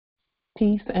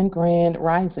Peace and grand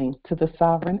rising to the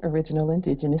sovereign, original,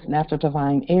 indigenous, natural,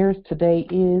 divine heirs. Today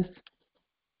is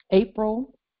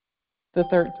April the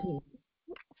 13th,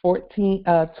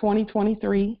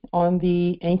 2023 on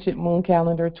the ancient moon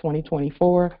calendar,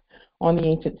 2024 on the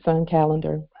ancient sun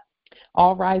calendar.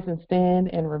 All rise and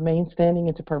stand and remain standing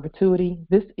into perpetuity.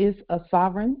 This is a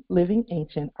sovereign, living,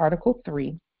 ancient, Article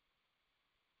 3,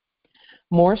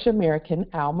 Moorish American,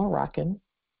 Al-Moroccan,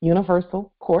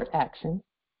 universal court action.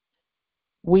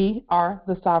 We are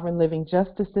the Sovereign Living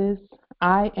Justices.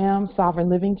 I am Sovereign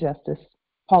Living Justice,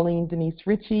 Pauline Denise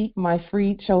Ritchie. My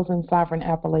free chosen sovereign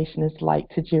appellation is Light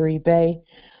Tajiri Bay.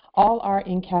 All are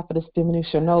in capitis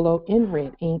diminution nolo, in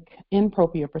red ink, in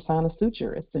proprio persona sut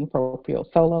juris, in proprio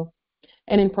solo,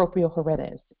 and in proprio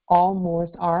heredes. All Moors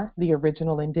are the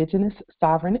original indigenous,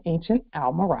 sovereign, ancient,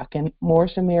 Al-Moroccan,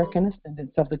 Moorish American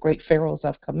descendants of the great pharaohs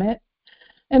of Kemet,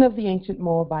 and of the ancient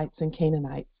Moabites and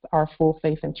Canaanites. Our full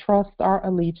faith and trust, our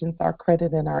allegiance, our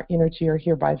credit, and our energy are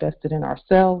hereby vested in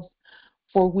ourselves,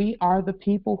 for we are the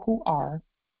people who are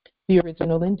the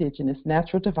original indigenous,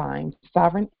 natural divine,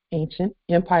 sovereign, ancient,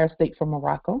 empire state from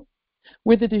Morocco.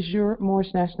 We're the de jure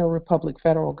Moorish National Republic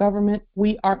federal government.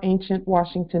 We are ancient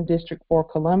Washington District for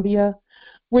Columbia.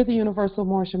 We're the Universal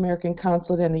Moorish American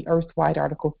Consulate and the Earth-wide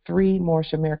Article 3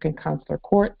 Moorish American Consular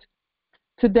Court.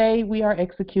 Today, we are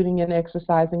executing and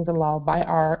exercising the law by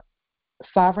our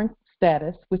sovereign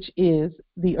status, which is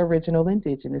the original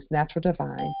indigenous, natural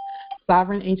divine,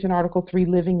 sovereign ancient Article 3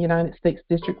 living United States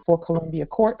District for Columbia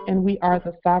Court, and we are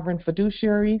the sovereign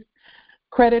fiduciaries,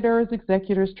 creditors,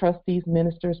 executors, trustees,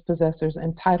 ministers, possessors,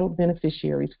 and titled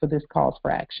beneficiaries for this cause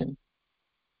for action.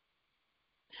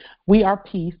 We are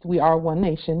peace. We are one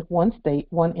nation, one state,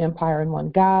 one empire, and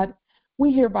one God.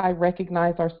 We hereby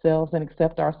recognize ourselves and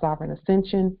accept our sovereign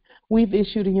ascension. We've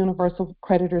issued a universal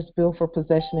creditor's bill for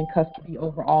possession and custody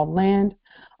over all land,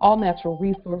 all natural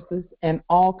resources, and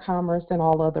all commerce and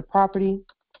all other property.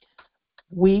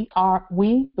 We,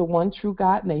 the one true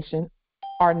God nation,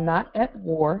 are not at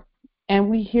war, and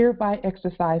we hereby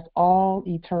exercise all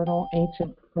eternal,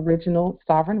 ancient, original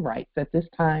sovereign rights at this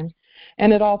time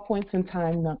and at all points in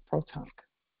time, nunc pro tunc.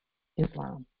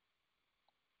 Islam.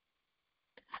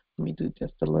 Let me do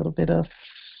just a little bit of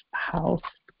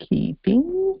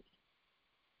housekeeping.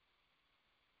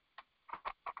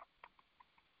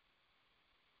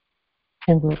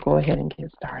 And we'll go ahead and get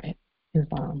started.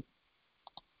 Islam.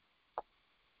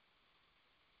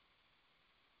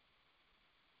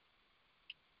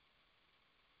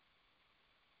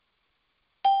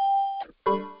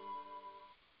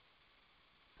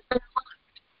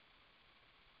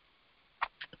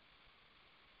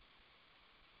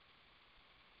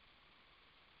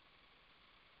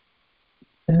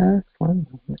 Just one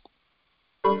moment.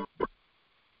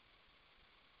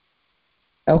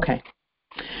 Okay.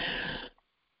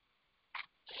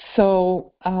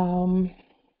 So,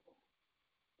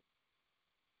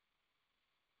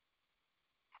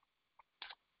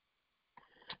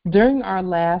 during our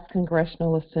last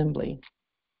Congressional Assembly,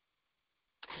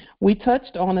 we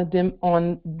touched on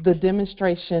the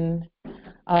demonstration,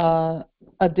 a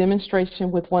demonstration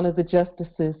with one of the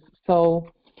justices. So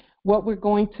what we're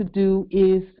going to do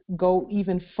is go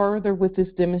even further with this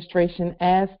demonstration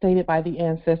as stated by the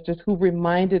ancestors who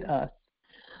reminded us.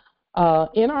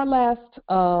 In our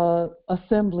last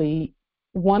assembly,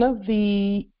 one of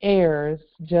the heirs,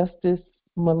 Justice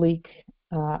Malik,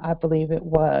 I believe it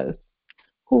was,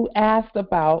 who asked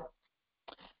about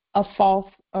a false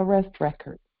arrest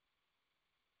record.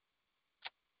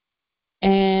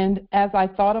 And as I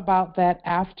thought about that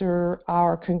after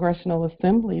our Congressional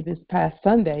Assembly this past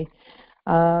Sunday,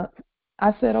 I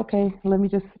said, okay, let me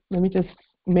just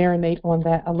marinate on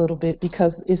that a little bit,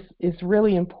 because it's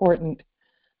really important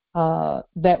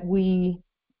that we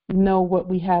know what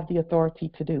we have the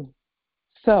authority to do.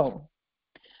 So,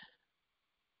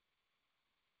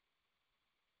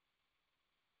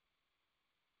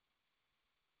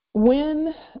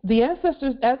 when the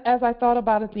ancestors, as I thought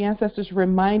about it, the ancestors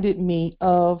reminded me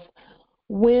of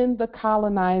when the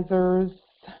colonizers,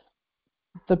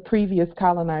 the previous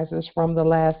colonizers from the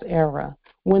last era,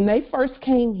 when they first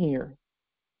came here,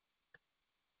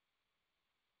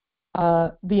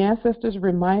 the ancestors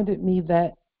reminded me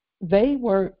that they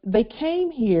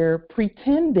came here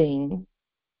pretending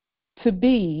to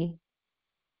be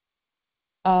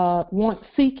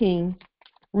seeking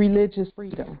religious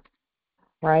freedom,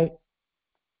 right?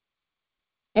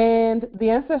 And the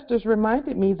ancestors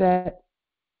reminded me that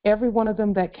every one of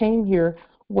them that came here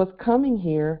was coming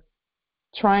here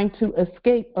trying to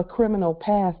escape a criminal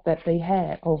past that they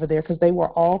had over there, because they were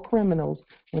all criminals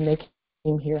when they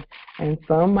came here. And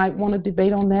some might want to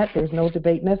debate on that. There's no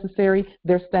debate necessary.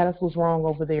 Their status was wrong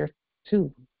over there,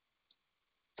 too.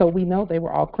 So we know they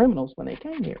were all criminals when they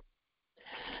came here.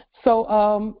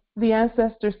 So the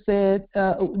ancestors said,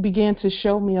 began to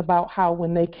show me about how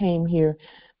when they came here,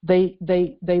 they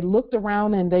looked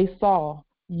around and they saw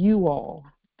you all,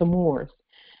 the Moors,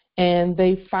 and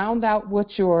they found out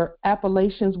what your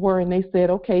appellations were, and they said,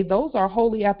 okay, those are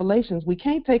holy appellations. We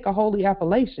can't take a holy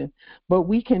appellation, but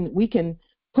we can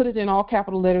put it in all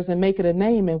capital letters and make it a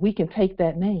name, and we can take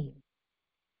that name.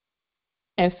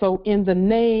 And so in the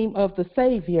name of the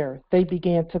Savior, they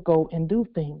began to go and do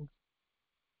things.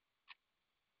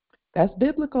 That's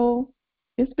biblical.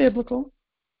 It's biblical.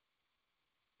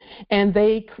 And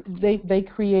they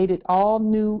created all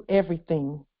new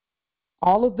everything.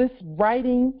 All of this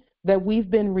writing that we've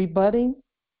been rebutting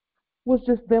was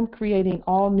just them creating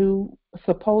all new,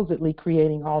 supposedly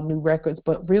creating all new records,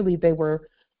 but really they were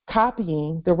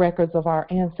copying the records of our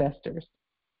ancestors.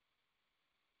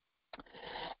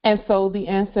 And so the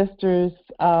ancestors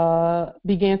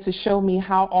began to show me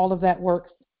how all of that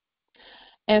works.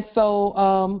 And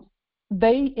so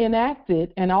they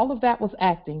enacted, and all of that was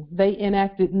acting, they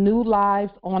enacted new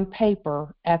lives on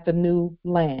paper at the new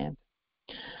land.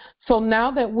 So now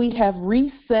that we have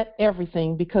reset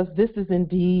everything, because this is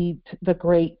indeed the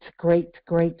great, great,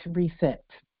 great reset.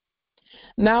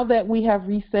 Now that we have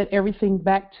reset everything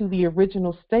back to the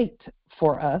original state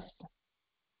for us,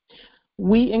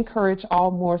 we encourage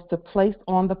all Moors to place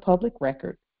on the public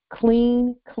record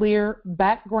clean, clear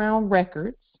background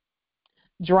records,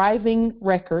 driving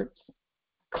records,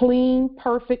 clean,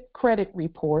 perfect credit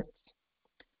reports.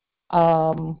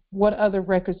 What other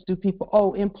records do people?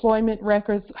 Oh, employment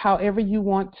records, however you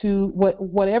want to,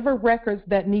 whatever records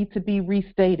that need to be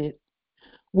restated.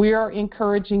 We are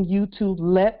encouraging you to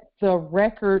let the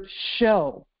record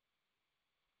show,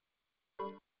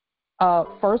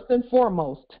 first and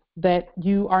foremost, that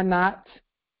you are not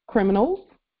criminals,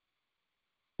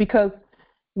 because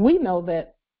we know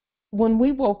that when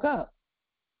we woke up,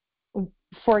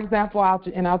 for example,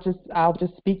 I'll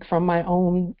just speak from my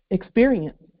own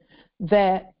experience,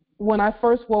 that when I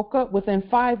first woke up, within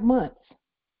 5 months,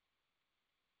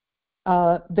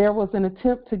 there was an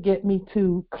attempt to get me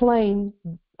to claim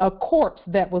a corpse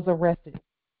that was arrested,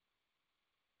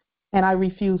 and I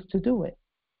refused to do it.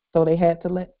 So they had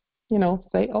to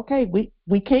say, okay,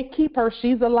 we can't keep her,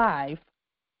 she's alive,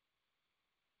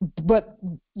 but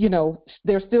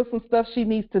there's still some stuff she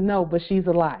needs to know, but she's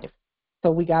alive,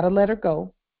 so we got to let her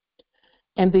go.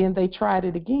 And then they tried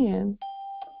it again.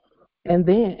 And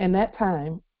then, in that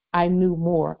time, I knew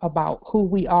more about who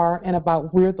we are and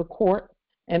about we're the court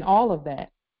and all of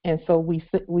that. And so we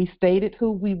stated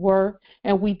who we were,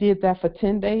 and we did that for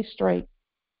 10 days straight.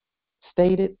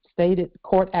 Stated,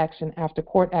 court action after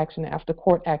court action after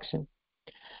court action.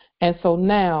 And so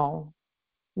now,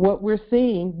 what we're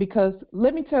seeing, because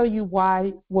let me tell you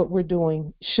why what we're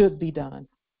doing should be done.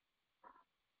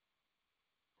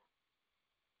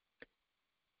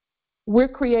 We're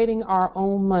creating our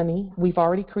own money. We've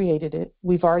already created it.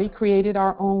 We've already created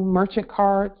our own merchant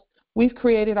cards. We've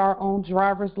created our own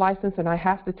driver's license. And I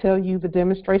have to tell you, the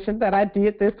demonstration that I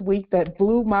did this week that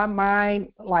blew my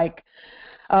mind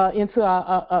into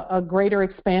a greater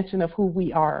expansion of who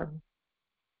we are.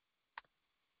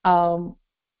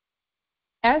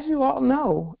 As you all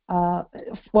know,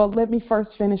 well, let me first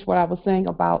finish what I was saying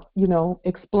about,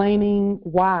 explaining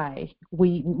why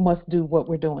we must do what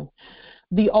we're doing.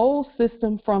 The old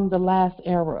system from the last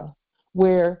era,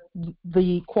 where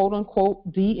the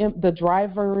quote-unquote the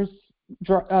drivers,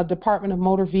 Department of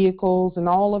Motor Vehicles and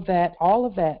all of that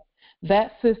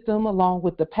system, along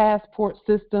with the passport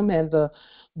system and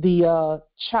the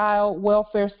child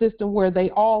welfare system, where they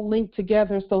all linked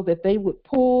together so that they would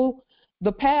pull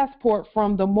the passport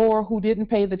from the Moor who didn't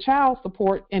pay the child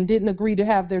support and didn't agree to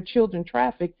have their children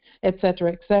trafficked, et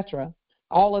cetera,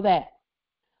 all of that.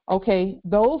 Okay,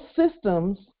 those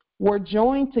systems were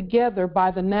joined together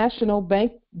by the National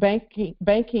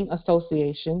Banking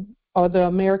Association, or the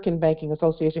American Banking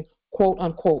Association, quote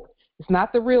unquote. It's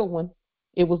not the real one.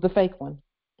 It was the fake one.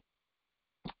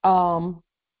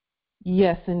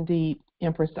 Yes, indeed,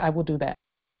 Empress, I will do that.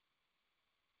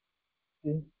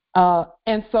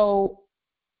 And so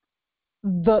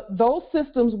those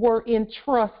systems were in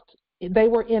trust. They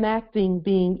were enacting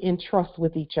being in trust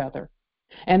with each other.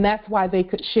 And that's why they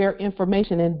could share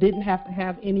information and didn't have to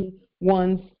have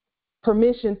anyone's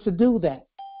permission to do that.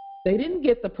 They didn't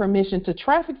get the permission to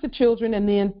traffic the children and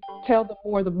then tell the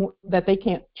Moor that they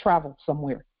can't travel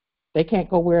somewhere. They can't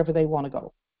go wherever they want to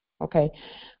go. Okay?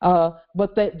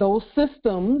 But those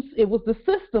systems, it was the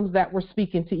systems that were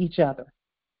speaking to each other.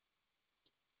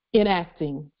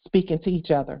 enacting speaking to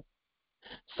each other.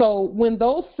 So when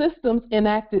those systems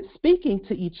enacted speaking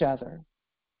to each other,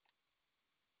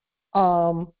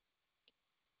 um,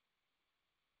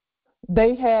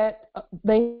 they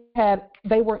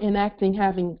were enacting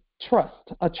having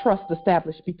a trust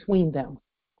established between them.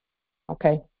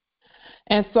 Okay,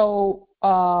 and so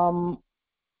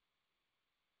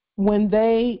when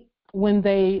they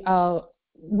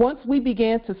once we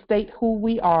began to state who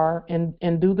we are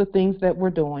and do the things that we're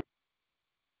doing,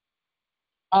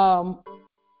 um,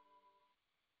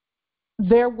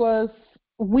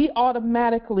 we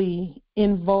automatically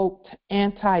invoked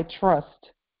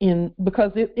antitrust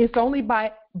because it's only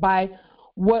by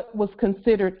what was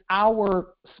considered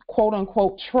our quote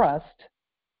unquote trust,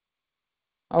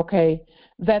 okay,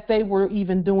 that they were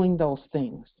even doing those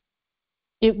things.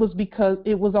 It was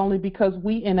only because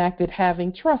we enacted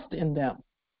having trust in them,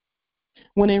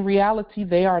 when in reality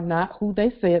they are not who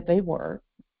they said they were.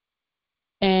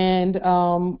 And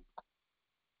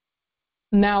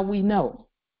now we know.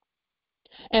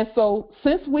 And so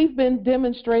since we've been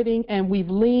demonstrating and we've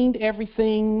leaned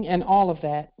everything and all of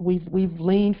that, we've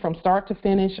leaned from start to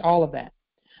finish, all of that.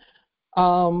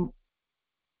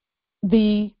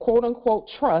 The quote unquote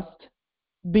trust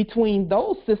between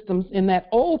those systems in that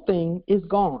old thing is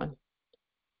gone.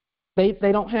 They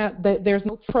don't have, there's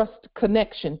no trust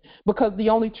connection, because the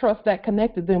only trust that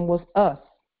connected them was us.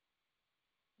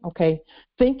 Okay,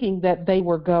 thinking that they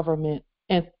were government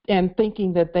and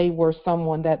thinking that they were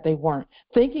someone that they weren't,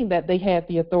 thinking that they had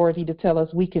the authority to tell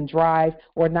us we can drive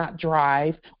or not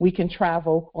drive, we can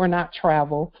travel or not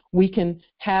travel, we can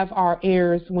have our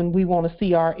heirs when we want to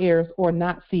see our heirs or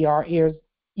not see our heirs,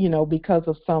 because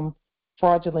of some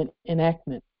fraudulent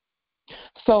enactment.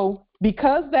 So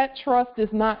because that trust is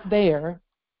not there,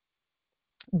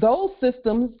 those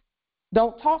systems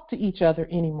don't talk to each other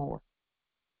anymore.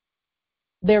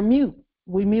 They're mute.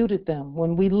 We muted them.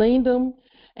 When we leaned them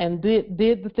and did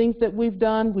the things that we've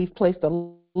done, we've placed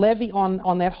a levy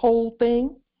on that whole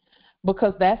thing,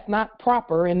 because that's not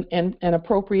proper and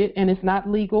appropriate, and it's not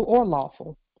legal or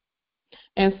lawful.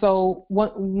 And so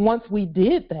once we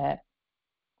did that,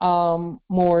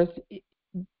 Morris,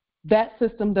 that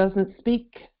system doesn't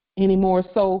speak anymore.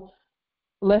 So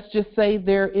let's just say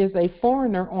there is a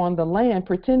foreigner on the land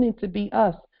pretending to be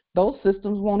us. Those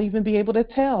systems won't even be able to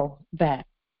tell that.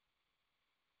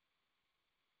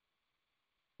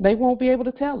 They won't be able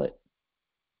to tell it.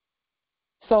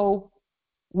 So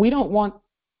we don't want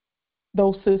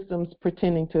those systems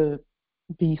pretending to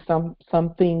be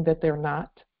something that they're not.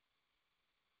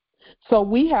 So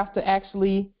we have to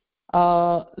actually,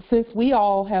 since we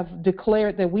all have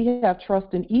declared that we have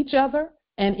trust in each other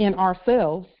and in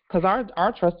ourselves, because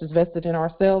our trust is vested in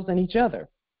ourselves and each other,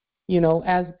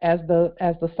 as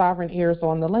the sovereign heirs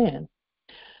on the land.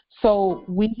 So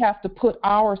we have to put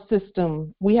our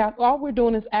system, all we're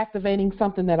doing is activating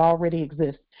something that already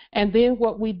exists. And then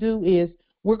what we do is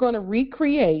we're going to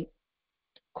recreate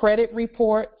credit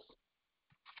reports,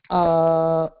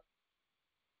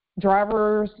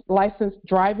 driver's license,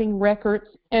 driving records,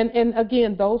 and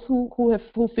again, those who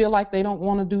feel like they don't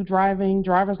want to do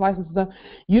driver's license stuff,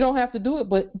 you don't have to do it.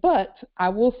 But I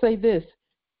will say this: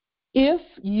 if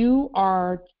you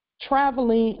are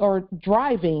traveling or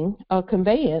driving a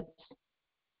conveyance,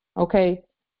 okay,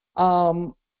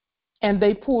 and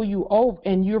they pull you over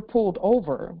and you're pulled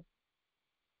over,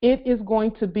 it is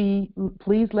going to be,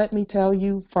 please let me tell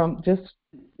you, from just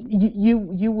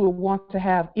you will want to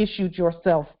have issued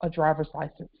yourself a driver's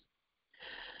license.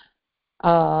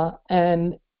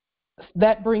 And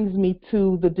that brings me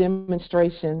to the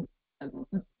demonstration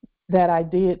that I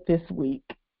did this week.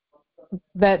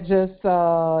 That just,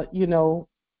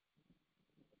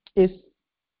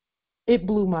 it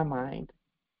blew my mind.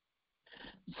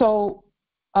 So,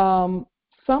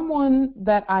 someone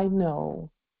that I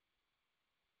know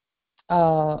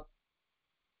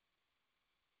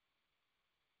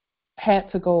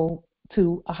had to go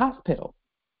to a hospital.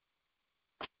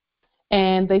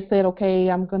 And they said, okay,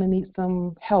 I'm going to need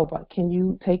some help. Can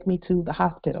you take me to the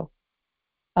hospital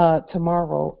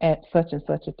tomorrow at such and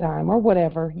such a time, or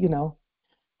whatever,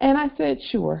 And I said,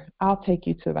 sure, I'll take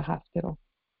you to the hospital.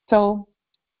 So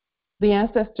the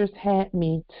ancestors had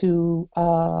me to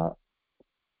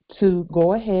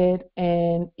go ahead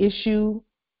and issue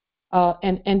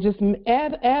and just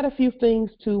add a few things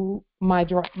to my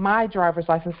driver's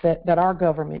license that our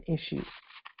government issued.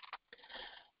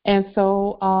 And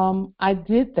so I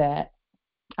did that.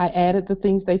 I added the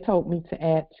things they told me to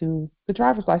add to the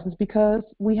driver's license, because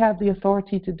we have the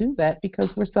authority to do that because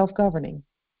we're self-governing.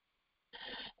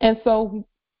 And so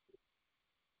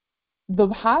the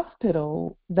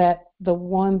hospital that the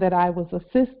one that I was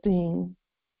assisting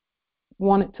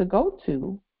wanted to go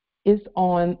to is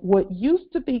on what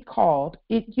used to be called,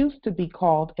 a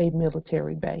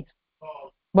military base.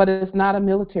 But it's not a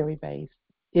military base.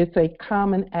 It's a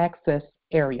common access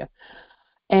area.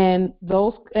 And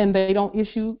they don't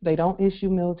issue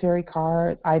military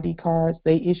cards, ID cards.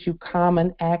 They issue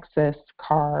common access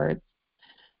cards.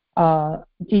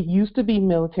 It used to be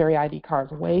military ID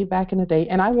cards way back in the day,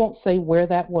 and I won't say where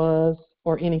that was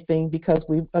or anything because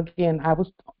I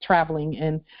was traveling,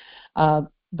 and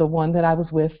the one that I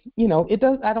was with,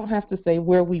 I don't have to say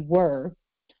where we were,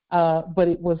 but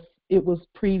it was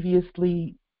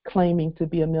previously claiming to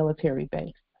be a military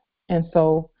base. And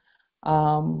so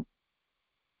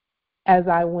as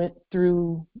I went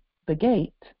through the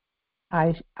gate,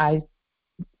 I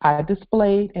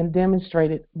displayed and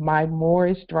demonstrated my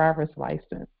Moorish driver's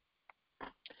license.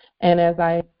 And as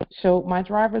I showed my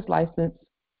driver's license,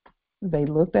 they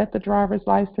looked at the driver's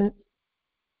license,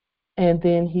 and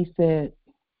then he said,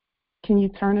 "Can you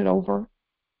turn it over?"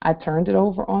 I turned it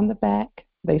over on the back.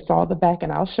 They saw the back,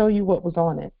 and I'll show you what was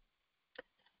on it.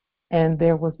 And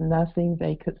there was nothing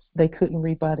they couldn't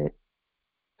rebut it.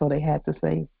 So they had to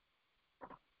say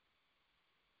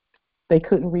they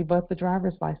couldn't rebut the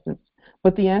driver's license.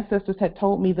 But the ancestors had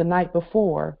told me the night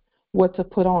before what to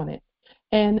put on it.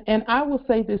 And I will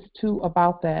say this too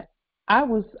about that. I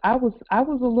was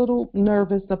a little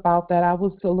nervous about that. I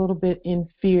was a little bit in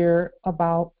fear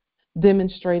about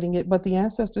demonstrating it, but the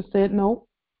ancestors said, "No,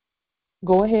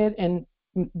 go ahead and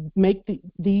make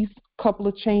these couple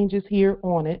of changes here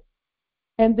on it,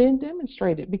 and then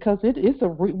demonstrate it, because it is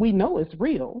we know it's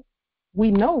real.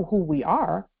 We know who we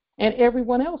are, and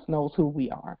everyone else knows who we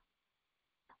are."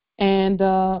 And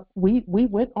we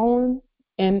went on,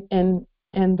 and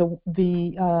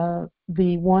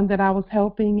the one that I was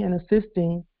helping and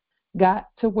assisting got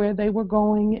to where they were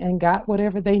going and got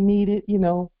whatever they needed,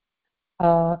 and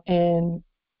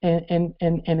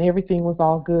everything was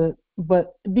all good.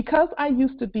 But because I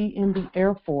used to be in the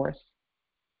Air Force,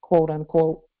 quote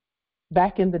unquote,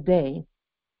 back in the day,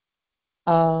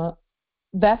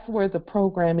 that's where the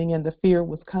programming and the fear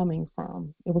was coming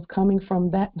from. It was coming from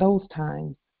those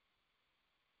times.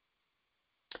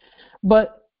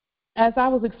 But as I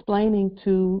was explaining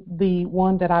to the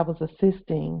one that I was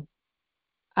assisting,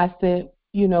 I said,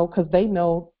 because they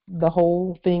know the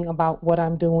whole thing about what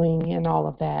I'm doing and all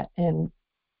of that. And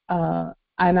I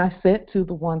said to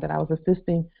the one that I was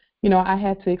assisting, I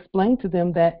had to explain to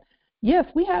them that,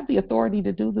 yes, we have the authority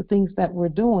to do the things that we're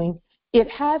doing.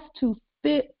 It has to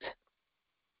fit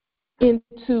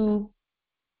into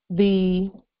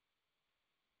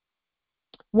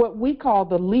what we call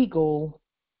the legal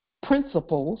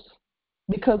principles,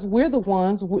 because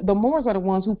the Moors are the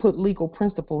ones who put legal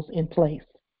principles in place.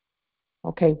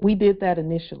 Okay, we did that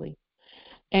initially.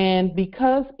 And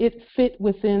because it fit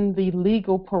within the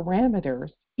legal parameters,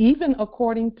 even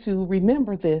according to,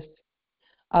 remember this,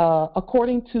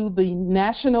 according to the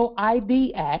National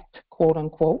ID Act, quote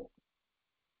unquote,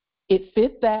 it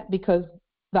fit that because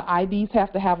the IDs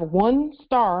have to have one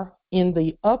star in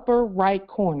the upper right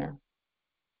corner.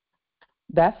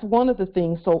 That's one of the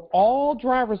things. So all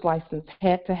driver's license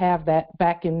had to have that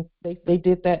back in, they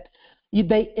did that,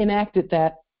 they enacted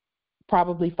that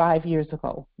probably 5 years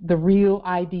ago. The Real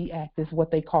ID Act is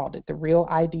what they called it, the Real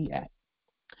ID Act.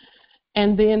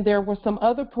 And then there were some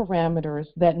other parameters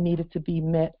that needed to be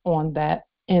met on that,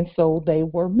 and so they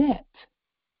were met.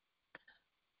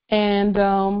 And,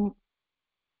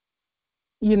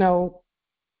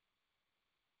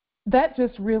 that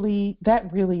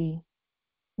really,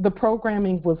 the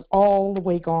programming was all the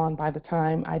way gone by the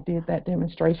time I did that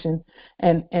demonstration,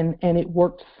 and it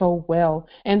worked so well.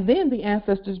 And then the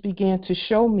ancestors began to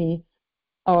show me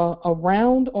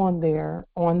around on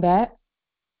that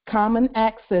common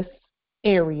access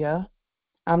area.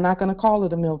 I'm not going to call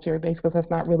it a military base because that's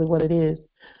not really what it is.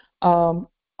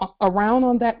 Around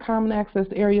on that common access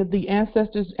area, the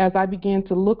ancestors, as I began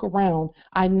to look around,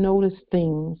 I noticed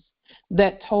things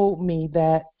that told me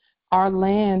that our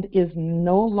land is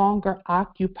no longer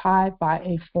occupied by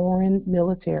a foreign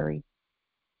military.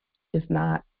 It's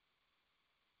not.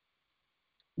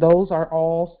 Those are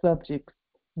all subjects.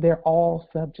 They're all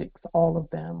subjects, all of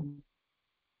them.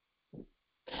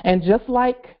 And just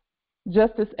like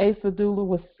Justice Asa Dula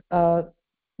was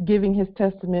giving his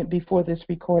testament before this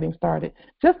recording started,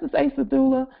 Justice Asa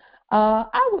Dula,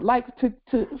 I would like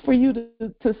for you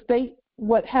to state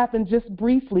what happened just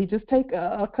briefly. Just take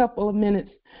a couple of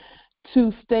minutes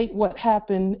to state what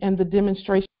happened and the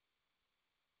demonstration.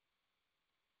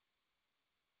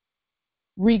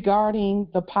 regarding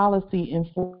the policy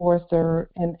enforcer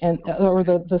or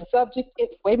the subject.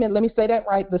 Wait a minute, let me say that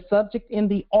right. The subject in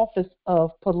the office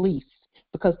of police,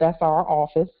 because that's our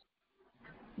office.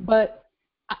 But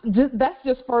that's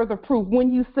just further proof.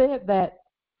 When you said that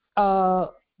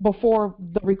before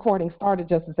the recording started,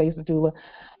 Justice Asadula,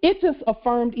 it just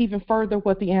affirmed even further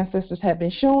what the ancestors had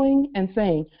been showing and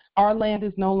saying. Our land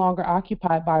is no longer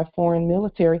occupied by a foreign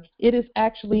military. It is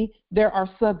actually, there are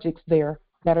subjects there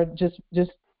that are just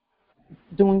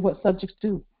doing what subjects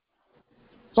do.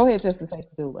 Go ahead, Justice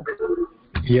Asadula.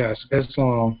 Yes, it's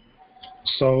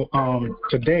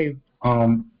today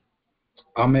I'm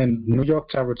in New York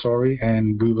territory,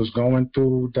 and we was going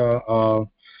through the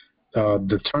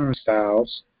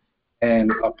turnstiles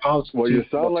and a policy. Well, you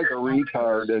sound like a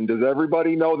retard. And does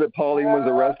everybody know that Pauline was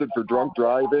arrested for drunk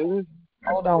driving?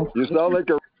 Hold on. You sound like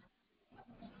a.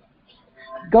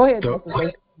 Go ahead,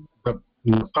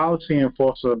 the policy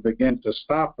enforcer began to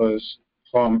stop us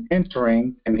from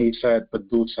entering, and he said,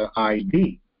 produce an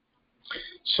ID.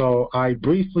 So I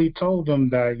briefly told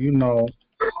him that,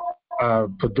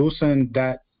 producing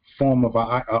that form of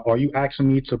are you asking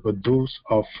me to produce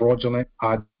a fraudulent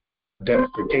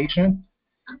identification?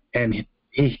 And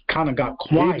he kind of got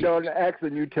quiet. He's not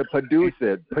asking you to produce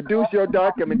it. Produce your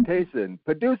documentation.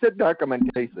 Produce the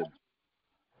documentation.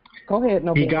 Go ahead.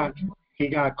 No. He got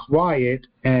quiet,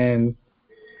 and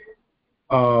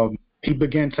he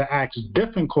began to ask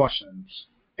different questions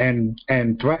and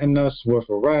threaten us with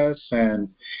arrest. And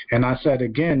I said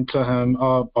again to him,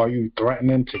 are you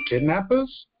threatening to kidnap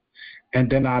us? And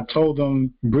then I told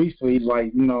him briefly,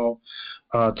 to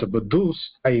produce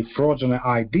a fraudulent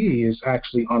ID is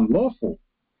actually unlawful.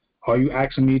 Are you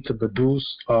asking me to produce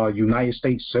a United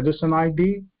States citizen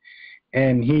ID?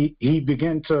 And he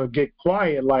began to get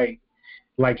quiet, like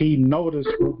he noticed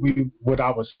what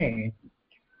I was saying.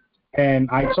 And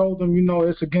I told him,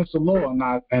 it's against the law,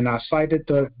 and I cited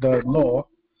the law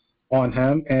on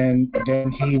him, and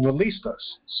then he released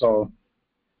us. So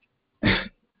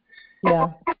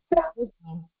yeah.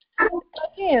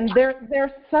 Again,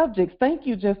 they're subjects. Thank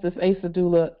you, Justice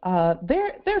Asadula.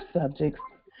 They're subjects.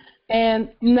 And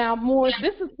now, more.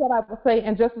 This is what I would say.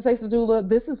 And Justice Asadula,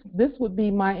 this would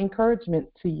be my encouragement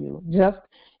to you.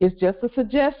 It's just a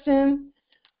suggestion.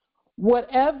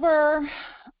 Whatever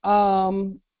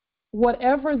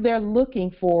they're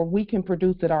looking for, we can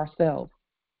produce it ourselves,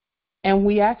 and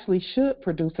we actually should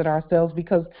produce it ourselves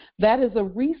because that is a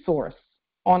resource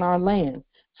on our land.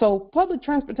 So, public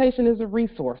transportation is a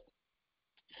resource.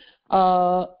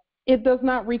 It does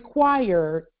not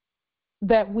require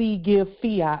that we give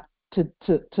fiat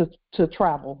to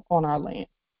travel on our land.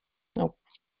 No,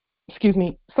 excuse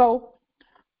me. So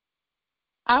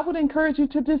I would encourage you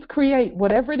to just create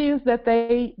whatever it is that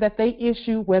they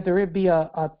issue, whether it be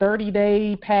a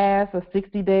 30-day pass, a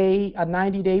 60-day, a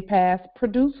 90-day pass.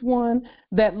 Produce one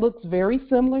that looks very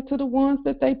similar to the ones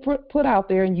that they put out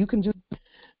there, and you can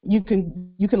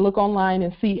look online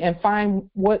and see and find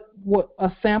what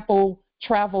a sample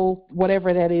travel,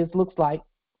 whatever that is, looks like.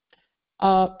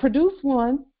 Produce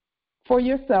one for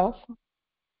yourself,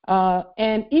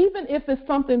 and even if it's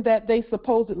something that they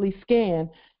supposedly scan,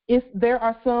 there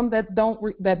are some that don't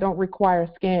require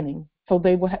scanning, so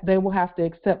they will have to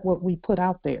accept what we put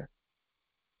out there.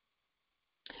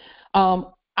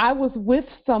 I was with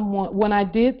someone when I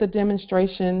did the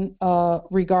demonstration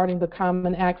regarding the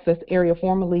common access area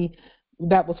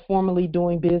that was formerly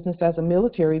doing business as a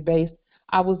military base.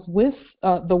 I was with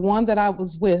the one that I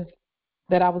was with,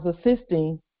 that I was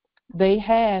assisting. They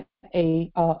had a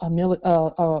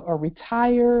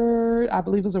retired, I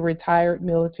believe it was a retired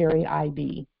military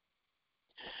ID.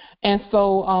 And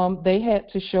so they had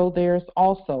to show theirs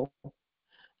also.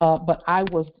 But I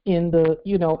was in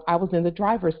the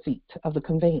driver's seat of the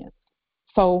conveyance.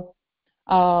 So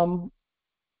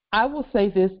I will say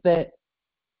this, that,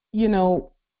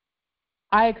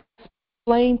 I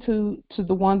explained to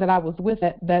the one that I was with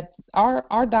that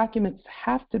our documents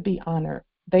have to be honored.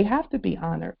 They have to be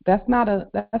honored. That's not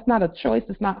a choice.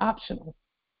 It's not optional,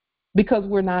 because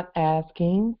we're not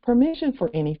asking permission for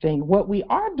anything. What we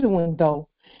are doing, though,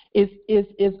 is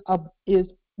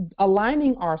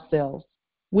aligning ourselves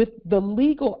with the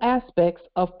legal aspects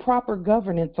of proper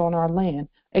governance on our land.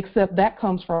 Except that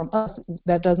comes from us.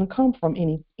 That doesn't come from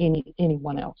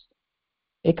anyone else.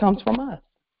 It comes from us.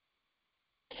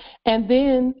 And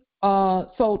then,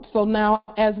 so now,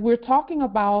 as we're talking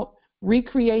about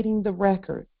recreating the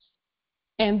records,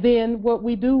 and then what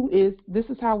we do is, this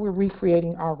is how we're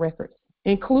recreating our records,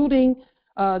 including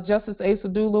Justice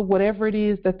Asadula, whatever it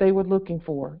is that they were looking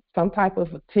for, some type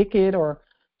of a ticket or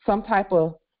some type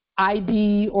of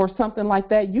ID or something like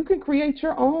that. You can create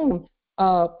your own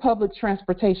public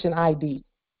transportation ID.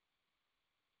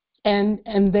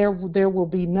 And there will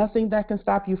be nothing that can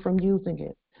stop you from using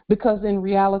it, because in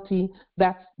reality,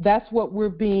 that's what we're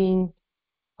being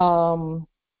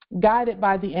guided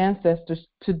by the ancestors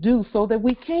to do, so that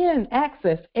we can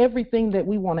access everything that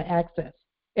we want to access,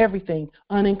 everything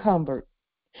unencumbered,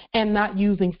 and not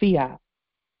using fiat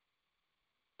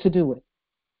to do it.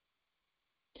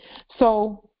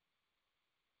 So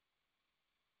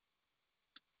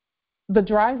the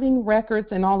driving records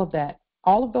and all of that,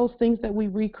 all of those things that we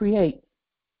recreate,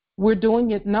 we're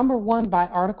doing it, number one, by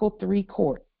Article 3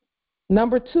 court.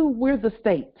 Number two, we're the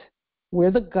state.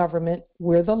 We're the government.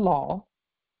 We're the law.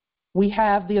 We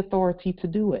have the authority to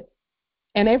do it.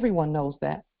 And everyone knows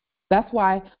that. That's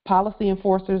why policy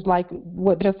enforcers, like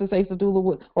what Justice Asadula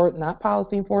would, or not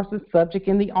policy enforcers, subject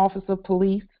in the office of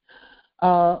police,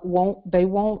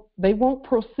 won't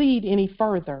proceed any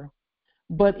further.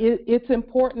 But it's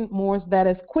important, Morris, that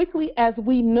as quickly as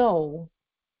we know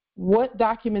what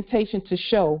documentation to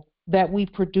show, that we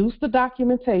produce the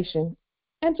documentation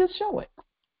and just show it.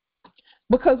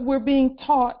 Because we're being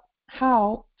taught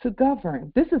how to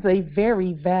govern. This is a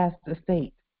very vast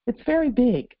estate. It's very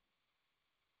big.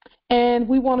 And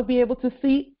we want to be able to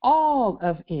see all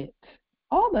of it.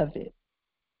 All of it.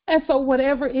 And so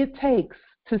whatever it takes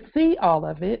to see all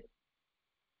of it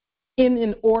in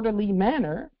an orderly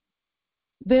manner,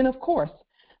 then of course.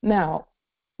 Now,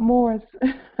 Morris,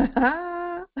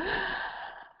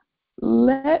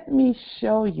 let me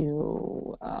show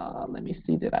you. Let me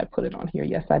see, did I put it on here?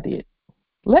 Yes, I did.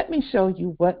 Let me show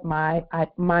you what my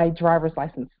driver's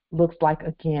license looks like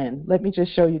again. Let me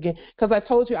just show you again, because I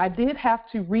told you I did have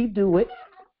to redo it.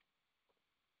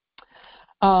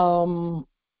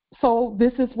 So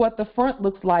this is what the front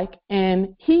looks like,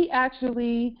 and he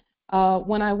actually,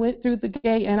 when I went through the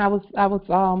gate and I was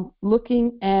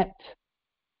looking at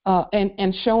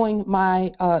and showing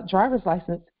my driver's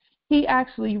license, he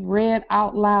actually read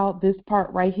out loud this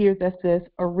part right here that says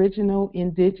Original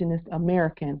Indigenous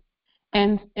American.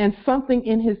 And something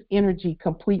in his energy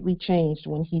completely changed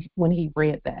when he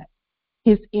read that.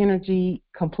 His energy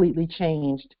completely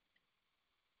changed.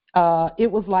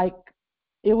 It was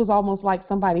almost like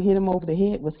somebody hit him over the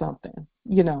head with something,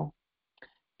 you know.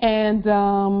 And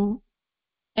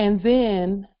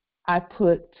then I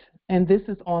put, and this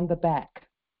is on the back.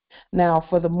 Now,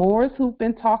 for the Moors who've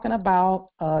been talking about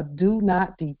do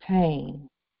not detain.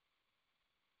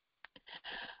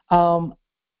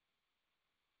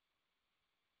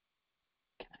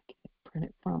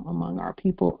 Printed from among our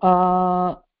people.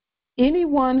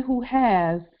 Anyone who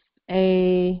has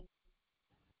a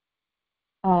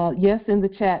yes in the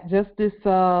chat, Justice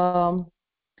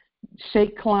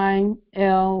Sheikh Klein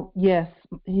L. Yes,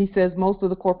 he says most of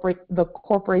the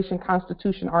corporation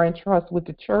constitution are in trust with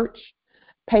the church,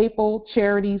 papal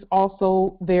charities.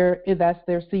 Also, that's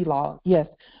their sea law. Yes.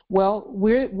 Well,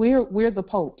 we're the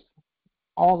popes.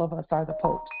 All of us are the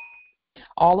popes.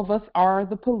 All of us are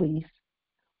the police.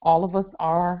 All of us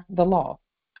are the law.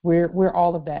 We're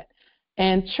all of that.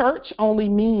 And church only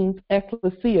means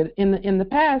ecclesia. In the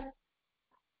past,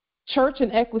 church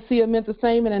and ecclesia meant the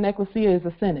same, and an ecclesia is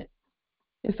a senate.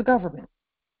 It's a government.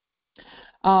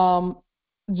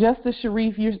 Justice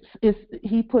Sharif,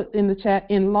 he put in the chat,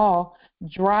 in law,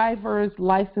 driver's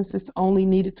licenses only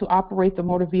needed to operate the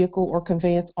motor vehicle or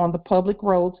conveyance on the public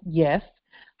roads, yes.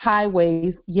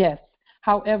 Highways, yes.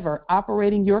 However,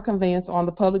 operating your conveyance on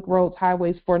the public roads,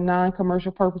 highways for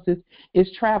non-commercial purposes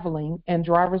is traveling, and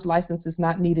driver's license is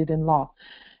not needed in law.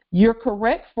 You're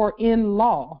correct for in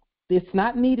law. It's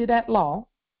not needed at law.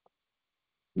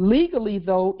 Legally,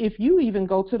 though, if you even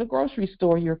go to the grocery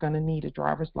store, you're going to need a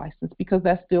driver's license, because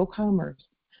that's still commerce.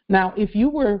 Now, if you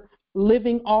were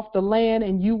living off the land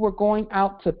and you were going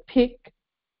out to pick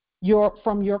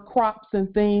from your crops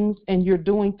and things, and you're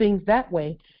doing things that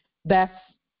way, that's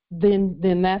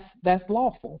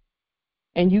lawful,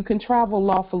 and you can travel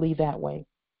lawfully that way.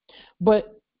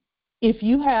 But if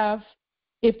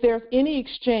there's any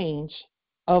exchange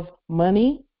of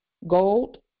money,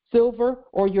 gold, silver,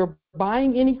 or you're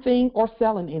buying anything or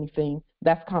selling anything,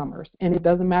 that's commerce, and it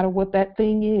doesn't matter what that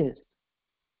thing is.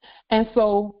 And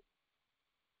so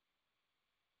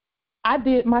I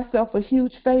did myself a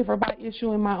huge favor by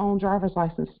issuing my own driver's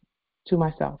license to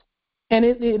myself, and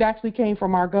it actually came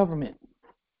from our government.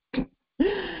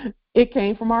 It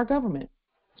came from our government.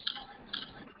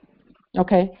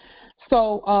 Okay,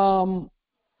 so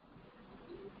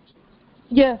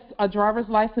yes, a driver's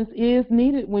license is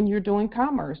needed when you're doing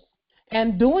commerce,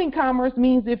 and doing commerce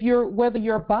means whether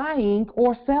you're buying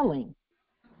or selling.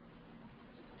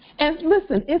 And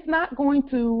listen, it's not going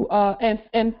to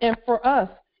and for us,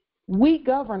 We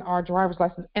govern our driver's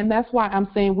license, and that's why I'm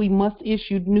saying we must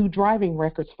issue new driving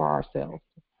records for ourselves.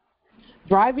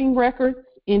 Driving records,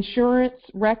 insurance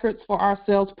records for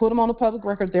ourselves, put them on the public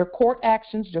record. They're court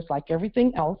actions just like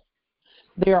everything else.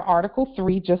 They're Article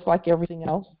 3 just like everything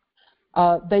else.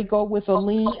 They go with a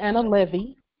lien and a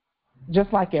levy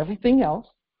just like everything else.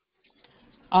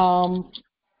 And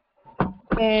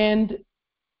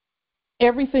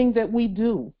everything that we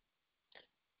do.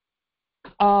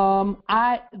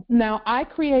 I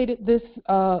created this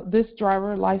this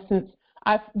driver license.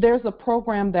 There's a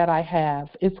program that I have.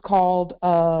 It's called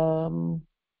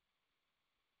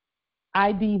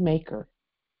ID Maker.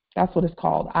 That's what it's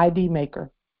called, ID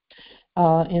Maker.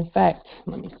 In fact,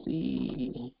 let me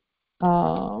see.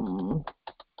 I'm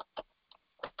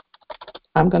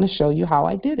going to show you how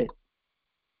I did it.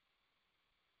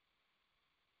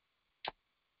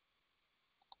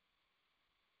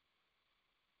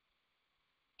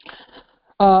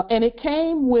 And it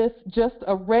came with just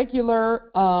a regular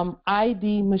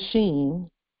ID machine,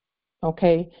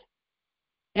 okay?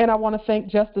 And I want to thank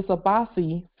Justice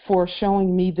Abbasi for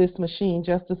showing me this machine.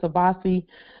 Justice Abbasi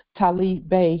Talib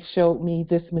Bey showed me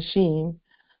this machine.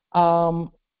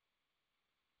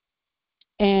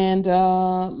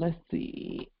 Let's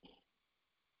see.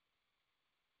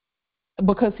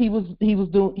 Because he was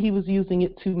using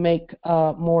it to make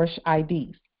Moorish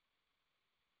IDs.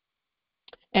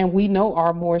 And we know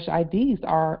our Moorish IDs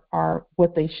are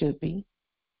what they should be.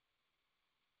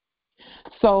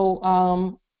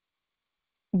 So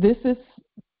this is,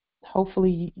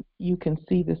 hopefully you can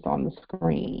see this on the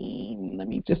screen. Let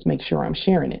me just make sure I'm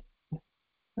sharing it.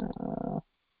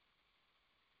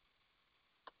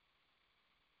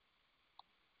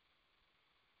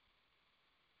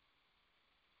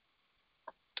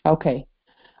 Okay,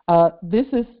 this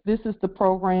is the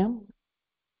program.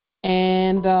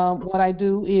 And what I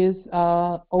do is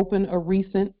open a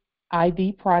recent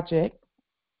ID project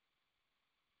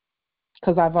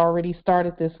because I've already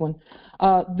started this one.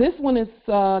 This one is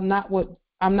not what,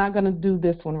 I'm not going to do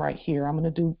this one right here. I'm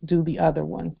going to do the other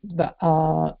one.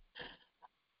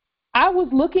 I was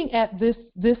looking at this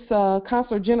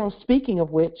Consular General, speaking of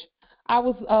which, I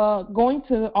was going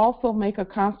to also make a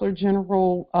Consular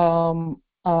General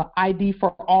ID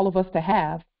for all of us to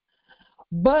have.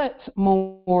 But,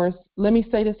 Morris, let me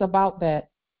say this about that.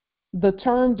 The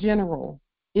term general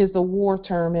is a war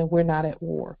term, and we're not at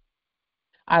war.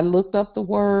 I looked up the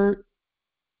word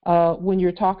when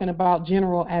you're talking about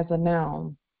general as a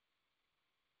noun.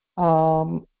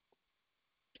 And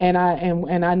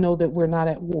I know that we're not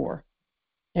at war,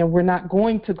 and we're not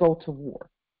going to go to war.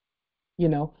 You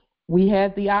know, we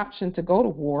had the option to go to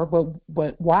war,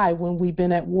 but why when we've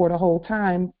been at war the whole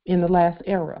time in the last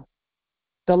era?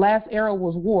 The last era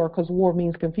was war, because war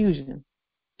means confusion.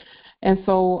 And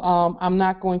so I'm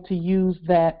not going to use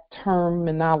that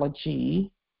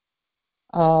terminology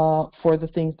for the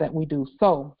things that we do.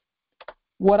 So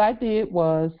what I did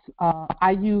was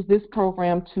I used this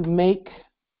program to make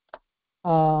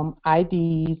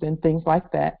IDs and things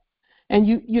like that. And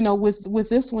you know, with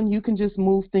this one, you can just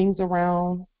move things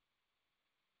around,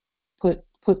 put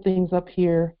things up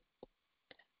here.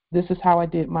 This is how I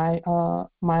did my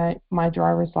my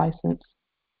driver's license.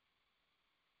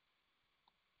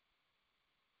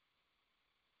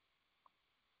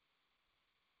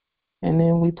 And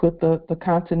then we put the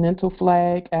continental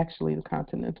flag, actually the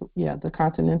continental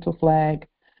flag,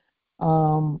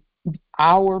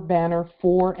 our banner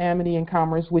for Amity and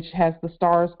Commerce, which has the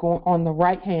stars going on the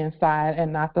right-hand side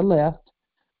and not the left.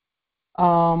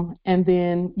 And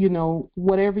then, you know,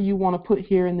 whatever you want to put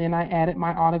here, and then I added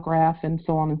my autograph and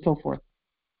so on and so forth.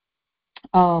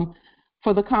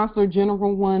 For the Consular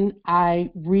General one, I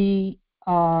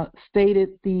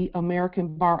restated the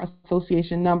American Bar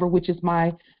Association number, which is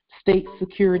my state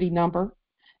security number.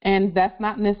 And that's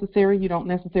not necessary. You don't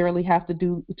necessarily have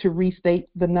to restate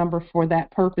the number for that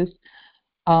purpose.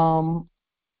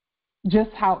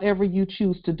 Just however you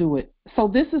choose to do it. So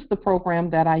this is the program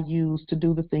that I use to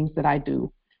do the things that I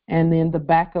do. And then the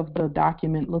back of the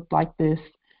document looked like this.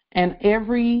 And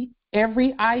every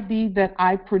ID that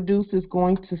I produce is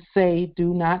going to say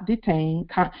 "do not detain."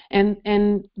 And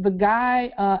the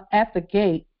guy at the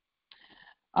gate,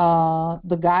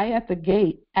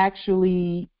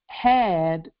 actually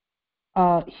had.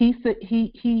 He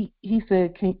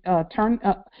said, turn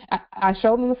up. I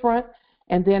showed him the front,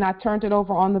 and then I turned it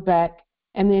over on the back,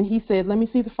 and then he said, let me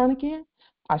see the front again.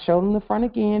 I showed him the front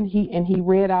again. He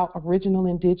read out Original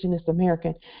Indigenous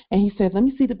American, and he said, let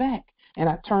me see the back. And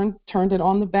I turned it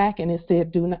on the back, and it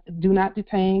said, do not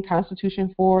detain,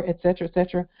 Constitution 4, et cetera, et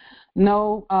cetera.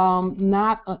 No,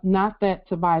 not that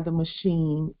to buy the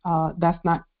machine. That's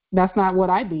not That's not what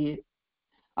I did.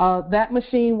 That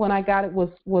machine, when I got it, was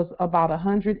about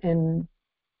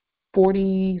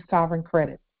 140 sovereign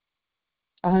credits.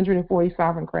 140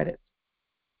 sovereign credits.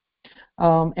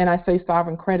 And I say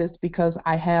sovereign credits because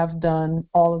I have done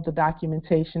all of the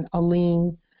documentation, a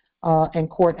lien, and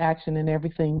court action and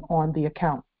everything on the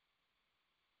account.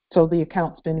 So the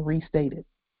account's been restated.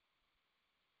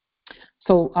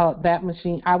 So that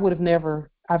machine, I would have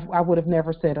never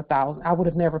said 1,000. I would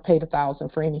have never paid 1,000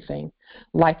 for anything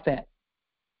like that,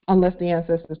 unless the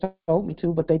ancestors told me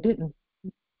to, but they didn't.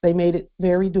 They made it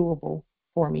very doable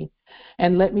for me.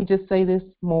 And let me just say this,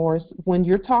 Morris, when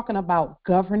you're talking about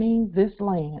governing this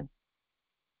land,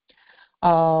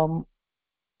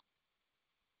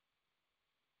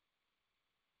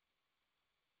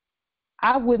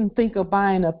 I wouldn't think of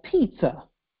buying a pizza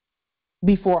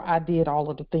before I did all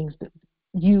of the things that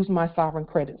use my sovereign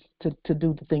credits to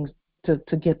do the things, to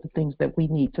get the things that we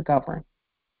need to govern.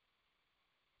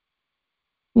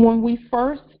 When we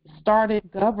first started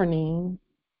governing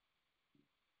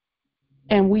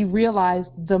and we realized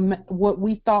what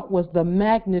we thought was the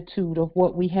magnitude of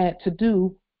what we had to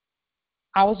do,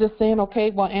 I was just saying,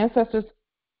 okay, well, ancestors,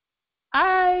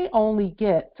 I only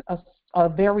get a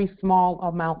very small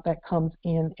amount that comes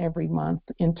in every month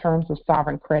in terms of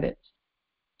sovereign credits.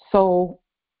 So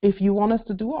if you want us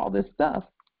to do all this stuff,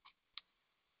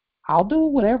 I'll do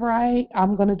whatever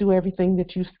I'm going to do everything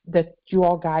that you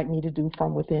all guide me to do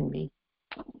from within me.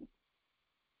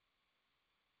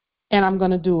 And I'm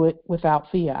going to do it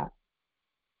without fiat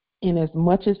in as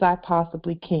much as I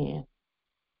possibly can.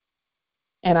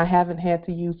 And I haven't had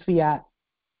to use fiat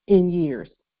in years.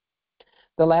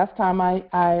 The last time I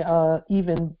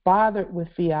even bothered with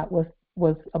fiat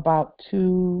was about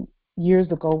 2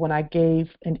 years ago when I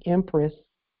gave an empress.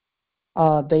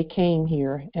 They came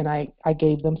here, and I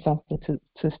gave them something to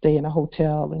stay in a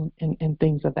hotel and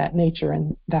things of that nature,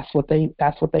 and that's what they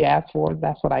asked for.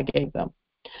 That's what I gave them.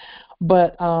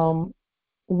 But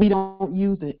we don't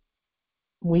use it.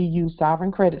 We use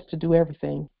sovereign credits to do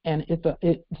everything, and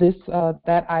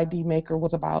that ID maker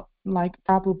was about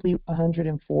probably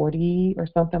 140 or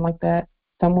something like that,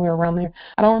 somewhere around there.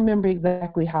 I don't remember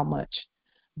exactly how much,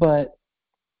 but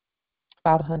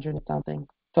about 100 and something.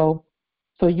 So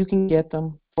you can get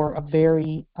them for a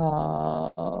very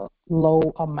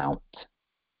low amount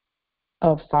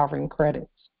of sovereign credits.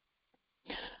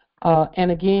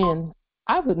 And again,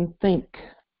 I would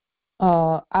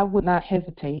not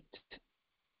hesitate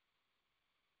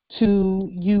to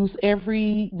use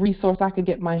every resource I could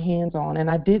get my hands on, and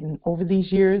I didn't. Over these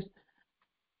years,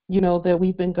 that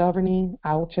we've been governing,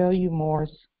 I will tell you,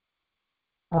 Morris,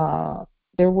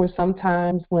 there were some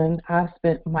times when I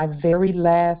spent my very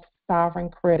last sovereign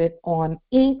credit on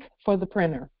ink for the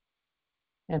printer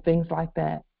and things like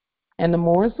that. And the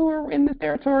Moors who are in this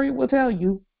territory will tell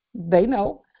you, they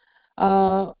know,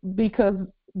 because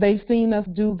they've seen us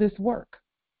do this work.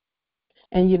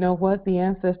 And you know what? The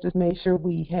ancestors made sure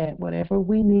we had whatever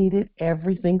we needed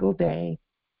every single day,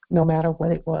 no matter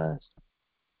what it was.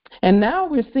 And now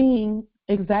we're seeing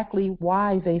exactly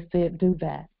why they said do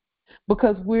that.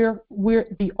 Because we're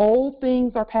the old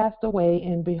things are passed away,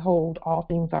 and behold, all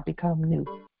things are become new.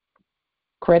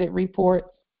 Credit reports,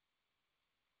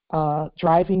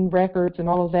 driving records, and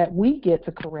all of that, we get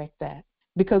to correct that.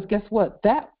 Because guess what?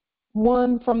 That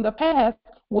one from the past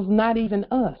was not even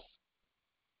us.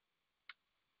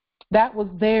 That was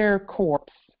their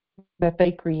corpse that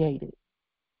they created.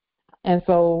 And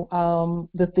so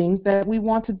the things that we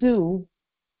want to do,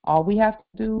 all we have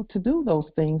to do those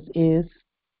things is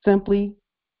simply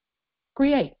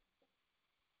create.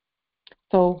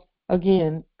 So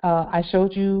again, I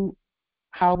showed you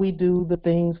how we do the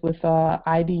things with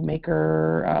ID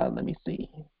Maker. Let me see.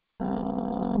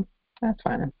 That's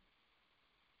fine.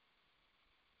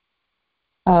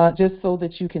 Just so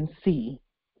that you can see.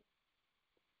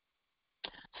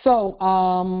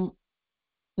 So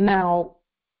now,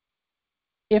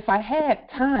 if I had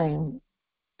time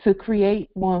to create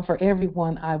one for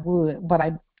everyone, I would. But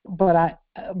I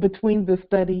between the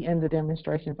study and the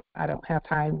demonstrations, I don't have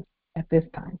time at this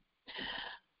time.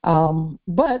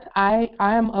 But I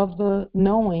am of the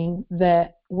knowing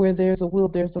that where there's a will,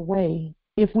 there's a way.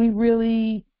 If we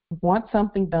really want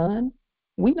something done,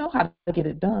 we know how to get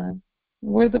it done.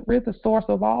 We're the source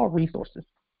of all resources.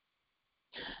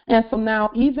 And so now,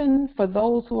 even for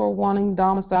those who are wanting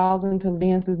domiciles and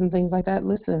conveyances and things like that,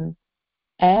 listen,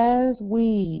 as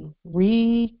we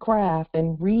recraft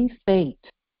and restate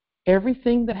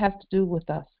everything that has to do with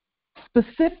us,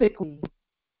 specifically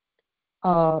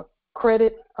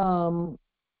credit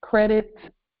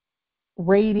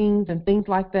ratings and things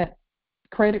like that,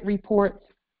 credit reports,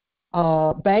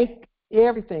 bank,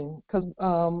 everything.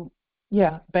 Because,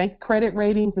 yeah, bank credit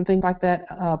ratings and things like that.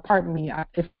 Pardon me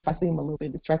if I seem a little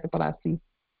bit distracted, but I see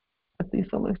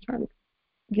someone's trying to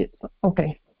get some.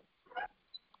 Okay.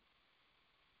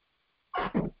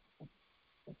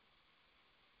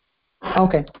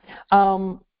 Okay.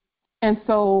 And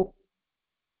so,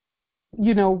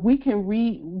 we can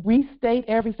restate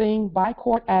everything by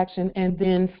court action and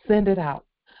then send it out.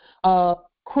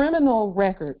 Criminal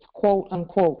records, quote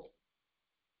unquote,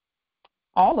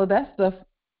 all of that stuff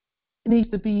needs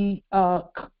to be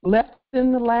left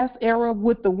in the last era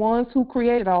with the ones who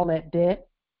created all that debt.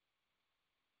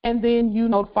 And then you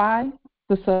notify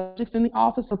the subjects in the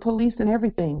office of police and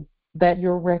everything that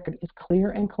your record is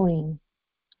clear and clean.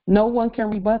 No one can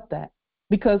rebut that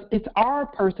because it's our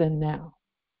person now.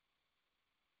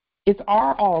 It's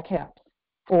our all caps,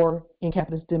 or in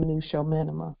capitis diminutio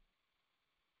minima.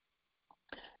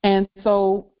 And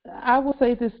so I will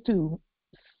say this too.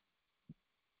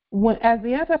 As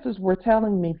the ancestors were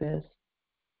telling me this,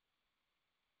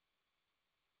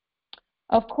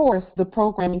 of course, the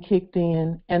programming kicked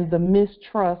in and the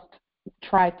mistrust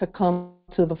tried to come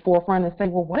to the forefront and say,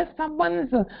 well, what if someone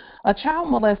is a child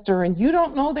molester and you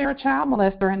don't know they're a child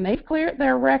molester and they've cleared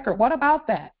their record? What about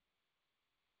that?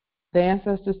 The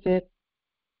ancestors said,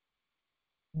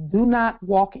 do not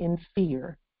walk in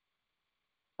fear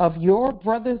of your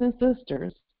brothers and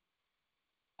sisters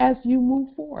as you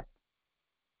move forward.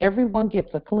 Everyone gets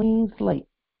a clean slate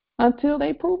until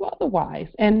they prove otherwise.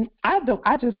 And I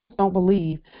just don't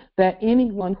believe that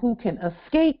anyone who can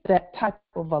escape that type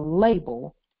of a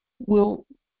label will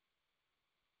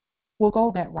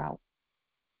go that route.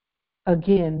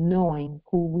 Again, knowing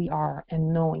who we are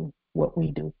and knowing what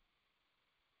we do.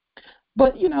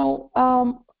 But,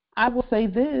 I will say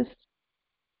this,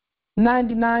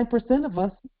 99% of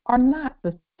us are not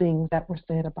the things that were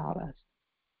said about us.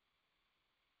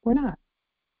 We're not.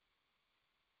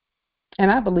 And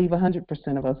I believe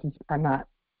 100% of us are not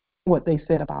what they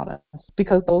said about us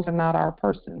because those are not our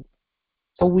persons.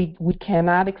 So we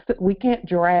can't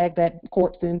drag that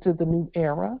corpse into the new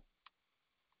era.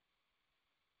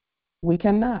 We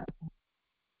cannot.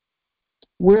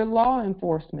 We're law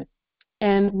enforcement.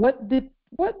 And what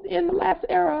in the last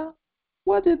era,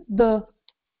 what did the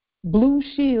Blue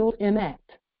Shield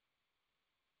enact?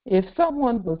 If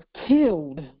someone was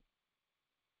killed,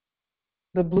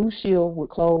 the Blue Shield would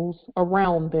close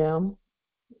around them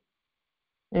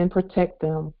and protect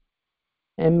them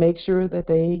and make sure that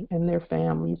they and their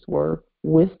families were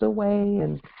whisked away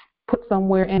and put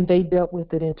somewhere, and they dealt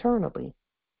with it internally.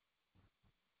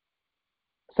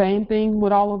 Same thing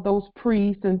with all of those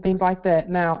priests and things like that.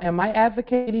 Now, am I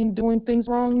advocating doing things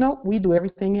wrong? No, we do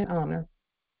everything in honor.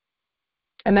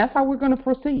 And that's how we're going to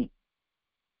proceed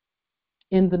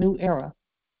in the new era.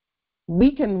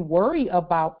 We can worry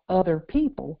about other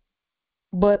people,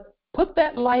 but put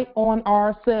that light on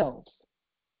ourselves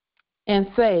and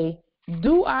say,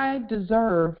 do I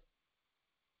deserve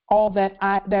all that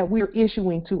we're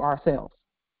issuing to ourselves?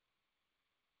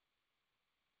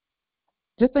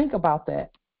 Just think about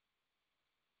that.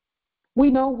 We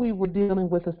know we were dealing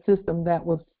with a system that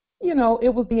was, it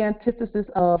was the antithesis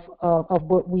of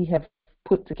what we have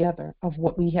put together, of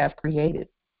what we have created.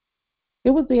 It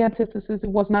was the antithesis. It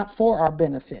was not for our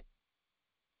benefit.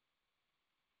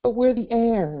 But we're the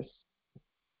heirs,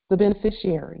 the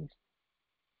beneficiaries.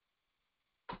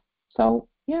 So,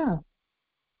 yeah.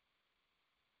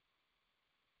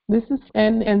 This is,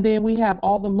 and then we have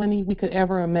all the money we could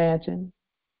ever imagine.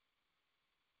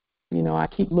 I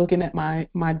keep looking at my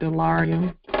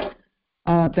dollarium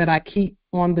that I keep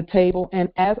on the table, and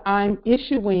as I'm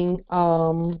issuing,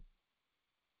 as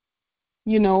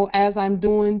I'm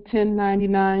doing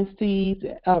 1099-Cs,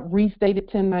 restated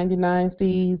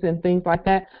 1099-Cs and things like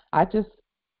that, I just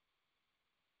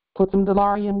put some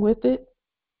dollarium with it,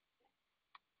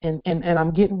 and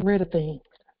I'm getting rid of things,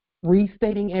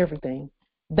 restating everything.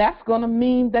 That's going to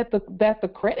mean that the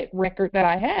credit record that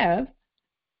I have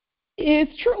is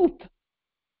truth.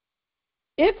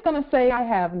 It's going to say I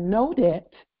have no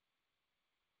debt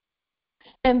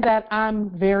and that I'm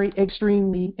very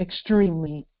extremely,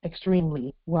 extremely,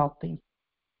 extremely wealthy.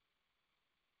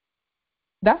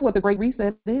 That's what the Great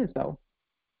Reset is, though.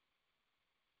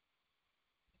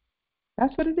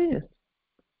 That's what it is.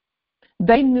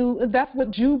 They knew that's what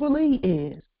Jubilee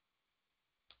is.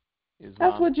 Islam.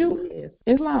 That's what Jubilee is.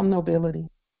 Islam nobility.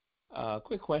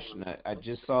 Quick question. I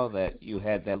just saw that you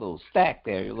had that little stack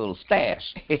there, your little stash.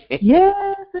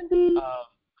 Yes, indeed.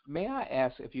 May I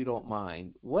ask, if you don't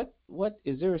mind, what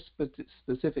is there a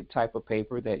specific type of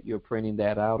paper that you're printing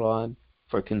that out on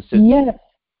for consistency? Yes,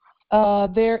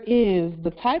 there is.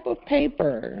 The type of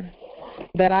paper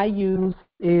that I use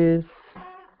is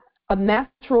a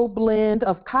natural blend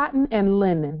of cotton and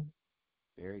linen.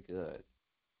 Very good.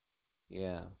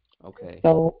 Yeah. Okay.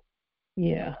 So,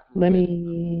 yeah, let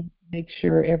me make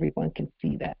sure everyone can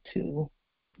see that too.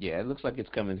 Yeah, it looks like it's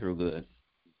coming through good.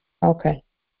 Okay.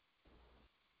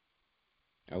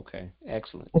 Okay.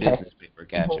 Excellent. Okay. Business paper.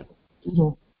 Gotcha.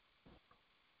 Mm-hmm.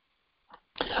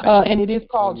 And it is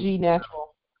called G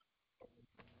Natural.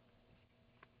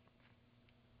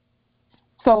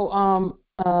 So,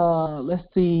 let's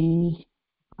see.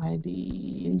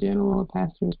 ID in general, a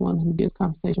pastor is one who gives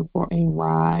compensation for a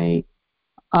ride.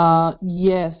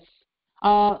 Yes.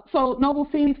 So Noble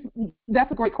Phoenix,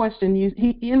 that's a great question.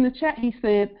 He in the chat he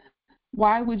said,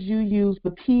 why would you use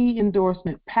the P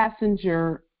endorsement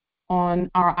passenger on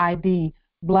our ID?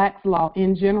 Black's law.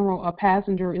 In general, a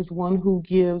passenger is one who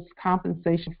gives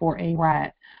compensation for a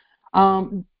ride.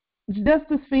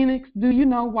 Justice Phoenix, do you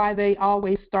know why they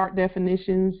always start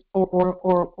definitions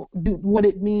or what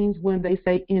it means when they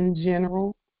say in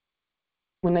general?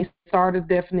 When they start a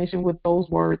definition with those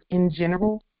words, in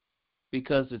general?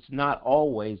 Because it's not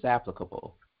always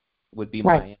applicable, would be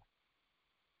Right.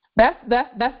 my That's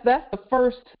the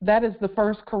first. That is the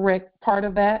first correct part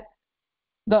of that.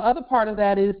 The other part of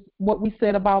that is what we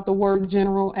said about the word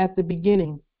general at the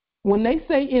beginning. When they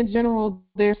say in general,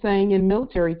 they're saying in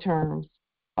military terms,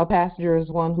 a passenger is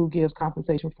one who gives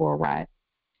compensation for a ride.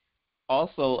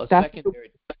 Also, a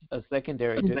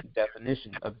secondary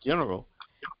definition of general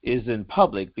is in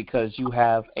public because you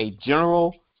have a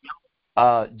general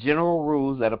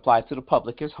rules that apply to the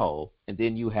public as whole, and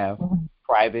then you have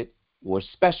private or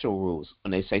special rules.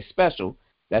 When they say special,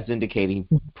 that's indicating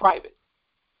private.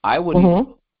 I would even go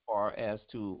as far as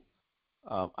to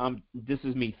this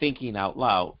is me thinking out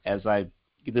loud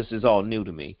this is all new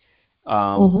to me.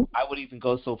 I would even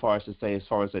go so far as to say, as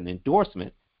far as an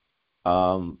endorsement,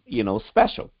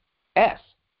 special, S,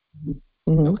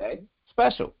 okay,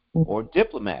 special, or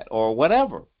diplomat, or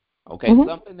whatever, okay,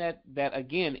 something that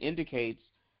again indicates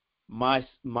my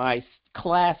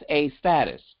class A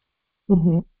status.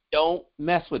 Don't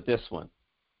mess with this one,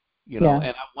 and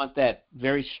I want that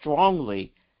very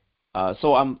strongly.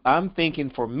 So I'm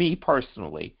thinking for me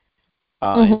personally,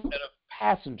 instead of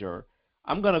passenger,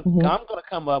 I'm gonna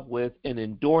come up with an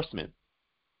endorsement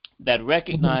that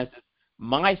recognizes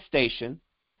my station,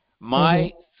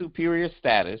 my superior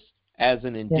status as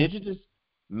an indigenous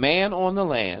man on the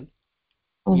land,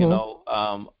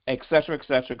 et cetera, et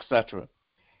cetera, et cetera,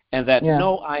 and that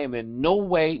no, I am in no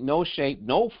way, no shape,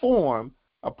 no form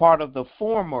a part of the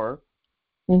former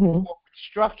corporate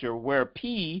structure where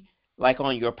P, like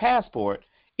on your passport,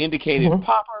 indicated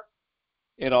pauper.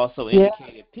 It also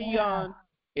indicated peon.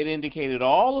 It indicated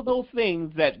all of those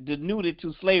things that denuded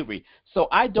to slavery. So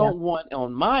I don't want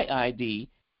on my ID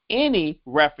any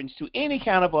reference to any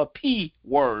kind of a P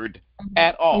word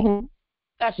at all.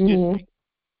 That's just me.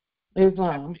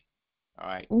 Islam. All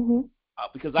right.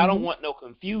 Because I don't want no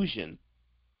confusion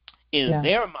in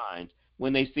their mind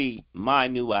when they see my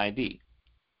new ID,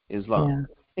 Islam.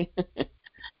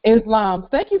 Islam.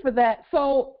 Thank you for that.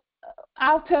 So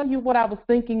I'll tell you what I was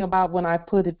thinking about when I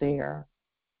put it there.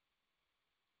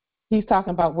 He's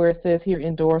talking about where it says here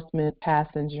endorsement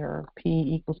passenger, P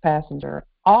equals passenger.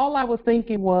 All I was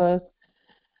thinking was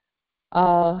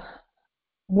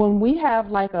when we have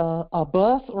like a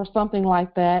bus or something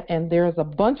like that and there's a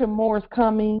bunch of Moors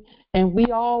coming and we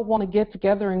all want to get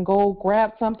together and go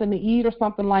grab something to eat or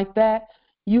something like that,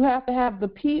 you have to have the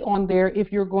P on there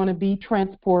if you're going to be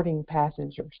transporting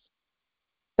passengers.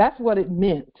 That's what it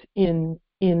meant in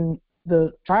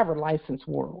the driver license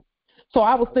world. So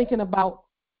I was thinking about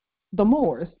the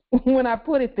Moors when I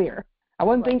put it there. I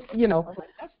wasn't thinking,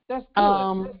 That's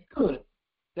good. That's good.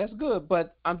 That's good.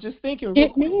 But I'm just thinking.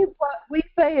 It means what we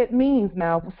say it means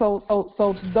now. So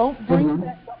don't bring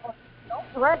that.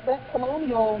 Don't drag that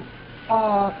colonial.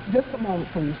 Just a moment,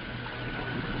 please.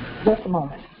 Just a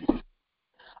moment.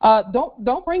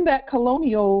 Don't bring that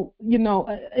colonial,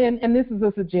 and this is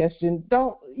a suggestion.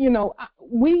 Don't,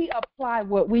 we apply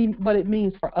what it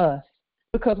means for us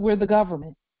because we're the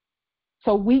government.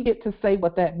 So we get to say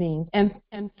what that means. And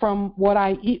from what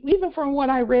even from what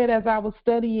I read as I was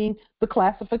studying the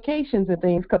classifications and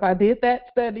things, because I did that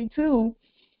study too,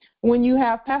 when you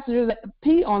have passengers that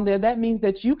P on there, that means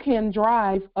that you can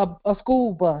drive a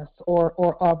school bus or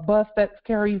a bus that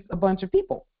carries a bunch of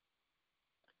people.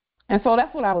 And so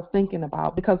that's what I was thinking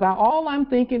about, because all I'm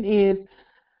thinking is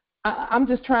I'm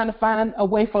just trying to find a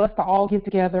way for us to all get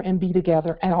together and be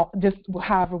together, and just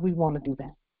however we want to do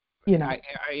that.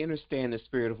 I understand the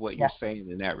spirit of what you're saying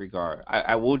in that regard.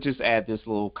 I will just add this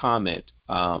little comment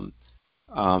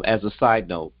as a side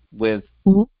note with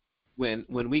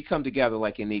when we come together,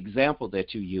 like in the example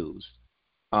that you used,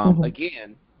 Mm-hmm.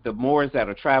 again, the Moors that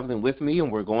are traveling with me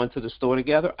and we're going to the store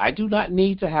together, I do not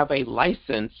need to have a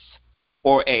license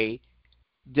or a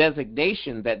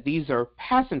designation that these are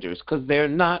passengers, because they're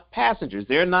not passengers.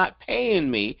 They're not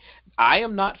paying me. I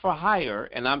am not for hire,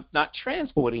 and I'm not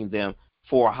transporting them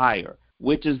for hire,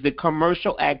 which is the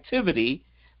commercial activity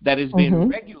that is being Mm-hmm.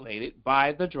 regulated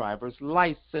by the driver's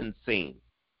licensing,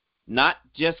 not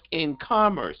just in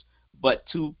commerce, but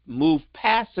to move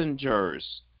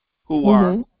passengers who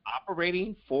are Mm-hmm.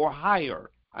 operating for hire.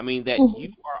 I mean that Mm-hmm.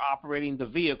 you are operating the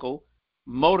vehicle,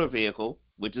 motor vehicle,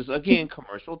 which is again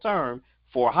commercial term,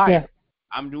 for Yeah. hire.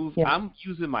 Yeah. I'm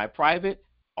using my private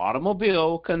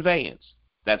automobile conveyance.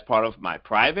 That's part of my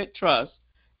private trust,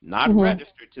 not Mm-hmm.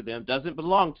 registered to them, doesn't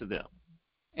belong to them.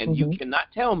 And you Mm-hmm.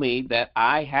 cannot tell me that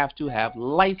I have to have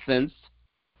license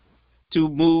to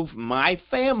move my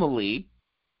family,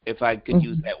 if I could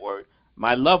use Mm-hmm. that word,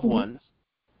 my loved Mm-hmm. ones,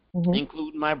 Mm-hmm.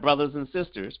 including my brothers and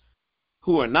sisters,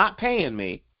 who are not paying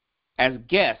me, as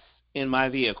guests in my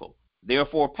vehicle.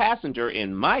 Therefore, passenger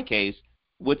in my case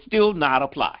would still not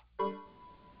apply.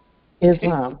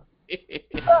 Islam.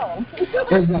 So,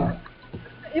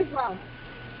 Islam.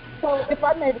 So, if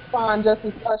I may respond,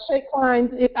 Justice Sheikh Klein,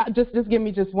 just give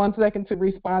me just 1 second to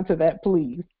respond to that,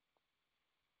 please.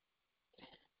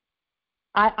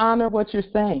 I honor what you're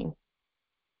saying.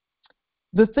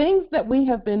 The things that we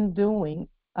have been doing,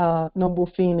 Noble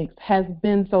Phoenix, has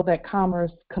been so that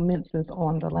commerce commences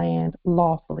on the land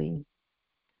lawfully.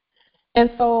 And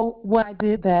so when I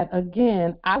did that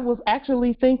again, I was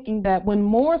actually thinking that when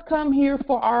Moors come here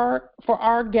for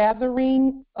our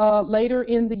gathering later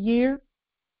in the year,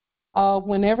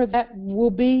 whenever that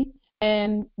will be,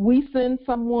 and we send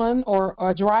someone or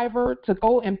a driver to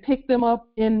go and pick them up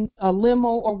in a limo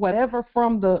or whatever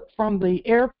from the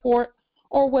airport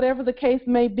or whatever the case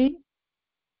may be,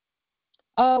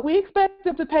 we expect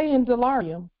them to pay in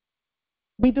Dolarium.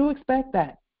 We do expect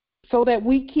that, so that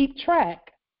we keep track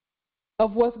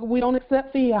of we don't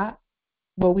accept fiat,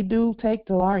 but we do take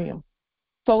Dolarium,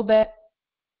 so that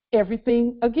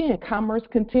everything, again, commerce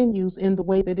continues in the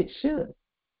way that it should.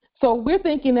 So we're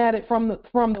thinking at it from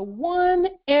the one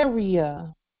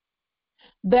area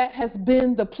that has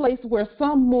been the place where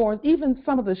some Moors, even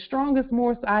some of the strongest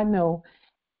Moors I know,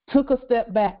 took a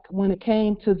step back when it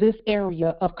came to this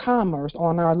area of commerce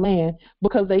on our land,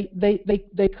 because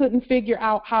they couldn't figure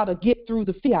out how to get through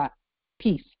the fiat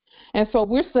piece. And so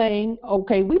we're saying,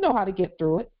 okay, we know how to get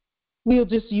through it. We'll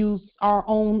just use our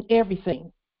own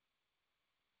everything.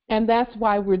 And that's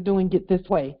why we're doing it this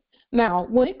way. Now,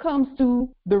 when it comes to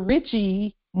the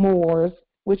Ritchie Moors,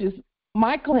 which is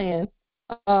my clan,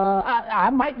 I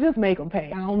might just make them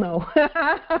pay. I don't know.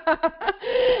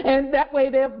 And that way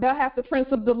they'll have to print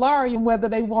some Dolarium whether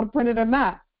they want to print it or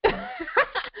not.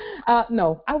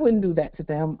 No, I wouldn't do that to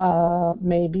them,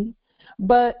 maybe.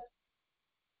 But,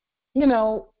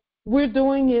 we're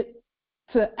doing it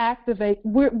to activate.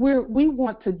 We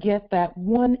want to get that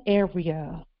one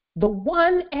area, the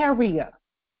one area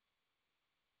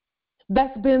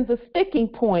that's been the sticking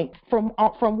point from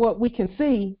what we can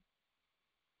see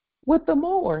with the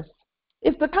Moors.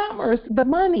 It's the commerce, the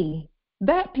money,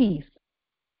 that piece.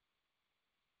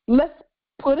 Let's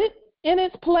put it in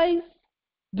its place,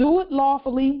 do it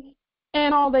lawfully,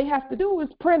 and all they have to do is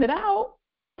print out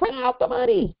the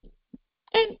money,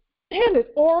 and hand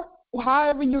it, or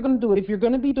however you're going to do it. If you're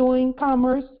going to be doing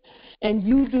commerce and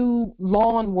you do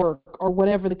lawn work or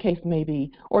whatever the case may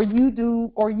be, or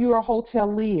you're a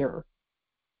hotelier,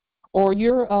 or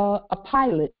you're a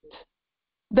pilot,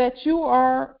 that you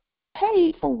are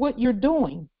paid for what you're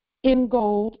doing in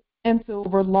gold and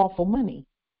silver, lawful money.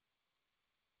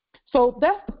 So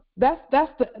that's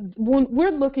the when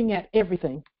we're looking at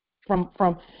everything from,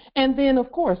 and then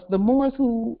of course the Moors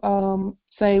who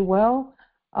say, well,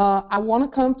 I want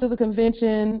to come to the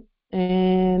convention,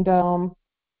 and I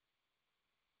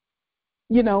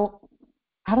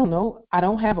don't know, I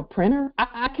don't have a printer.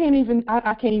 I can't even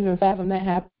fathom that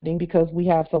happening, because we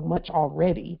have so much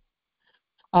already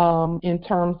in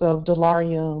terms of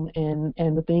Dolarium and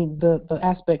the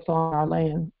aspects on our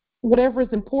land. Whatever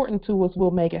is important to us,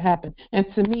 we'll make it happen. And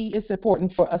to me, it's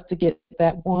important for us to get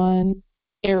that one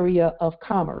area of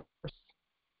commerce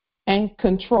and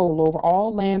control over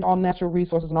all land, all natural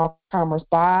resources, and all commerce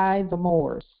by the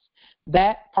Moors.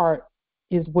 That part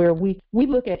is where we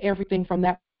look at everything from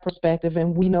that perspective,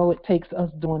 and we know it takes us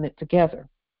doing it together.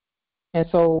 And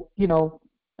so,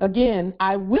 again,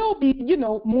 I will be,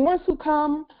 Moors who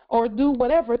come or do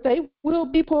whatever, they will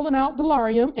be pulling out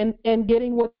Dolarium and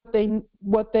getting what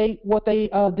they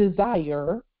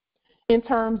desire in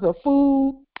terms of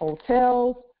food,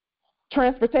 hotels,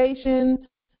 transportation,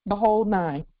 the whole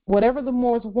nine. Whatever the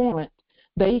Moors want,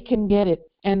 they can get it,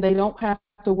 and they don't have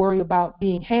to worry about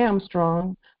being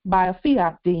hamstrung by a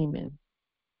fiat demon.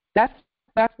 That's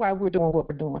why we're doing what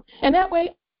we're doing, and that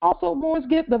way also Moors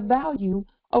get the value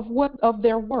of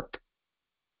their work.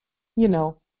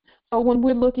 So when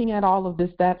we're looking at all of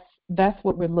this, that's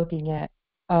what we're looking at.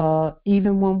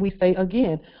 Even when we say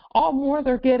again, all Moors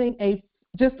are getting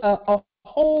just a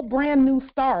whole brand new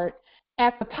start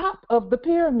at the top of the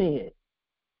pyramid.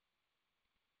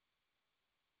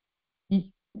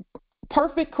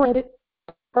 Perfect credit,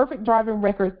 perfect driving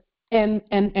record, and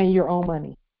your own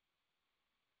money.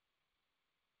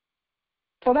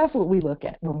 So that's what we look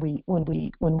at when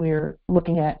we're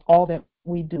looking at all that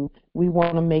we do. We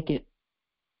want to make it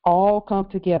all come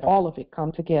together, all of it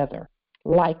come together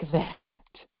like that.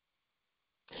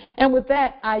 And with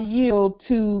that, I yield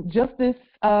to Justice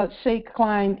Sheikh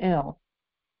Klein L.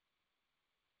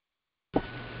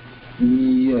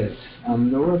 Yes,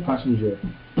 I'm the word passenger.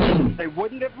 They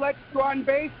wouldn't have let you on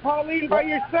base, Pauline, by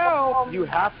yourself. You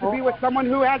have to be with someone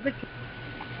who has a...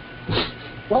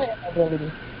 Go ahead, Ability.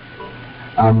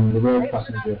 I'm the word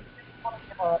passenger.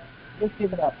 Just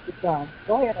give it up. It's done.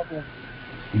 Go ahead, Ability.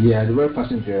 Yeah, the word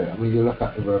passenger, when you look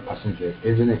at the word passenger,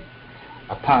 isn't it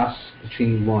a pass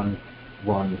between one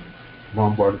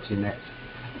border to the next,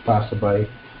 passerby,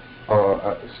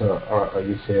 or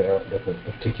you say like a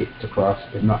ticket to cross?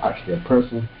 It's not actually a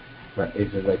person, but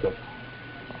it's like a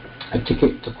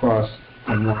ticket to cross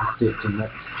from one state to the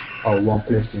next, or one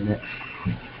place to the next.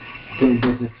 Doing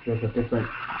business with a different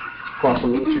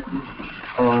corporation,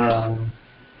 or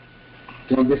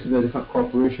doing business with a different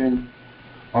corporation,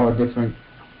 or a different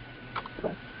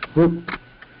group.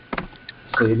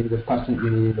 So you need a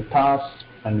pass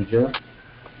and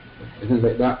isn't it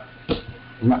like that?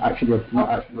 Not actually a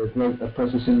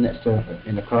person sitting next to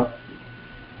in the car.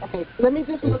 Okay, let me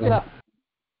just look it up.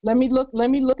 Let me look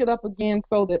it up again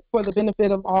so that for the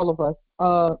benefit of all of us.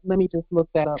 Let me just look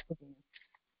that up again.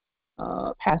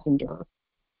 Passenger.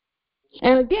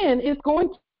 And again, it's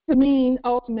going to mean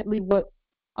ultimately what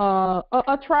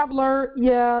a traveler.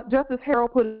 Yeah, Justice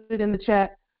Harold put it in the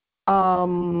chat.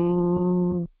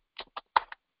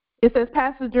 It says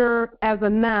passenger as a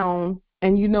noun,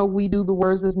 and we do the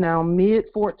words as noun.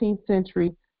 Mid 14th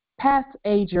century,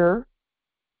 passager,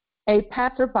 a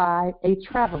passerby, a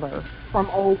traveler, from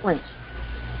Old French.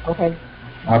 Okay.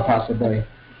 A passerby.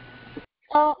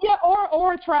 Yeah,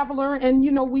 or a traveler, and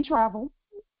we travel.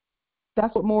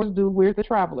 That's what Moors do. We're the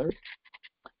travelers.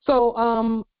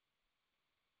 So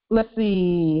let's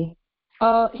see.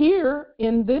 Here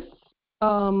in this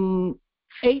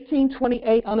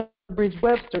 1828 unabridged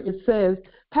Webster, it says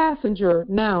passenger,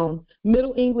 noun,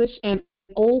 Middle English and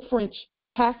Old French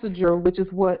passenger, which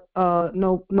is what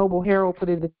Noble Harold put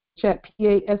in the chat,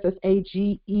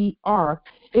 passager.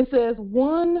 It says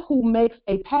one who makes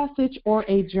a passage or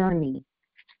a journey.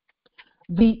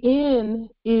 The in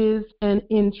is an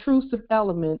intrusive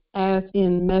element, as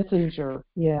in messenger.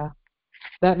 Yeah,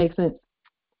 that makes sense.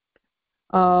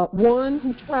 One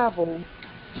who travels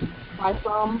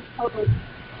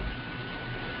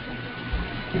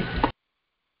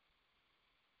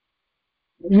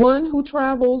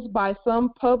by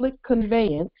some public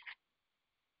conveyance,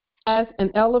 as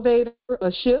an elevator,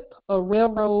 a ship, a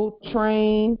railroad,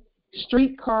 train,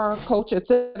 streetcar, coach,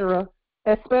 etc.,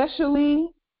 especially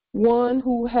one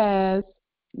who has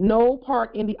no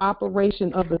part in the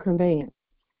operation of the conveyance.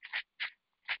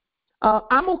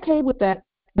 I'm okay with that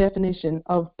definition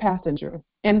of passenger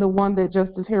and the one that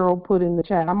Justice Harold put in the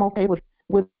chat. I'm okay with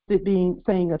it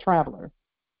saying a traveler.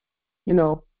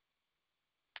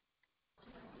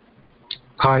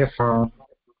 I affirm.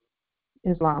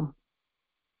 Islam.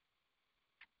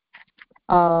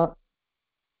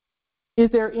 Is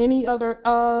there any other?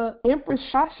 Empress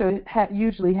Shasha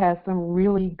usually has some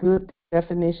really good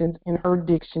definitions in her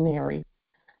dictionary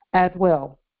as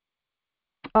well.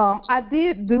 I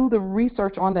did do the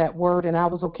research on that word, and I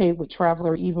was okay with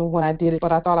traveler even when I did it,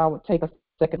 but I thought I would take a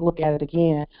second look at it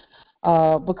again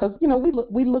because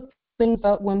we look things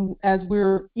up as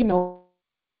we're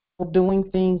doing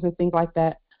things and things like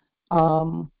that.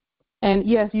 And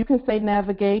yes, you can say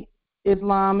navigate.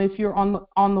 Islam, if you're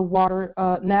on the water,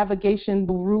 navigation,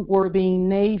 the root word being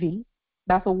navy,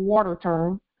 that's a water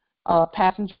term.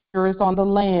 Passenger is on the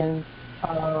land.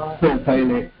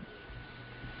 Pilot.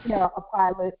 Yeah, a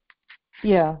pilot.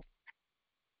 Yeah.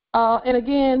 And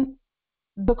again,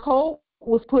 the code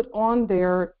was put on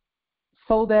there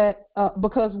so that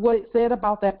because what it said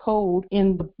about that code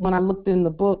when I looked in the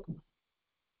book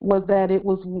was that it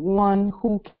was one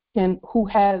who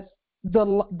has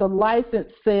the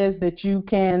license says that you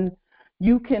can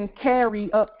you can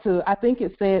carry up to, I think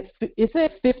it said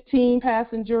 15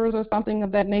 passengers or something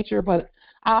of that nature, but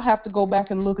I'll have to go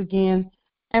back and look again.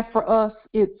 And for us,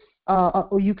 it's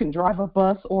or you can drive a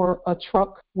bus or a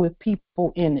truck with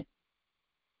people in it.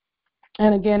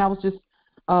 And again, I was just,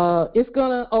 it's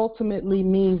going to ultimately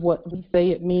mean what we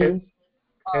say it means.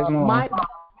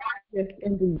 Yes,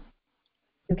 indeed.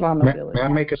 Islam nobility. May I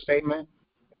make a statement?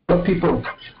 What people?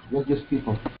 What just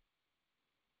people?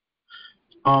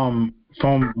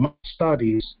 From my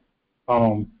studies,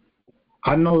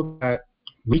 I know that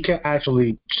we can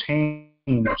actually change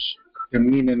the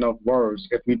meaning of words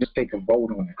if we just take a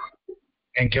vote on it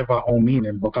and give our own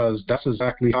meaning, because that's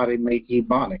exactly how they make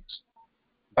Ebonics.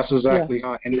 That's exactly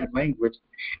how any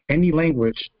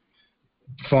language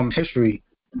from history,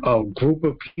 a group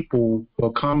of people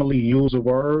will commonly use a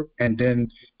word, and then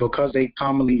because they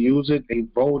commonly use it, they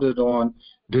voted on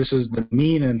this is the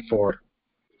meaning for it.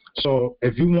 So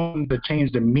if you want to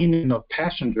change the meaning of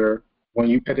passenger, when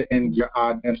you put it in your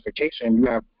identification, you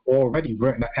have already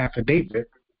written an affidavit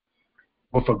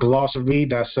with a glossary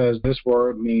that says this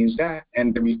word means that,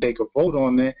 and then we take a vote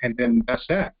on it, and then that's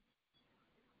that.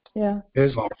 Yeah.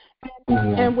 Islam.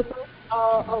 And with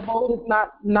a vote is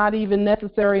not even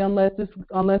necessary unless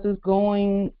it's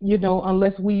going,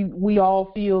 unless we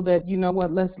all feel that, you know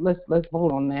what, let's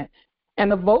vote on that.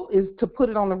 And the vote is to put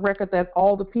it on the record that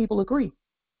all the people agree,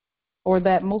 or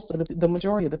that most of the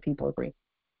majority of the people agree.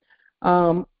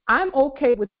 I'm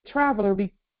okay with traveler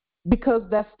because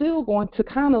that's still going to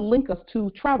kind of link us to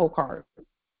travel cards,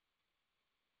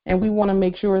 and we want to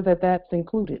make sure that that's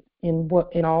included in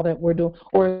all that we're doing,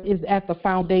 or is at the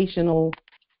foundational,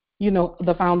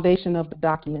 the foundation of the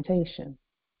documentation.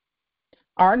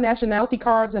 Our nationality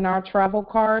cards and our travel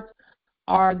cards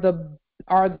are the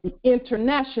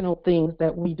international things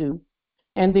that we do,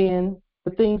 and then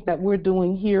the things that we're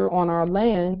doing here on our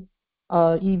land,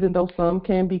 even though some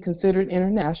can be considered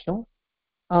international,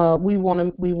 we want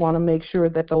to make sure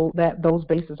that those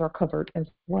bases are covered as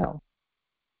well.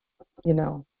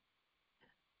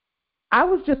 I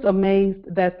was just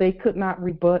amazed that they could not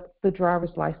rebut the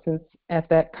driver's license at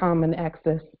that common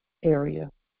access area.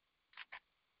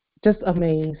 Just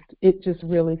amazed. It just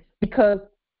really, because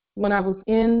when I was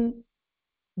in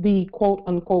the quote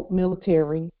unquote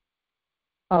military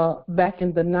back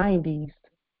in the 90s,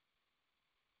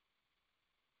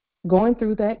 going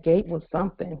through that gate was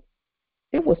something.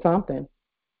 It was something.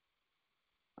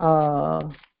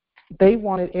 They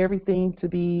wanted everything to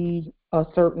be a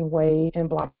certain way and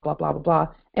blah, blah, blah, blah, blah.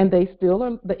 And they still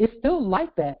are, it's still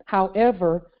like that.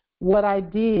 However, what I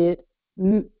did,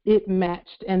 it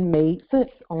matched and made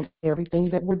sense on everything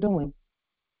that we're doing.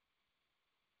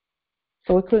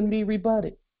 So it couldn't be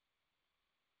rebutted.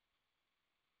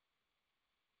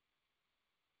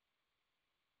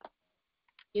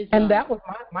 Islam. And that was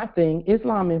my thing,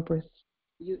 Islam Empress.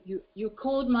 You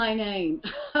called my name,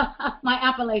 my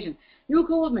appellation. You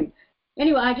called me.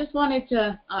 Anyway, I just wanted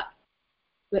to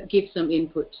give some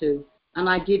input too. And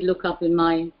I did look up in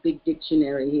my big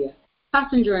dictionary here.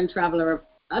 Passenger and traveler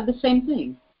are the same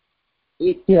thing.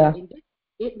 Yeah.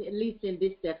 At least in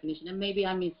this definition, and maybe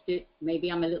I missed it, maybe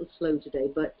I'm a little slow today,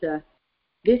 but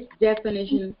this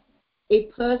definition, a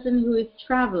person who is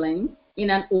traveling in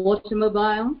an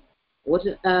automobile,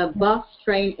 bus,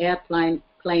 train, airplane,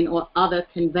 or other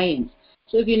conveyance.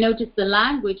 So if you notice, the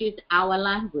language is our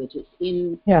language. It's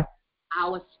in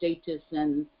our status,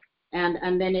 and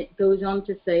then it goes on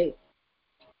to say,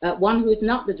 one who is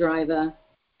not the driver,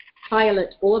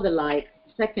 pilot, or the like.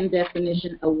 Second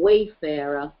definition, a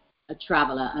wayfarer, a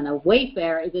traveler, and a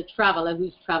wayfarer is a traveler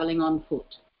who's traveling on foot.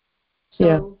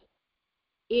 So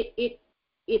it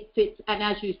fits, and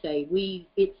as you say,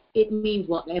 it means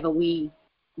whatever we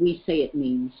say it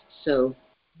means. So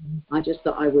I just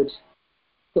thought I would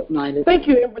put my little... Thank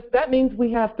you, Empress. That means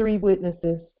we have 3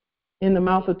 witnesses in the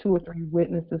mouth of 2 or 3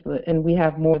 witnesses, and we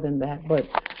have more than that. But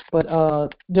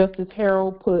Justice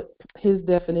Harold put his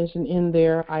definition in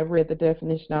there. I read the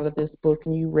definition out of this book,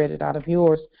 and you read it out of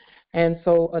yours. And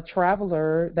so a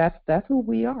traveler, that's who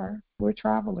we are. We're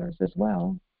travelers as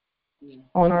well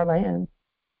on our land.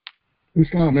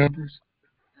 Islam Empress.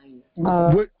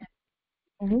 What?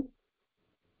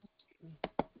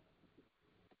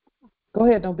 Go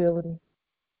ahead, Nobility.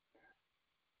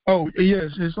 Oh,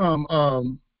 yes, Islam.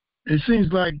 It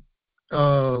seems like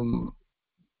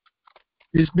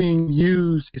it's been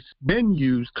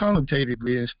used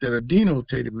connotatively instead of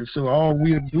denotatively. So all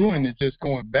we're doing is just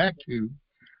going back to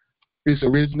its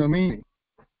original meaning.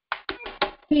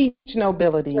 Teach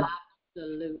nobility.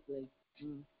 Absolutely.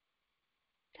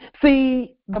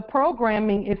 See, the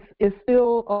programming is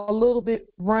still a little bit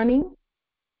running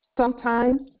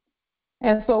sometimes.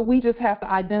 And so we just have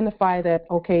to identify that,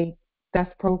 okay,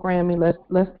 that's programming. Let's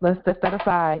set that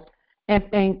aside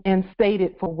and state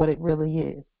it for what it really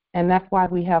is. And that's why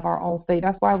we have our own state.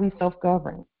 That's why we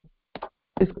self-govern.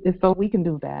 It's so we can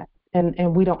do that,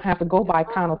 and we don't have to go by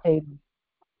connotative,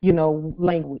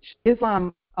 language.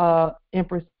 Islam,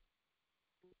 Empress.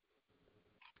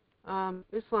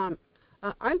 Islam.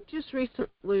 I just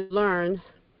recently learned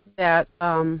that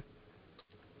that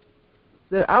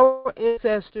our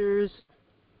ancestors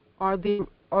are the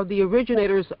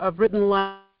originators of written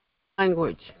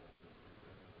language.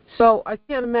 So I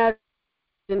can't imagine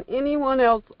anyone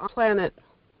else on the planet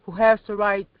who has the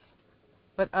right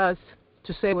but us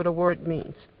to say what a word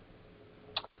means.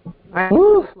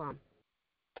 Islam.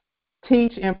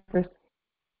 Teach, Empress.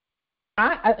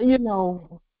 I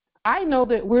know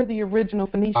that we're the original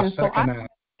Phoenicians, so I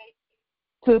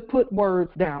to put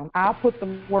words down. I'll put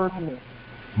the word on there.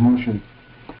 Motion.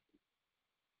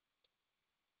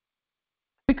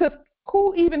 Because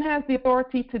who even has the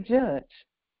authority to judge?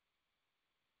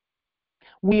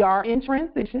 We are in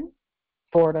transition,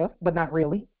 sort of, but not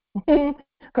really, because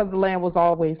the land was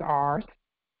always ours.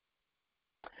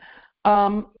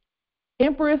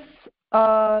 Empress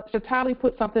Shatali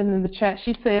put something in the chat.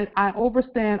 She said, I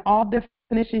understand all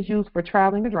definitions used for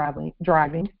traveling or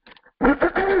driving.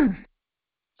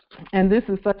 And this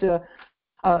is such a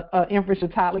Empress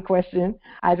Shatali question.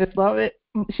 I just love it.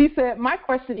 She said, my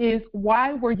question is,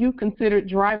 why were you considered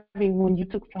driving when you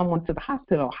took someone to the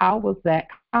hospital? How was that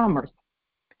commerce?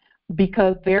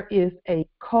 Because there is a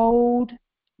code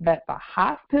that the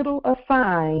hospital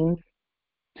assigns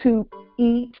to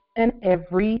each and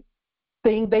every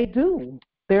thing they do.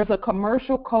 There's a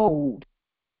commercial code,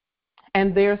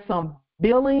 and there's some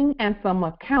billing and some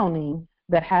accounting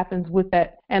that happens with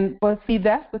that. But see,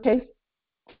 that's the case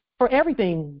for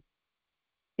everything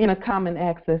in a common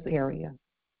access area.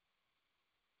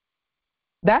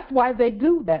 That's why they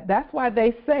do that. That's why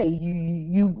they say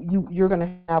you're going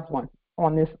to have one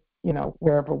on this,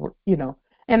 wherever we're,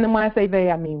 And then when I say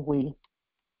they, I mean we.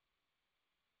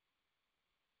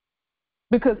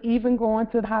 Because even going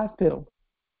to the hospital,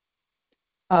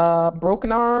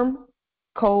 broken arm,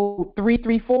 code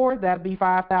 334, that'd be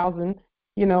 5,000.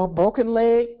 Broken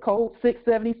leg, code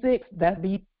 676, that'd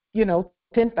be,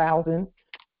 10,000.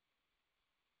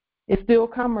 It's still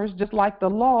commerce, just like the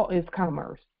law is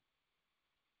commerce.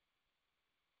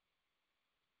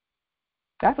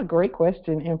 That's a great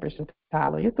question, Empress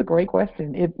Tyler. It's a great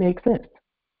question. It makes sense.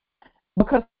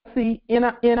 Because, see, in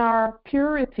our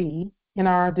purity, in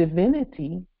our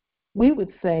divinity, we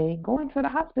would say going to the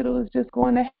hospital is just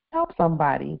going to help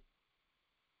somebody.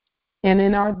 And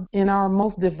in our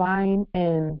most divine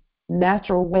and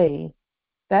natural way,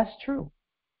 that's true.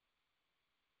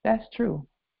 That's true.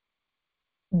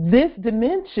 This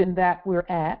dimension that we're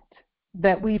at,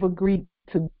 that we've agreed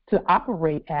to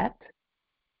operate at,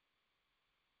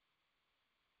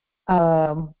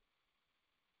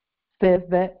 says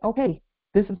that, okay,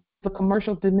 this is the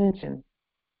commercial dimension.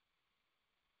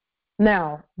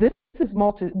 Now, we're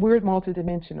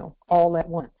multidimensional all at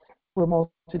once. We're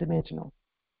multidimensional.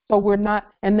 So we're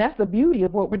not, and that's the beauty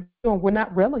of what we're doing. We're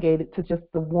not relegated to just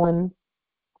the one.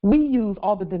 We use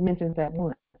all the dimensions at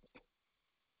once.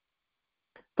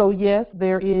 So yes,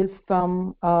 there is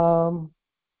some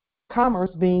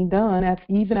commerce being done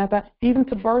even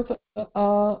to birth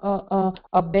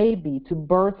a baby,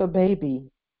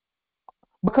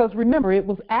 because remember, it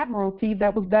was admiralty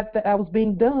that was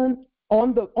being done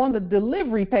on the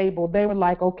delivery table. They were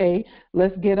like, okay,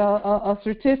 let's get a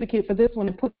certificate for this one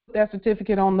and put that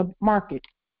certificate on the market.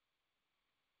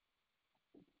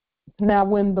 Now,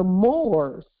 when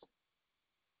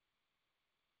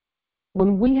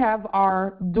we have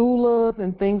our doulas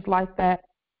and things like that,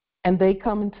 and they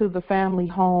come into the family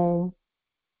home,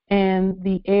 and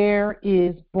the heir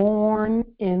is born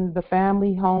in the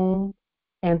family home,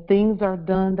 and things are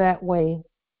done that way,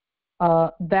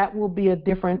 that will be a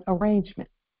different arrangement.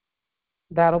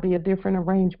 That'll be a different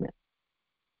arrangement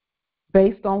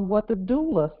based on what the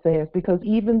doula says, because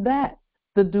even that,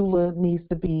 the doula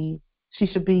she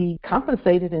should be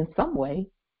compensated in some way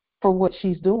for what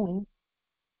she's doing.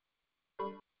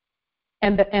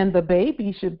 And the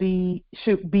baby should be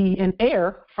an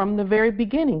heir from the very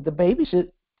beginning. The baby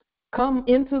should come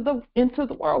into the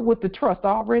world with the trust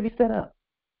already set up.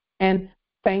 And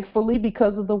thankfully,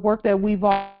 because of the work that we've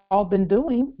all been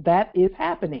doing, that is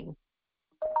happening.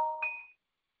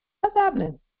 That's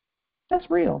happening. That's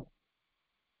real.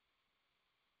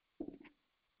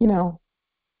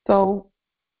 So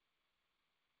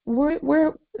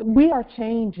we are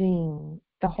changing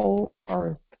the whole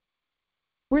earth.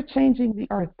 We're changing the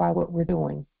earth by what we're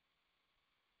doing.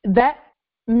 That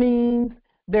means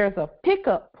there's a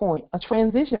pickup point, a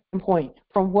transition point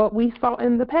from what we saw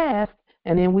in the past,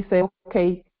 and then we say,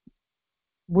 okay,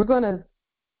 we're going to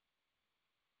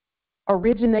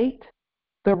originate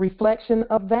the reflection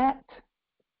of that.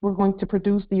 We're going to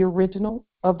produce the original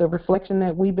of the reflection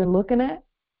that we've been looking at.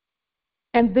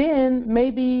 And then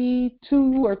maybe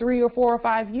 2 or 3 or 4 or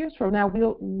 5 years from now,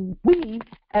 we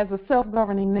as a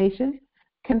self-governing nation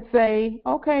can say,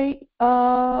 okay,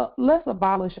 let's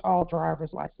abolish all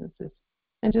driver's licenses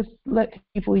and just let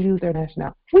people use their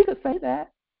nationality. We could say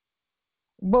that.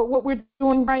 But what we're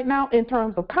doing right now in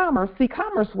terms of commerce,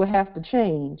 commerce would have to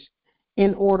change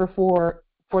in order for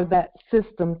that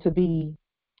system to be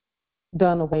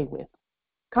done away with.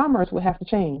 Commerce would have to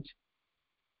change.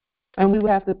 And we would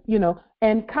have to,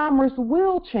 and commerce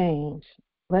will change.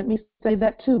 Let me say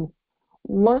that too.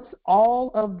 Once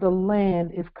all of the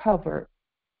land is covered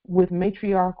with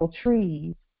matriarchal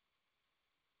trees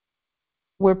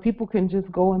where people can just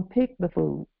go and pick the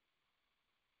food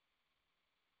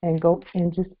and go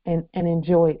and just and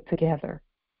enjoy it together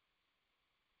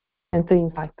and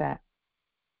things like that.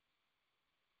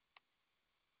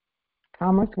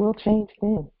 Commerce will change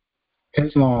then.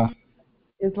 Islam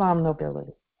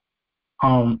nobility.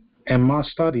 In my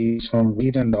studies from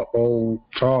reading the old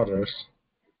charters,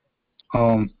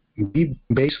 we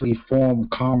basically form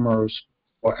commerce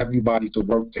for everybody to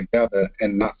work together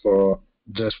and not for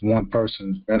just one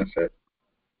person's benefit.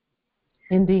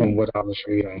 Indeed. From what I was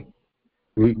reading,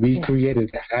 we created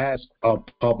it as a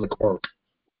public work.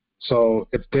 So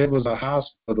if there was a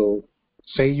hospital,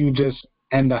 say you just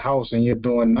in the house and you're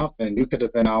doing nothing, you could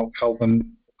have been out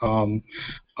helping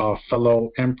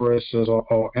fellow empresses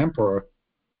or emperor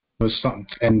with something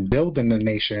and building the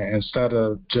nation instead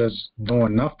of just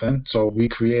doing nothing. So we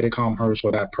created commerce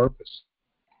for that purpose.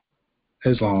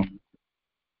 Islam.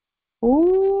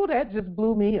 Ooh, that just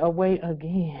blew me away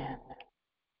again.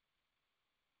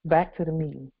 Back to the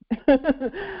meeting.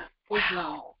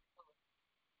 Islam.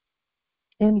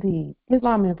 Indeed.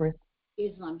 Islam, Empress.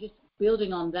 Islam, just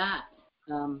building on that,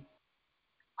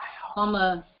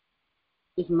 commerce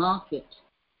is market.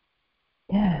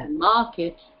 Yeah.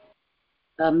 Market,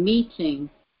 a meeting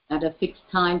at a fixed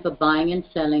time for buying and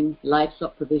selling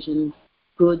livestock provisions,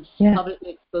 goods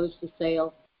publicly exposed for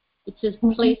sale. It's a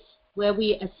place where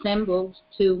we assembled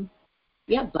to,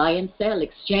 buy and sell,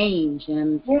 exchange,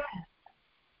 and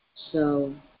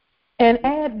so. And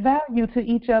add value to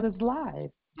each other's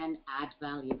lives. And add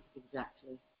value,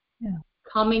 exactly. Yeah.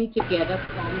 Coming together,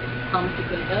 come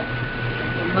together.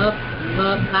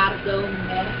 Mercado,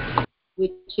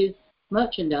 which is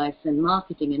merchandise and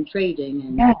marketing and trading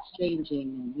and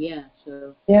exchanging, and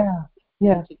so. Yeah.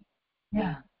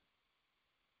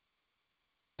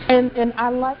 And I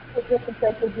like the different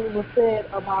things you were said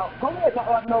about. Go ahead,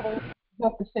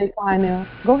 Dr. Shay Klein.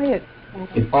 Go ahead.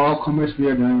 If all commerce we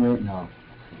are doing right now,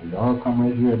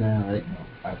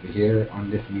 over here on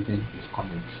this meeting is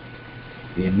commerce.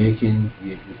 We're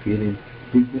creating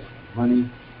business, money,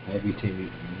 everything. We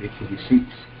make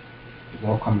receipts. It's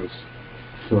all commerce.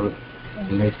 So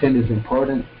the extent is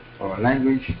important. Our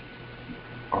language,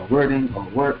 our wording, our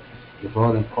work is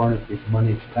all important. It's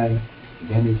money, it's time,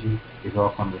 it's energy, it's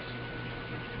all commerce.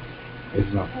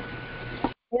 Islam.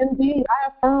 Indeed, I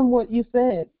affirm what you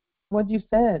said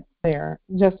there,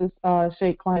 Justice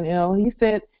Sheikh Klein L. He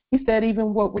said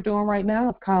even what we're doing right now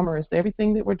is commerce.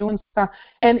 Everything that we're doing is commerce.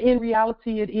 And in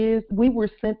reality, it is. We were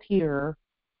sent here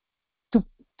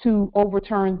to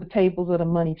overturn the tables of the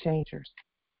money changers.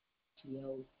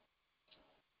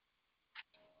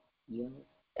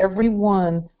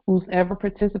 Everyone who's ever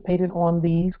participated on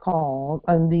these calls,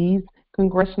 on these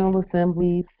congressional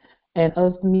assemblies, and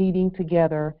us meeting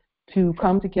together to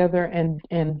come together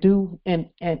and do and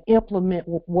implement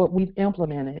what we've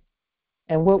implemented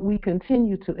and what we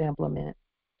continue to implement,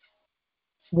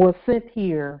 was sent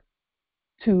here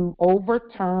to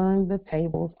overturn the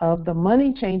tables of the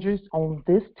money changers on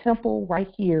this temple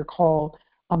right here called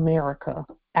America,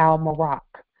 Al-Marak,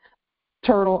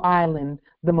 Turtle Island,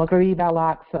 the Maghrib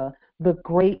Al-Aqsa, the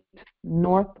great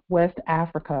Northwest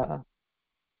Africa,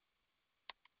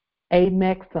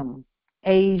 Amexum,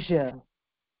 Asia.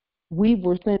 We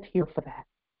were sent here for that,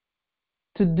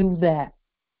 to do that.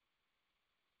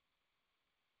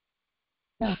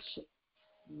 Yeah.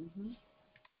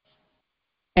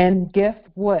 And guess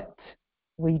what?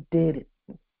 We did it.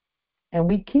 And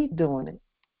we keep doing it.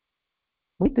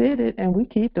 We did it and we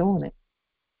keep doing it.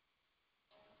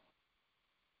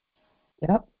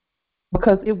 Yep.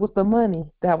 Because it was the money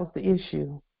that was the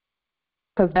issue.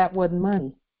 Because that wasn't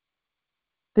money.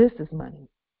 This is money.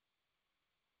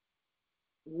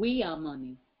 We are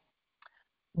money.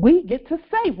 We get to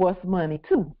say what's money,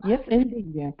 too. Yes,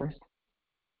 indeed, Empress.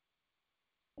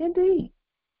 Indeed.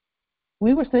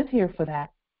 We were sent here for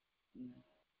that.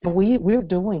 And we're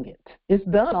doing it. It's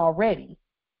done already.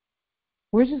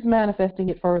 We're just manifesting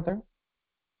it further.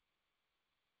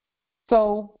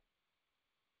 So,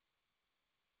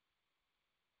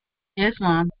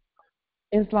 Islam,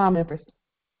 Empress.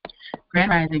 Grand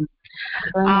Rising.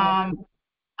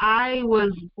 I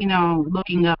was,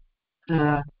 looking up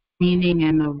the meaning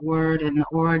and the word and the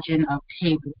origin of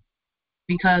table,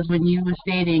 because when you were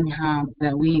stating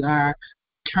that we are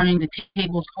turning the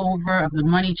tables over of the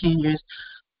money changers,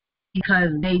 because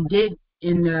they did,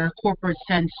 in the corporate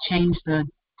sense, change the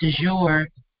de jure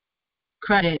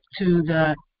credit to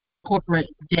the corporate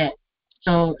debt.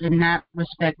 So in that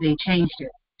respect, they changed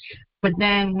it. But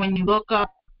then when you look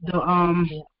up the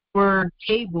word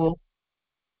table,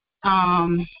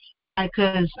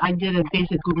 because I did a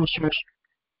basic Google search,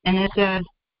 and it says,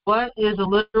 what is the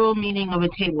literal meaning of a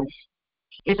table?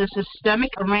 It's a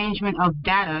systemic arrangement of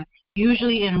data,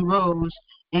 usually in rows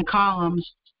and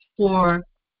columns, for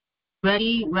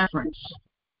ready reference.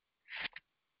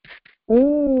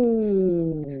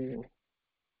 Ooh,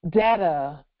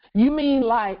 data. You mean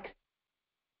like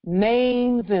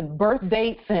names and birth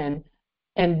dates and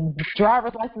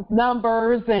driver's license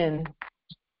numbers and...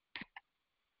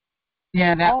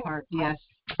 Yeah, that part, yes.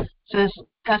 So it's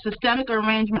a systemic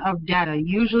arrangement of data,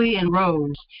 usually in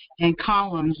rows and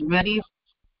columns, ready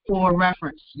for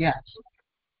reference, yes.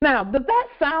 Now, does that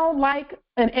sound like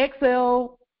an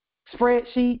Excel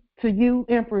spreadsheet to you,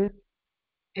 Empress?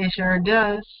 It sure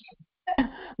does.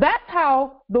 That's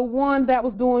how the one that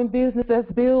was doing business as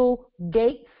Bill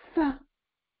Gates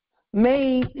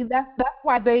made, that's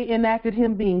why they enacted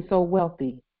him being so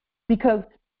wealthy, because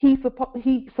he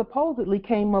supposedly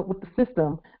came up with the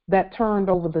system that turned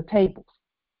over the tables.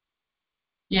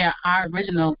 Yeah, our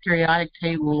original periodic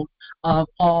table of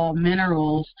all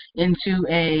minerals into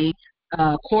a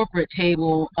corporate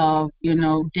table of,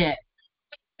 debt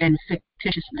and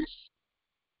fictitiousness.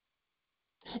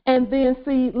 And then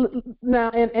see, now,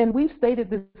 and we've stated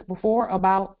this before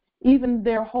about even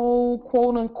their whole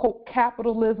quote-unquote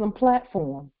capitalism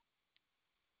platform.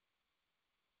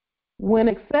 When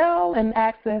Excel and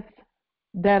Access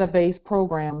database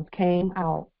programs came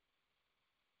out,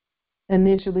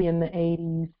 initially in the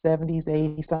 80s, 70s,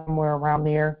 80s, somewhere around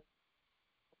there,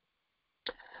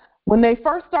 when they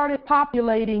first started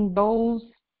populating those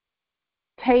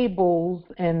tables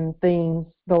and things,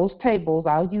 those tables,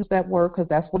 I'll use that word because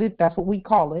that's what we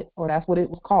call it, or that's what it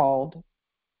was called.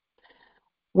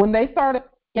 When they started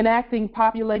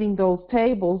populating those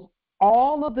tables,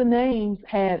 all of the names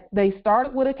they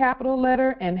started with a capital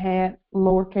letter and had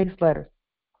lowercase letters.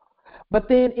 But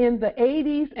then in the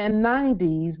 80s and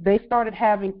 90s, they started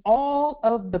having all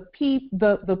of the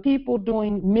people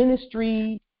doing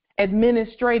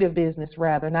administrative business,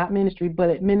 rather, not ministry, but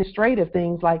administrative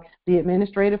things like the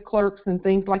administrative clerks and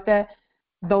things like that,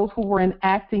 those who were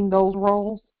enacting those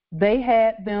roles, they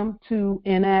had them to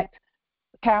enact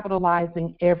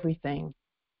capitalizing everything.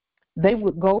 They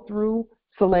would go through,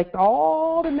 select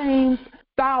all the names,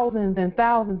 thousands and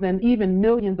thousands and even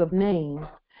millions of names,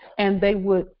 and they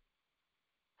would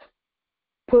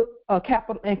put a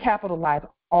capital and capitalize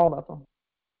all of them.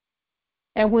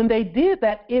 And when they did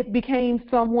that, it became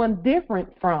someone different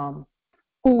from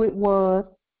who it was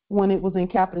when it was in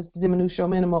capitis diminutio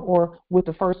minima, or with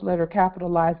the first letter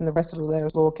capitalized and the rest of the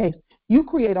letters lowercase. You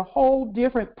create a whole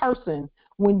different person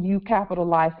when you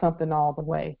capitalize something all the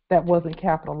way that wasn't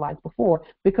capitalized before,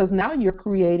 because now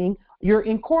you're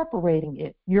incorporating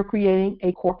it. You're creating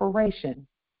a corporation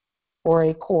or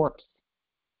a corpse,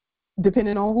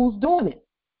 depending on who's doing it.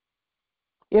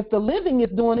 If the living is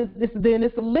doing it, then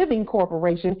it's a living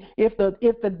corporation. If the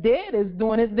dead is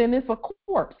doing it, then it's a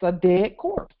corpse, a dead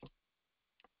corpse.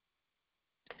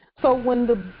 So when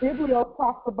the Biblio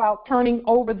talks about turning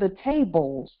over the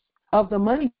tables of the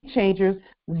money changers,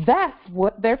 that's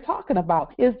what they're talking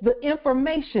about, is the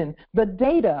information, the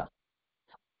data.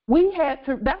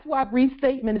 That's why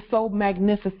restatement is so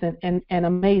magnificent and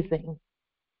amazing.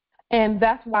 And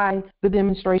that's why the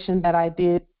demonstration that I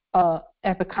did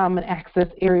at the Common Access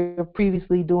area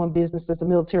previously doing business as a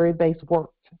military base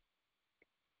worked.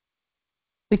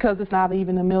 Because it's not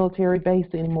even a military base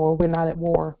anymore. We're not at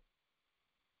war.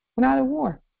 We're not at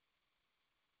war.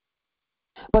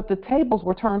 But the tables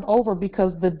were turned over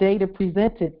because the data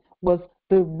presented was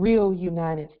the real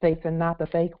United States and not the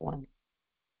fake one.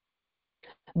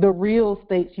 The real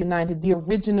states united, the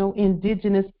original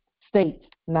indigenous states,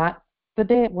 not the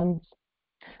dead ones.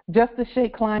 Justice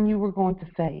Sheikh Klein, you were going to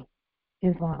say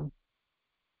Islam.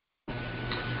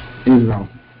 Islam.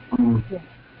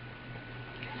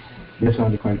 based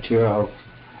on the criteria of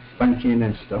banking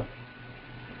and stuff.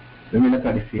 When we look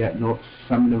at the fiat notes,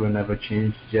 some of them will never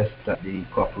change, just that the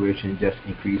corporation just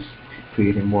increased,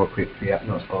 creating more fiat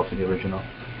notes after the original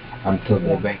until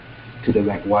they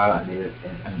went wild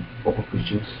and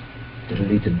overproduced to the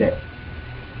lead to debt.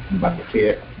 But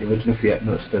the original fiat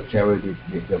notes still carry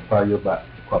the value, but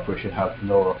the corporation has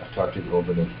no authority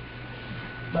over them.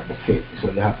 But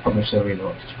so they have promissory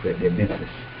notes to create their business.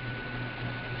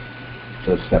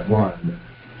 So step one.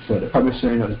 So the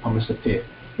promissory note is promised to pay,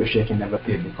 which they can never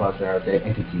pay because they are their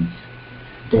entities.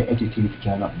 Their entities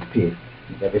cannot be paid.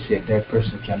 They say a dead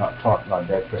person cannot talk, or a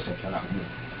dead person cannot move.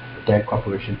 A dead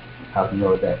corporation has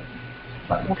no debt,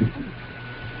 but the people.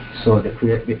 So they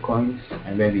create bitcoins,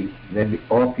 and then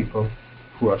all people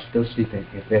who are still sleeping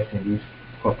invest in these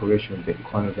corporations,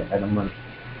 bitcoins, and other money.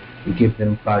 We give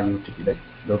them value to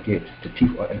locate the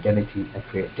thief or identity and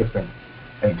create different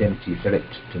identities, select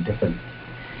to different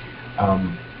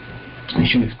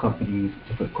insurance companies,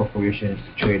 different corporations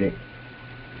to trade it,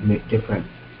 make different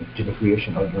to the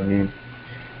creation of your name,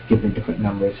 give them different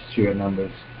numbers, serial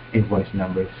numbers, invoice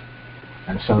numbers,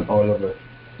 and sell it all over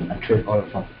and trade all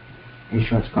from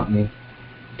insurance company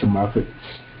to markets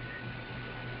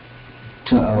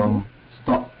to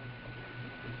stock.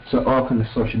 So all kind of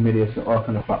social media, so all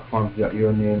kind of platforms that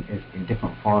your name is in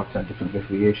different fonts and different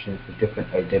variations with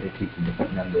different identities and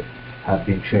different numbers have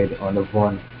been traded on the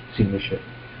one signature.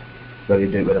 Whether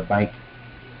you do it with a bank,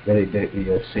 whether you do it with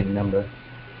your SIN number,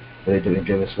 whether you do it with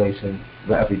driver's license,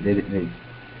 whatever you did it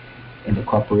in the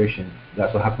corporation,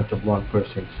 that's what happened to one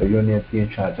person. So your name being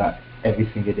transacted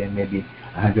every single day, maybe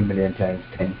 100 million times,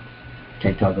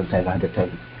 10,000 times, 100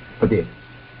 times per day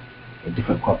in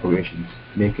different corporations,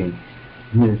 making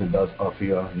millions of dollars off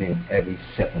your name every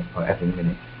second or every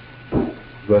minute.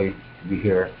 Where we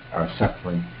here are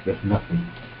suffering with nothing,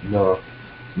 no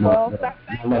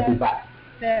levy back.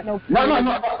 No,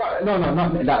 not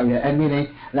that way. I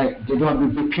mean, like they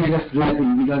don't be paying us levy.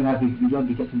 We don't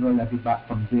be getting no levy back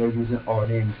from their using our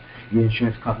names, your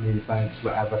insurance company, the banks,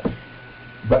 whatever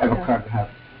card we have.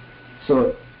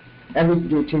 So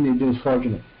everything they do is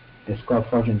fraudulent. It's called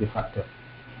fraudulent de facto.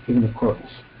 Even the courts,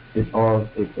 it's all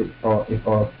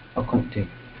accounting,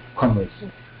 commerce.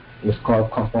 It's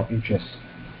called compound interest,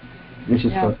 which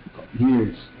is for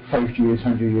years, 5 years,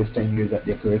 100 years, 10 years that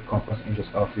they create compound interest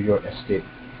off of your estate.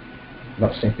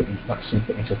 Not simple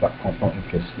interest, but compound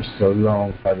interest. It's so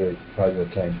long value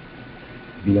of time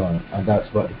beyond, and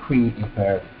that's what the Queen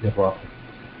Empire live off of.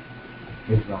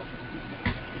 Islam.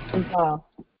 Wow.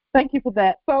 Thank you for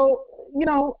that. So,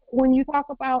 when you talk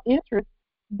about interest,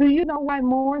 do you know why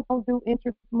Moors don't do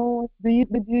interest Moors? Do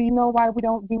you know why we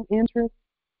don't do interest?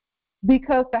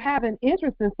 Because to have an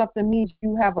interest in something means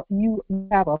you have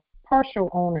a partial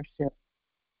ownership.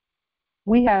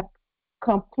 We have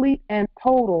complete and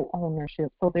total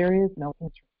ownership, so there is no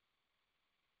interest.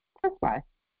 That's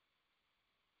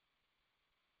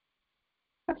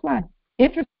why.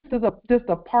 Interest is just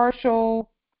a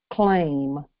partial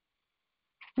claim.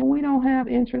 We don't have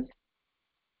interest.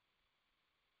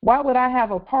 Why would I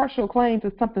have a partial claim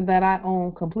to something that I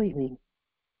own completely?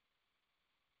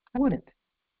 I wouldn't.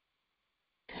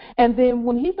 And then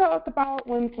when he talked about,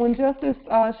 when Justice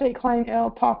Sheikh Klein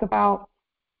L talked about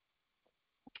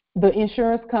the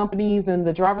insurance companies and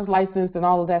the driver's license and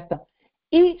all of that stuff,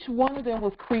 each one of them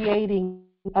was creating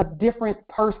a different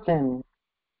person.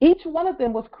 Each one of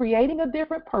them was creating a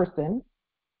different person,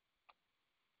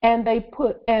 and they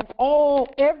put,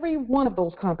 every one of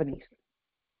those companies,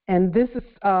 and this is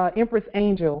Empress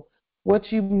Angel.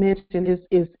 What you mentioned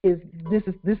is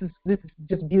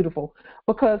just beautiful,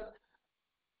 because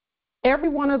every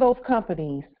one of those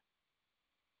companies,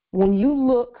 when you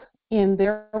look in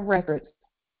their records,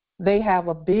 they have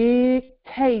a big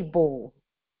table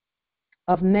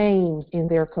of names in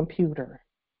their computer.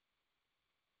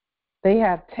 They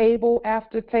have table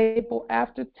after table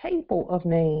after table of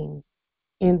names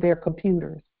in their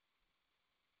computers.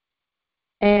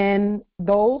 And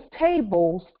those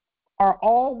tables are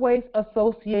always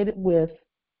associated with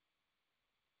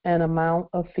an amount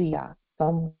of fiat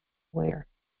somewhere.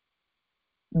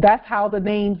 That's how the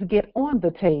names get on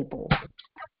the table.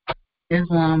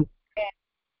 Islam.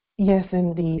 Yes,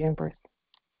 indeed, Empress.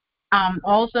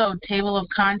 Also, table of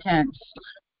contents,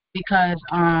 because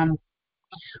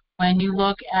when you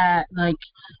look at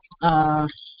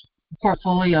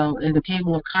portfolio is a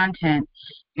table of content,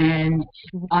 and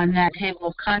on that table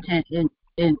of content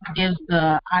it gives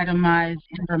the itemized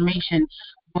information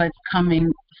what's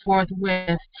coming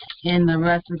forthwith in the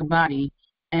rest of the body,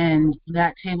 and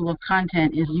that table of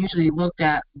content is usually looked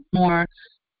at more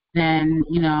than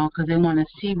because they want to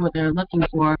see what they're looking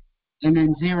for and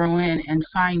then zero in and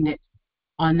find it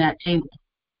on that table.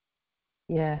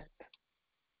 Yes.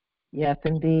 Yes,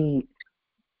 indeed.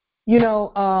 You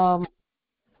know,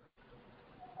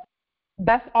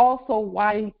 that's also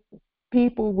why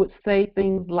people would say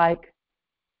things like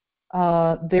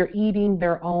they're eating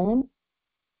their own.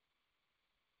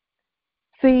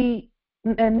 See,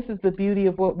 and this is the beauty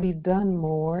of what we've done,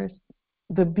 Moors.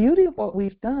 The beauty of what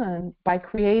we've done by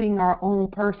creating our own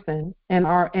person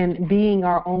and being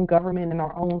our own government and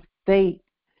our own state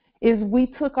is we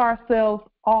took ourselves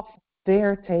off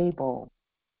their table.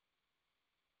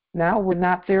 Now we're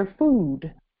not their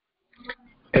food.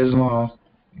 Islam.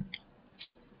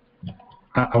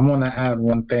 I want to add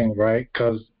one thing, right?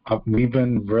 Because we've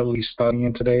been really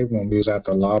studying today when we was at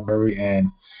the library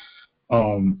and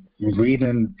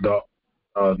reading the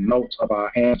notes of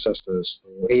our ancestors,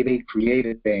 the way they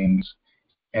created things,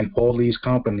 and all these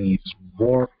companies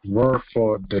were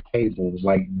for the tables,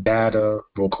 like data,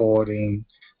 recording,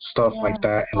 stuff like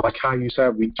that. And like how you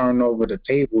said, we turned over the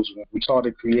tables when we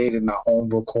started creating our own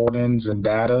recordings and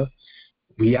data.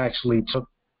 We actually took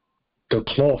the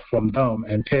cloth from them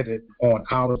and put it on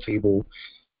our table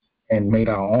and made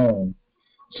our own.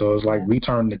 So it's like we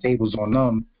turned the tables on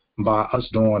them by us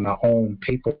doing our own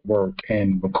paperwork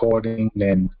and recording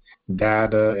and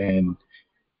data and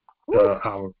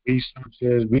our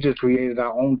researches. We just created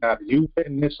our own data. You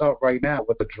putting this up right now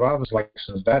with the driver's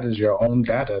license, that is your own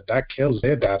data. That kills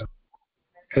their data.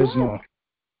 Yes.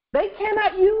 They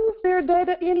cannot use their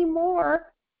data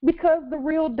anymore because the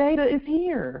real data is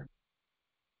here.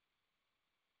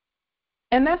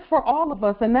 And that's for all of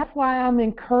us, and that's why I'm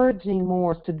encouraging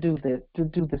Moors to do this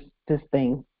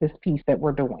piece that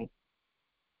we're doing.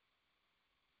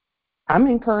 I'm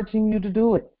encouraging you to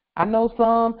do it. I know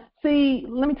some,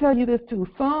 let me tell you this too.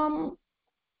 Some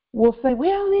will say, we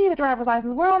don't need a driver's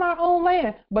license. We're on our own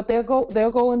land. But they'll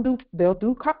go and do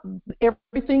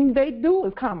everything they do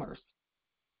is commerce.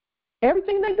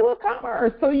 Everything they do is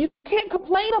commerce. So you can't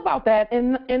complain about that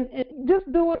and just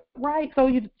do it right so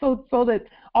that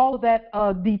all of that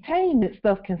detainment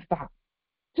stuff can stop.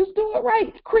 Just do it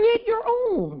right. Create your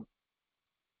own.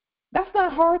 That's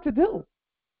not hard to do.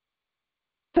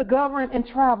 To govern and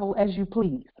travel as you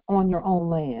please on your own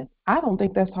land. I don't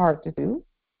think that's hard to do.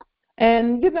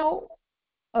 And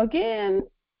again,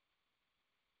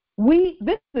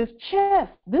 this is chess.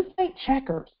 This ain't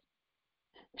checkers.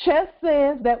 Chess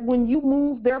says that when you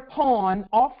move their pawn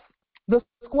off the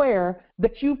square,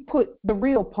 that you put the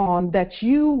real pawn that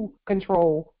you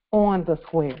control on the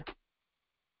square.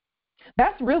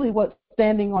 That's really what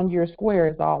standing on your square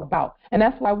is all about. And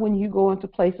that's why when you go into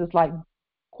places like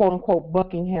quote unquote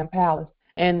Buckingham Palace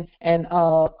and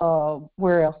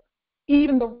where else?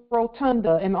 Even the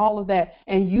rotunda and all of that,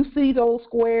 and you see those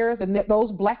squares and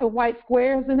those black and white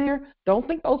squares in there, don't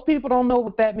think those people don't know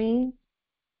what that means.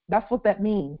 That's what that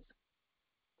means.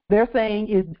 They're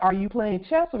saying, are you playing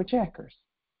chess or checkers?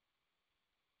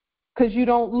 Because you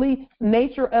don't leave.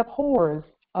 Nature abhors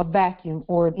a vacuum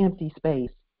or an empty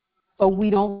space. So we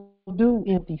don't do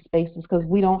empty spaces because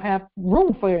we don't have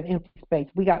room for an empty space.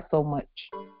 We got so much.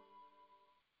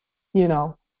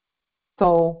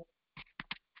 So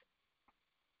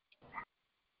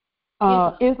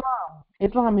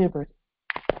Islam members.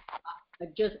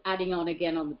 Just adding on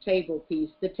again on the table piece.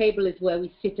 The table is where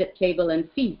we sit at table and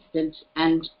feast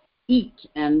and eat,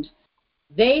 and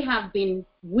we have been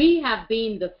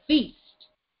the feast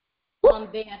on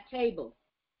their table.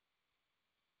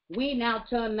 We now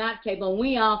turn that table and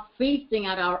we are feasting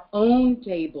at our own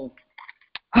table.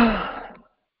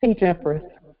 Teach Empress.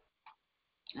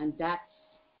 And that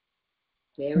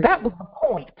was the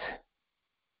point.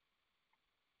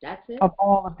 That's it. Of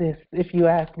all of this, if you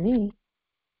ask me.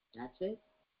 That's it.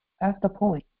 That's the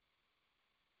point.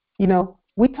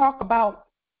 We talk about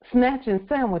snatching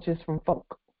sandwiches from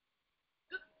folk,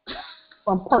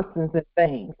 from persons and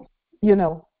things.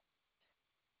 Yeah.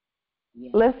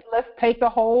 Let's take the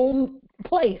whole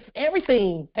place,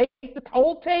 everything. Take the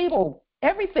whole table,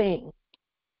 everything.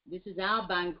 This is our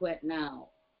banquet now.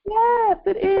 Yes,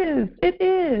 it is. It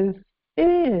is. It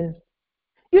is.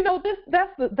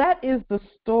 That is the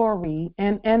story.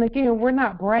 And again, we're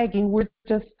not bragging. We're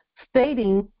just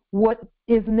stating what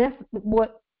is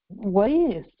what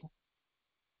is.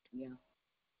 Yeah.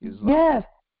 Islam. Yes.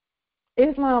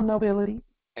 Islam nobility.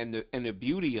 And the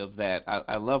beauty of that,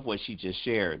 I love what she just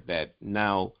shared, that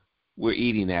now we're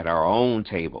eating at our own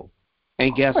table.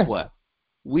 And guess what?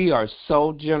 We are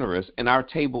so generous, and our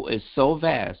table is so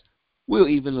vast, we'll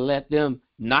even let them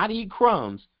not eat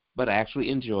crumbs, but actually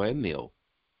enjoy a meal,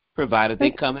 provided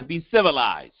they come and be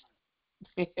civilized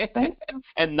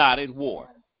and not in war.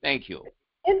 Thank you.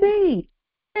 Indeed.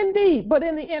 Indeed, but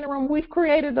in the interim, we've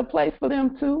created a place for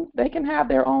them too. They can have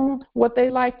their own what they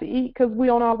like to eat because we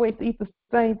don't always eat the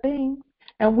same things,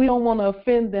 and we don't want to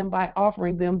offend them by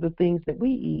offering them the things that we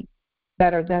eat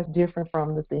that's different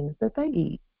from the things that they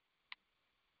eat.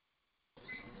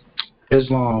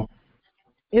 Islam.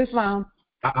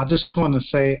 I just want to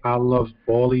say I love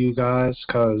all of you guys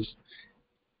because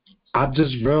I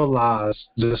just realized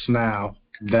just now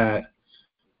that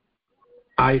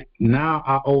I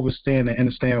understand and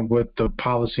understand what the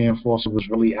policy enforcer was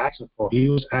really asking for. He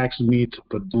was asking me to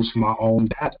produce my own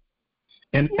data.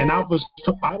 And I was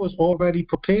already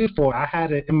prepared for it. I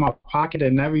had it in my pocket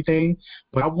and everything,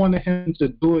 but I wanted him to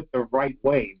do it the right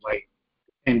way,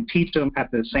 and teach them at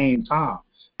the same time.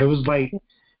 It was like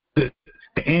the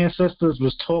ancestors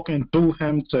was talking through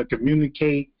him to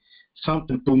communicate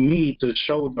something through me to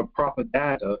show the proper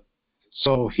data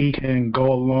so he can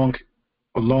go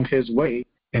along his way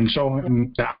and show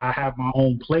him that I have my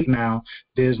own plate now.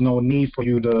 There's no need for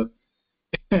you to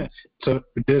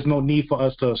there's no need for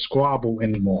us to squabble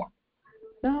anymore.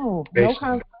 No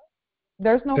conflict.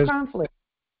 There's no conflict.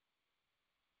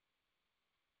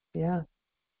 Yeah.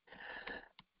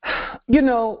 You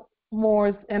know,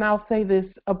 Morris, and I'll say this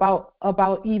about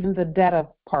even the data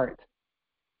part.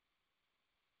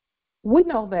 We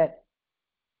know that,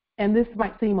 and this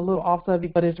might seem a little off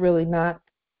subject, but it's really not.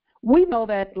 We know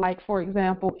that, like, for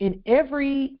example, in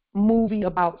every movie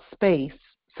about space,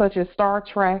 such as Star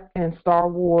Trek and Star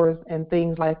Wars and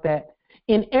things like that,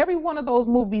 in every one of those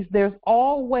movies, there's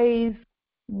always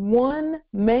one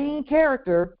main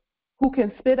character who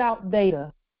can spit out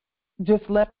data just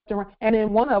left and right. And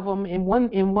in one of them, in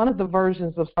one of the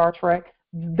versions of Star Trek,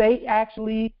 they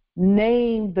actually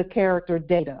named the character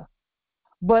Data.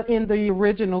 But in the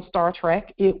original Star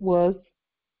Trek, it was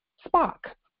Spock.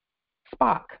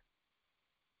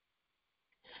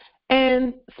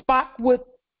 And Spock would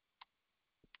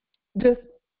just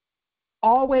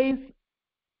always,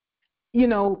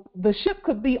 the ship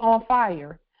could be on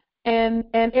fire and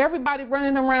everybody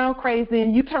running around crazy,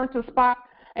 and you turn to Spock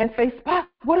and say, Spock,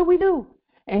 what do we do?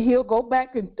 And he'll go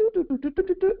back and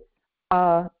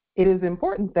it is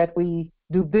important that we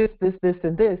do this,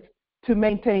 and this to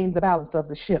maintain the balance of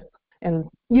the ship. And,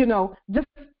 just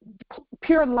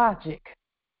pure logic.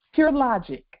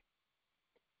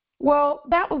 Well,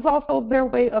 that was also their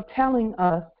way of telling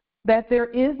us that there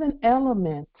is an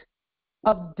element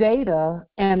of data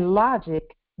and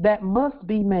logic that must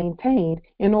be maintained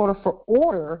in order for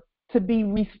order to be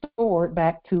restored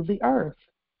back to the earth.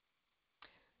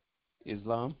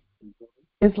 Islam,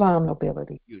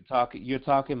 nobility. You're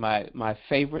talking my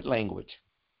favorite language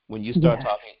when you start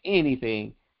talking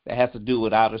anything that has to do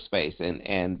with outer space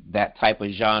and that type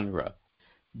of genre,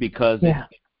 because it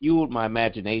fueled my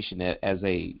imagination as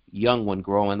a young one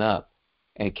growing up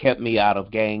and kept me out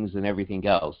of gangs and everything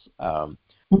else,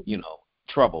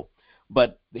 trouble.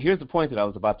 But here's the point that I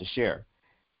was about to share.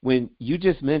 When you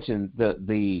just mentioned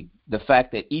the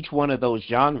fact that each one of those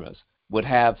genres would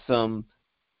have some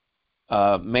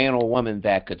man or woman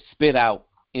that could spit out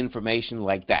information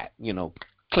like that,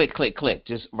 click, click, click,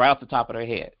 just right off the top of their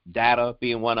head. Data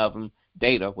being one of them,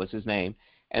 Data was his name,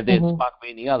 and then Spock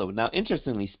being the other. Now,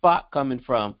 interestingly, Spock coming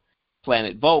from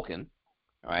planet Vulcan,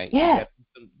 all right? Yeah.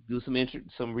 Do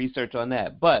some research on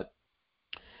that. But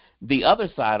the other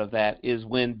side of that is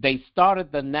when they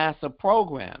started the NASA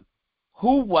program,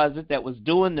 who was it that was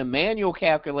doing the manual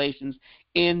calculations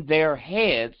in their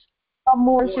heads?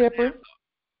 More shippers.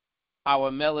 Our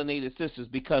melanated sisters,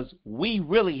 because we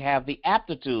really have the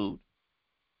aptitude,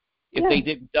 if they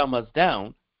didn't dumb us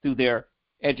down through their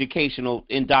educational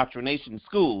indoctrination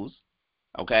schools,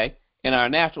 okay, in our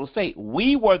natural state.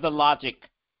 We were the logic.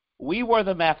 We were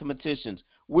the mathematicians.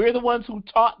 We're the ones who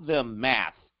taught them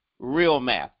math, real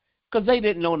math, because they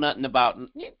didn't know nothing about.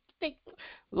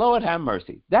 Lord have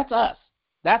mercy. That's us.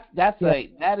 That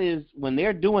is when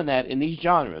they're doing that in these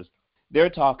genres, they're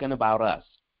talking about us,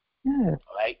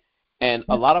 right? And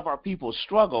a lot of our people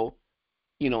struggle,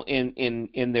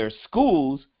 in their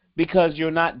schools because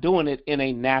you're not doing it in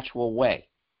a natural way,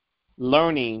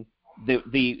 learning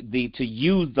to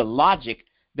use the logic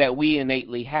that we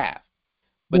innately have.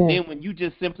 But then when you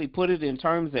just simply put it in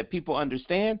terms that people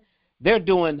understand, they're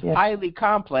doing highly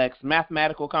complex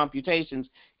mathematical computations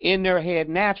in their head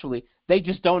naturally. They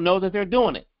just don't know that they're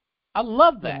doing it. I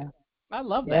love that. I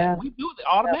love that. We do it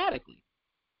automatically.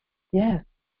 Yes.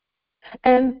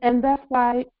 And that's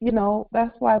why,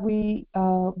 we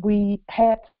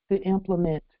had to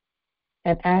implement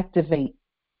and activate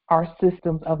our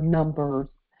systems of numbers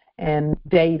and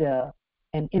data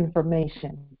and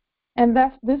information. And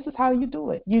this is how you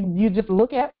do it. You just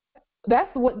look at, that's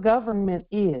what government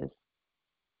is.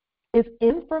 It's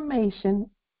information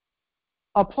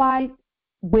applied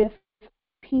with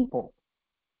people.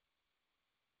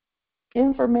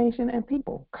 Information and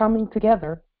people coming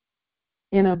together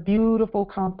in a beautiful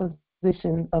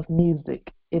composition of music.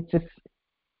 It just,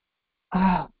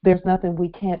 there's nothing we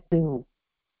can't do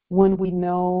when we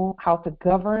know how to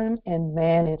govern and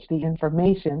manage the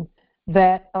information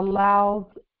that allows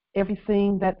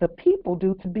everything that the people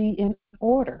do to be in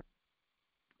order,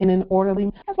 in an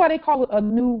orderly. That's why they call it a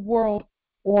new world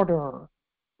order.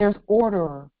 There's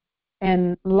order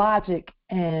and logic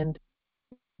and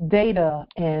data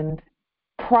and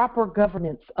proper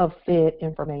governance of said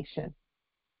information.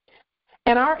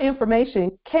 And our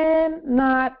information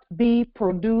cannot be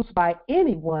produced by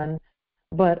anyone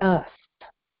but us.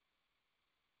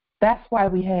 That's why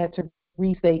we had to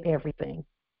restate everything.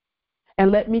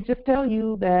 And let me just tell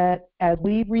you that as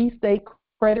we restate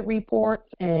credit reports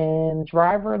and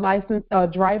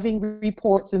driving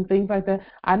reports and things like that,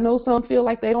 I know some feel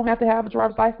like they don't have to have a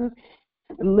driver's license.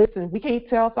 Listen, we can't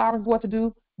tell sovereigns what to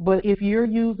do, but if you're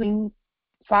using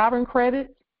sovereign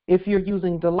credit, if you're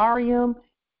using Delarium,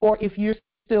 or if you're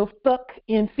still stuck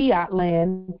in fiat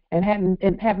land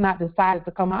and have not decided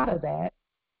to come out of that,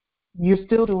 you're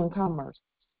still doing commerce.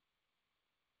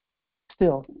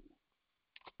 Still.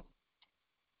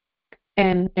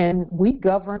 And we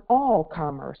govern all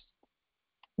commerce.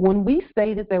 When we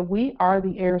stated that we are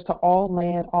the heirs to all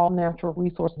land, all natural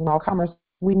resources, and all commerce,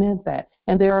 we meant that.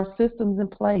 And there are systems in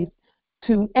place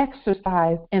to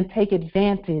exercise and take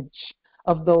advantage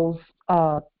of those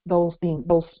things,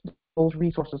 those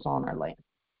resources on our land.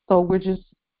 So we're just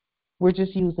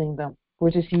using them.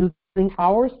 We're just using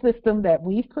our system that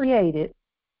we've created,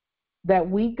 that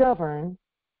we govern,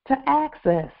 to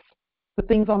access the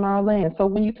things on our land. So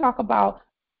when you talk about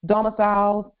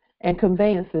domiciles and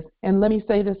conveyances, and let me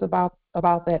say this about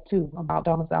that too, about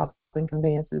domiciles and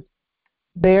conveyances.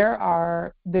 There,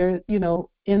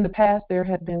 in the past there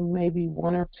had been maybe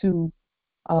one or two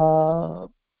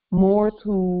Moors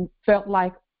who felt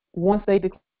like once they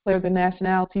declared their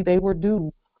nationality, they were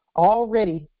due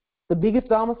already the biggest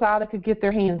domicile they could get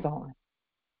their hands on,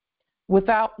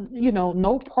 without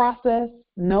no process,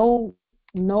 no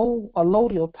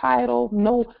allodial title,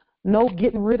 no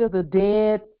getting rid of the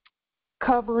dead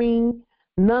covering,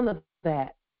 none of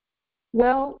that.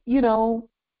 Well,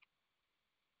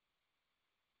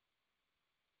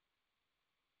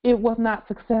 it was not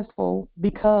successful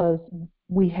because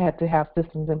we had to have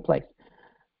systems in place.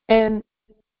 And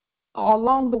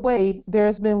along the way,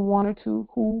 there's been one or two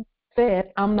who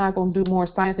said, I'm not going to do more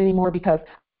science anymore because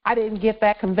I didn't get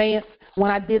that conveyance when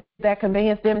I did that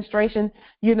conveyance demonstration,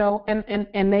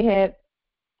 and they had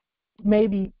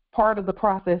maybe part of the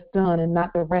process done and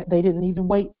not the rest. They didn't even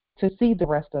wait to see the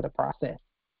rest of the process.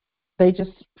 They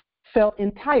just felt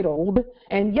entitled.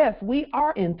 And yes, we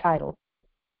are entitled.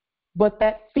 But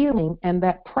that feeling and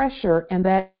that pressure and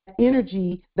that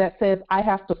energy that says I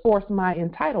have to force my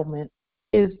entitlement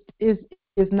is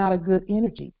not a good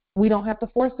energy. We don't have to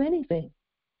force anything.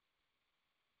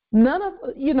 None of,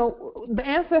 the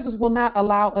ancestors will not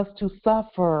allow us to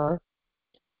suffer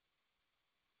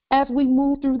as we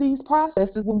move through these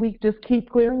processes, when we just keep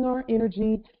clearing our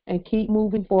energy and keep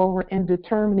moving forward and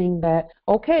determining that,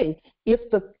 okay, if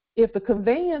the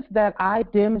conveyance that I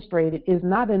demonstrated is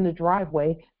not in the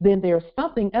driveway, then there's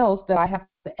something else that I have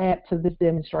to add to this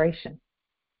demonstration.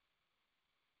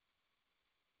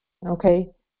 Okay?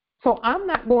 So I'm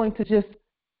not going to just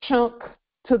chunk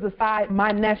to the side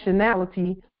my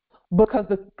nationality because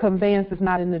the conveyance is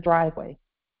not in the driveway.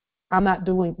 I'm not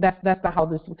doing that. That's not how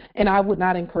this. And I would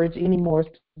not encourage any more to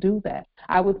do that.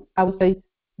 I would say,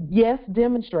 yes,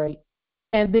 demonstrate,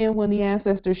 and then when the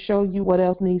ancestors show you what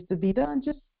else needs to be done,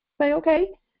 just say, okay,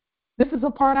 this is a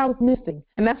part I was missing,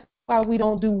 and that's why we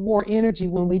don't do war energy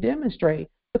when we demonstrate,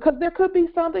 because there could be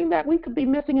something that we could be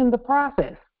missing in the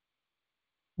process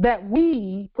that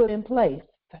we put in place.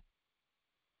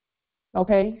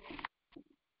 Okay.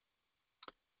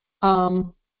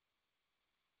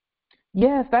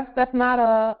 Yes, that's not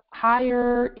a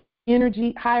higher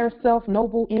energy, higher self,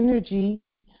 noble energy,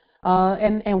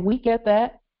 and we get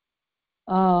that.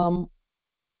 So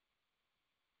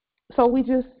we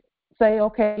just say,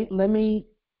 okay, let me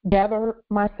gather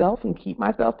myself and keep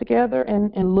myself together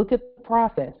and look at the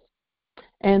process,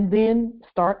 and then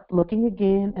start looking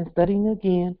again and studying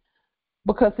again,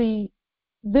 because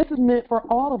this is meant for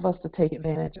all of us to take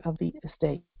advantage of the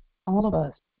estate, all of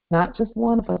us, not just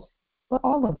one of us, but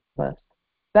all of us.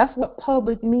 That's what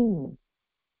public means.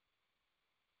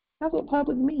 That's what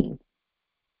public means.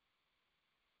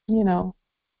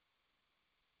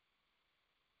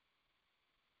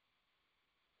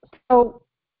 So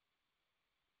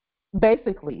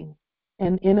basically,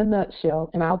 and in a nutshell,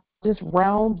 and I'll just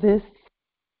round this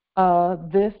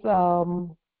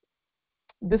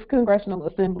this Congressional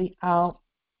Assembly out.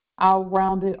 I'll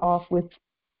round it off with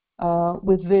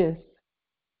this.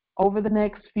 Over the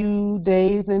next few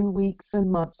days and weeks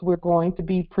and months, we're going to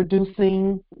be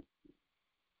producing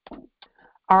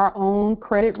our own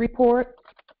credit reports.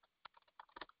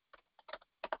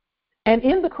 And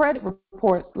in the credit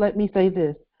reports, let me say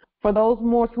this. For those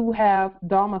more who have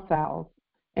domiciles,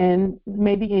 and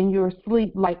maybe in your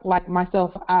sleep, like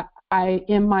myself, I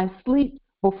in my sleep,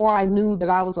 before I knew that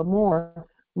I was a Moor,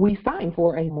 we signed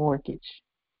for a mortgage.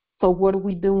 So what are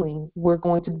we doing? We're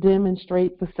going to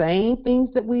demonstrate the same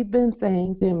things that we've been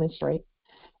saying, demonstrate.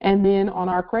 And then on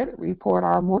our credit report,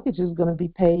 our mortgage is going to be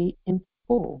paid in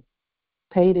full,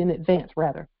 paid in advance,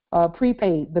 rather.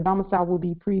 Prepaid, the domicile will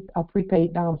be a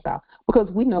prepaid domicile,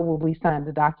 because we know when we signed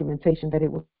the documentation that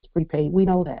it was prepaid. We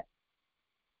know that.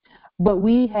 But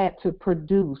we had to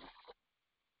produce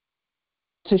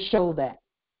to show that.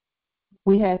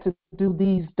 We had to do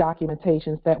these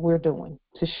documentations that we're doing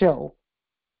to show.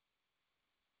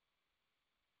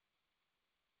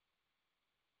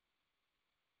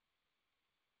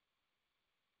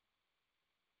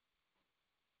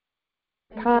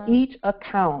 Each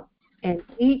account and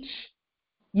each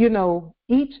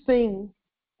thing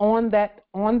on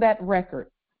that record.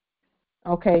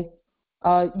 Okay,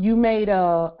 you made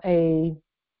a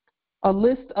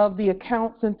list of the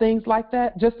accounts and things like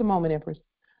that. Just a moment, Empress.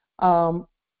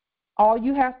 All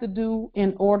you have to do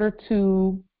in order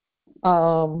to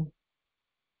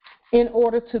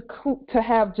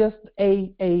have just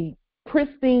a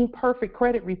pristine, perfect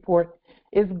credit report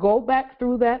is go back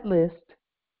through that list,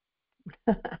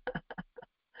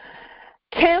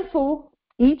 cancel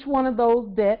each one of those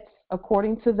debts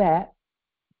according to that,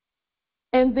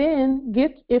 and then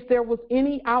if there was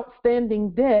any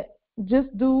outstanding debt, just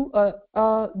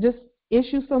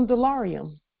issue some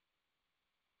delirium.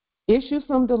 Issue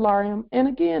some delirium, and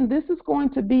again, this is going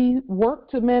to be work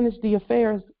to manage the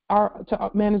affairs,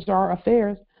 manage our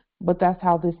affairs, but that's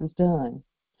how this is done.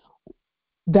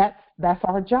 That's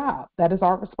our job. That is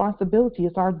our responsibility.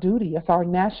 It's our duty. It's our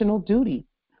national duty.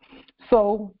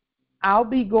 So I'll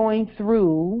be going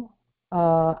through.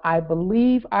 I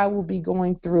believe I will be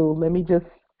going through. Let me just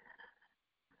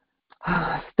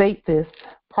state this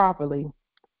properly.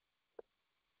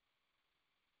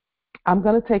 I'm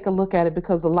going to take a look at it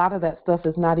because a lot of that stuff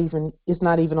is not even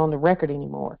on the record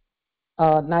anymore.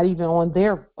 Not even on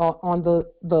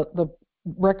the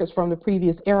records from the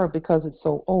previous era because it's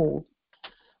so old.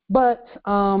 But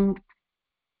all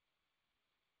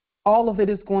of it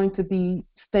is going to be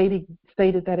stated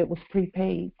that it was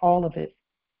prepaid. All of it.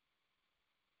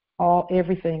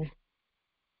 Everything.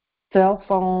 Cell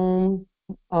phone,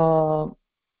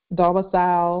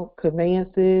 domicile,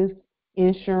 conveyances,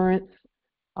 insurance,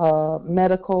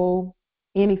 medical,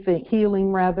 anything,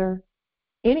 healing rather,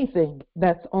 anything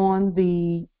that's on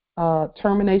the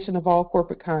termination of all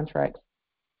corporate contracts.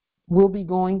 We'll be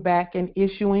going back and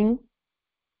issuing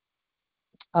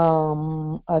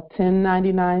a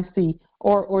 1099-C,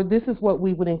 or this is what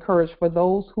we would encourage for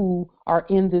those who are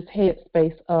in this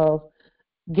headspace of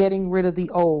getting rid of the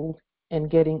old and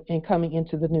coming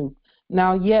into the new.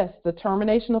 Now, yes, the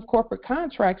termination of corporate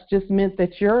contracts just meant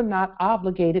that you're not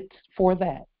obligated for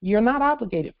that. You're not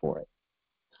obligated for it.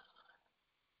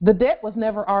 The debt was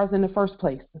never ours in the first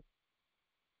place.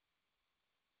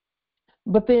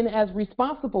 But then as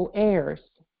responsible heirs,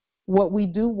 what we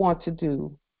do want to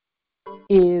do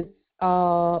is,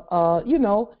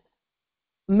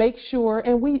 make sure,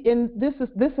 and this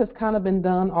has kind of been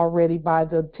done already by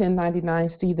the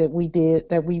 1099-C that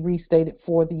we restated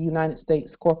for the United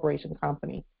States Corporation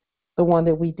Company, the one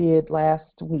that we did last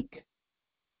week,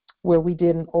 where we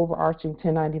did an overarching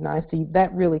 1099-C.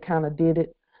 That really kind of did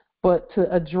it. But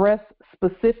to address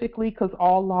specifically, because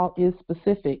all law is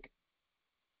specific,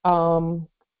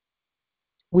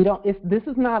 this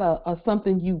is not a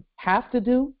something you have to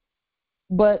do,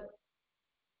 but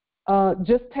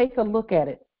just take a look at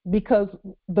it, because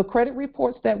the credit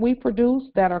reports that we produce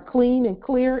that are clean and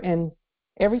clear, and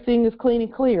everything is clean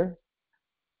and clear,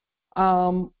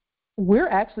 we're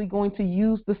actually going to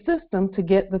use the system to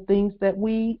get the things that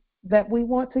we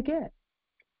want to get,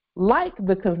 like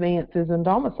the conveyances and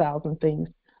domiciles and things,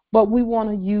 but we want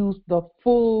to use the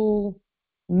full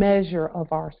measure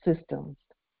of our systems.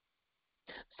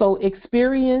 So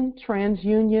Experian,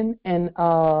 TransUnion, and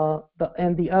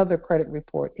the other credit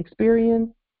report.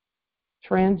 Experian,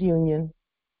 TransUnion,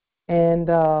 and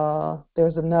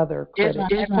there's another credit.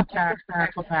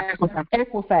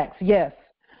 Equifax, yes.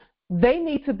 They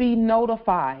need to be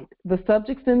notified. The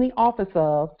subjects in the office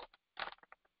of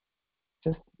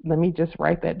let me just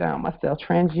write that down myself.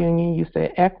 TransUnion, you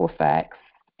said Equifax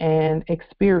and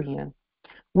Experian.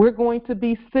 We're going to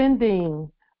be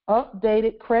sending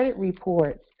updated credit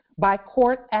reports by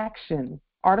court action,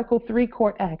 Article 3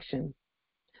 court action,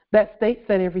 that states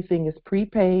that everything is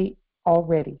prepaid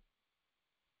already.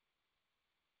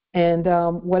 And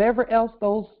whatever else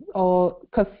those,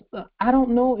 because I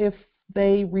don't know if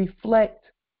they reflect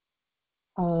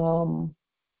amounts,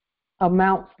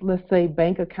 let's say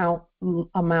bank account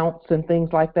amounts and things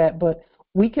like that, but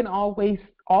we can always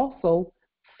also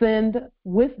send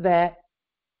with that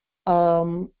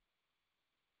a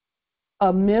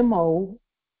memo,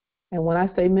 and when I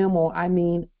say memo, I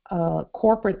mean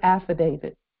corporate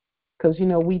affidavit, because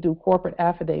we do corporate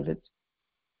affidavits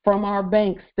from our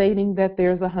bank stating that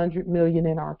there's $100 million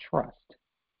in our trust.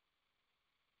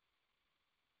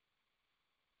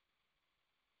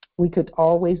 We could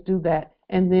always do that.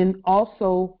 And then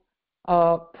also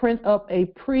print up a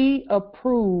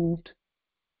pre-approved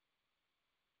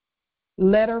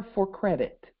letter for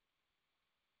credit.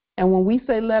 And when we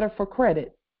say letter for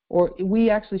credit, or we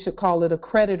actually should call it a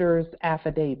creditor's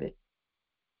affidavit,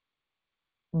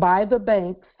 by the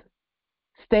banks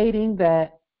stating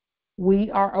that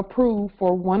we are approved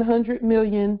for $100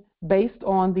 million based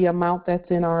on the amount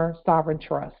that's in our sovereign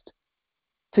trust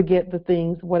to get the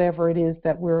things, whatever it is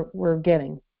that we're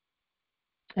getting,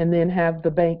 and then have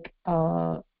the bank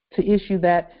to issue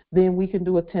that. Then we can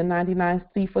do a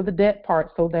 1099-C for the debt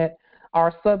part, so that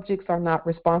our subjects are not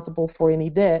responsible for any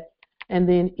debt, and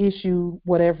then issue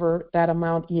whatever that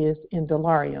amount is in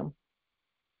dolarium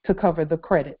to cover the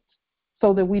credits,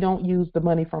 so that we don't use the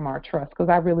money from our trust. Because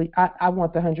I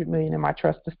want the $100 million in my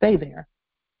trust to stay there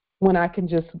when I can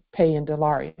just pay in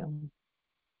dolarium.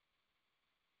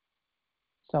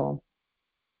 So,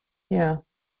 yeah.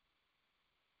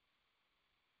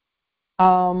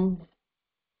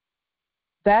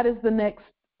 That is the next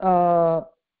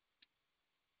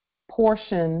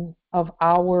portion of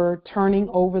our turning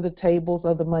over the tables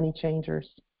of the money changers.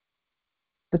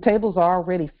 The tables are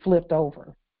already flipped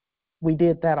over. We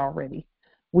did that already.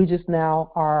 We just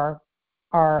now are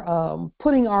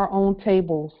putting our own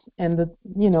tables, and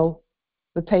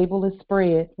the table is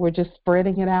spread. We're just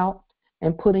spreading it out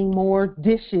and putting more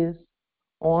dishes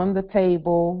on the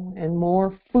table and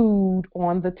more food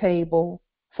on the table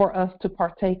for us to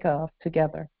partake of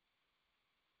together.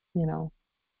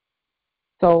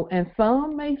 So, and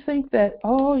some may think that,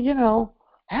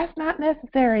 that's not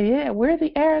necessary. Yeah, we're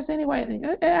the heirs anyway.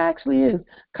 It actually is.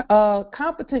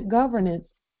 Competent governance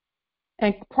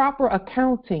and proper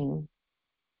accounting.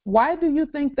 Why do you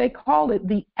think they call it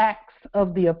the Acts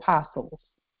of the Apostles?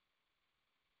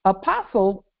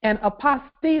 Apostle and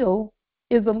apostille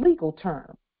is a legal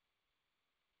term.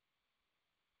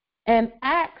 And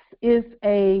Acts is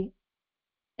an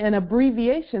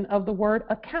abbreviation of the word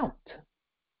account.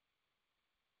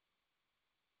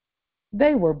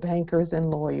 They were bankers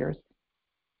and lawyers.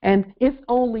 And it's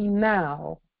only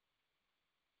now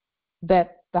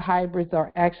that the hybrids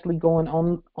are actually going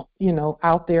on,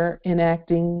 out there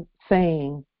enacting,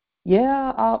 saying,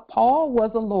 Paul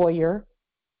was a lawyer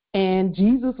and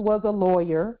Jesus was a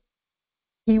lawyer.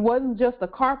 He wasn't just a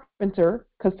carpenter,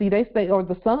 because see, they say, or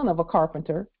the son of a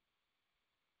carpenter.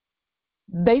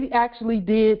 They actually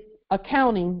did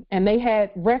accounting, and they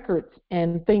had records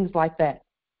and things like that.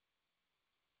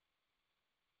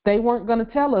 They weren't going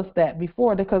to tell us that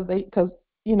before, because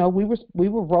we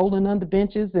were rolling under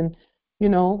benches and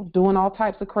doing all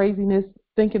types of craziness,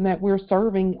 thinking that we're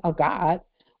serving a God,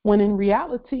 when in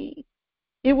reality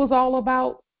it was all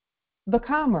about the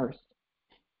commerce.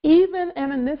 Even,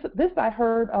 and in this I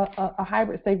heard a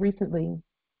hybrid say recently,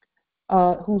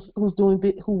 who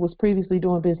was previously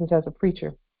doing business as a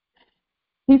preacher.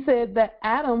 He said that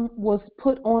Adam was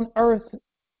put on earth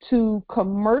to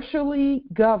commercially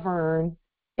govern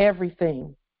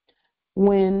everything.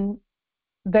 When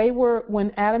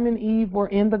Adam and Eve were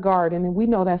in the garden, and we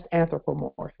know that's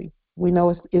anthropomorphy. We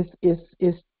know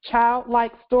it's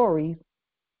childlike stories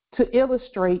to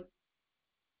illustrate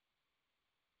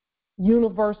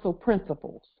universal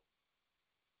principles.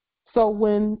 So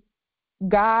when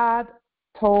God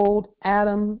told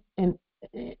Adam, and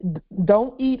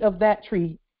don't eat of that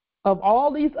tree, of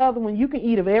all these other ones, you can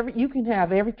eat of you can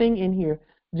have everything in here,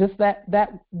 just that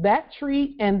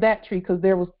tree and that tree, because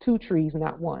there was two trees,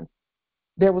 not one.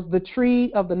 There was the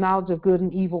tree of the knowledge of good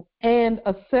and evil, and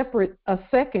a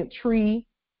second tree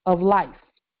of life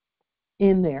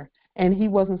in there. And he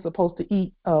wasn't supposed to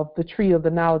eat of the tree of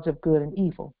the knowledge of good and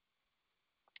evil.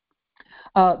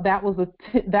 That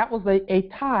was a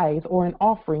tithe, or an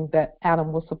offering, that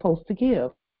Adam was supposed to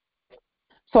give.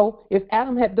 So if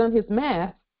Adam had done his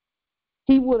math,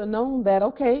 he would have known that,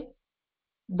 okay,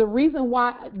 the reason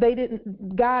why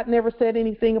God never said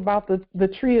anything about the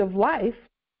tree of life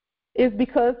is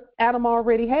because Adam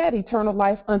already had eternal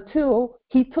life until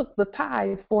he took the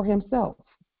tithe for himself.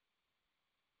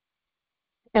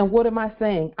 And what am I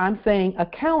saying? I'm saying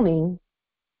accounting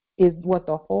is what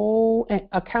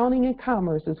accounting and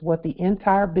commerce is what the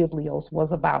entire Biblios was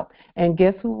about. And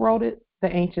guess who wrote it?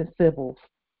 The ancient Sibyls,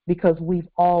 because we've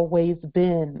always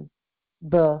been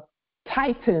the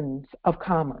titans of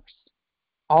commerce,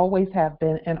 always have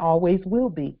been and always will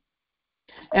be.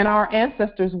 And our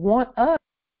ancestors want us.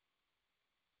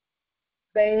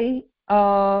 They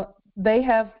have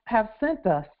sent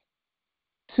us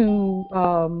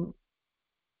to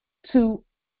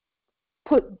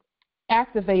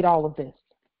activate all of this.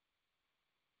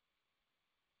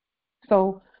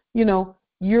 So,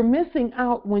 you're missing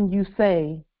out when you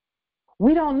say,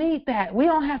 we don't need that. We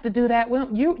don't have to do that. Well,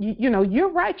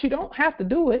 you're right. You don't have to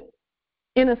do it.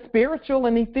 In a spiritual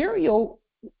and ethereal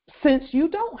sense, you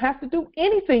don't have to do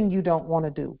anything you don't want to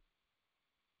do.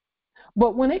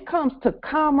 But when it comes to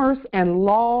commerce and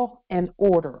law and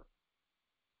order,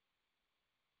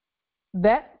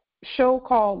 that show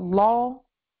called Law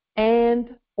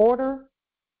and Order,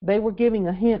 they were giving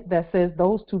a hint that says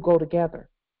those two go together.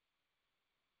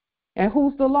 And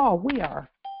who's the law? We are.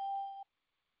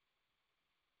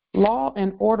 Law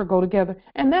and order go together.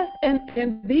 And that's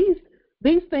and these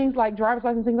things like driver's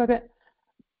license, things like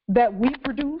that we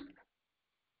produce,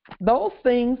 those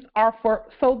things are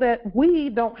so that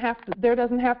there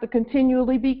doesn't have to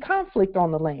continually be conflict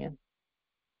on the land.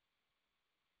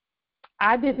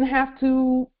 I didn't have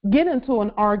to get into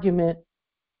an argument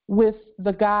with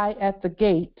the guy at the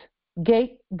gate.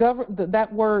 That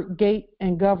word gate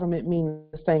and government mean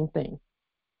the same thing.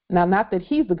 Now, not that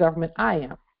he's the government, I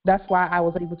am. That's why I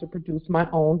was able to produce my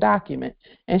own document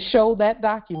and show that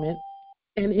document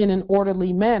in an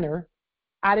orderly manner.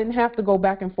 I didn't have to go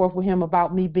back and forth with him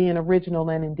about me being original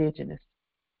and indigenous.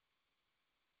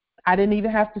 I didn't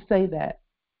even have to say that.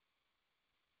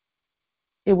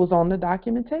 It was on the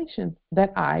documentation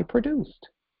that I produced.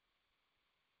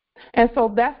 And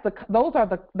so that's the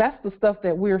stuff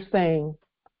that we're saying,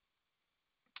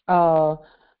 that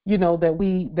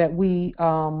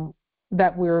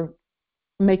we're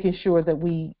making sure that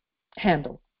we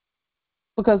handle,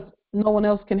 because no one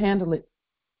else can handle it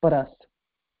but us.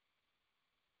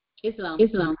 Islam,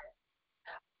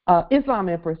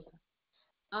 Empress.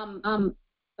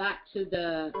 Back to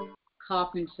the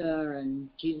carpenter and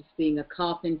Jesus being a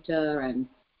carpenter, and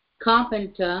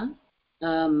carpenter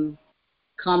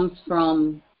comes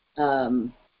from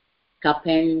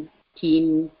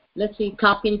carpentiero.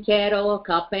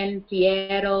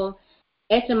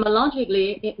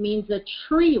 Etymologically, it means a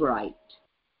tree wright,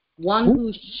 one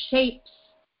who shapes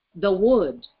the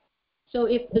wood. So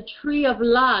if the tree of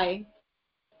life,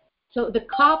 so the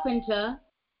carpenter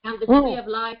and the tree of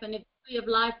life, and if the tree of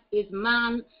life is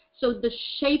man, so the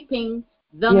shaping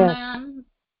the man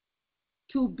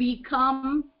to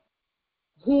become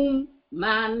whom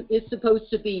man is supposed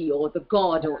to be, or the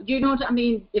God, or you know what I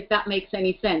mean, if that makes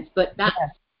any sense. But that's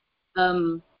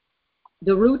the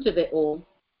root of it all.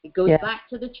 It goes back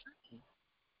to the tree.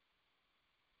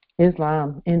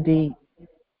 Islam, indeed.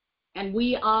 And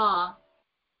we are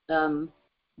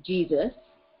Jesus,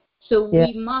 so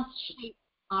we must shape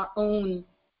our own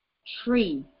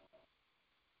tree.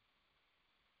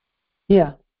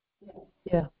 Yeah.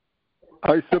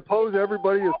 I suppose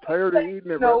everybody is tired of eating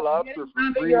their red lobster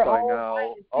for free by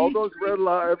now. All those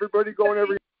everybody going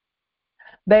every.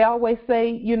 They always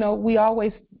say, we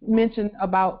always mention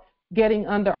about getting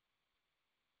under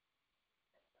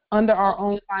our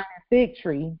own fig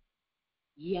tree.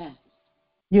 Yes.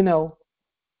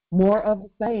 More of the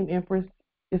same, Empress.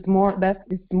 It's more of that,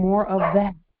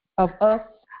 of us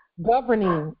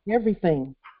governing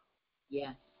everything.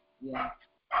 Yes.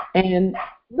 And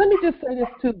let me just say this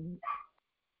too.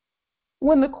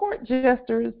 When the court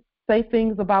jesters say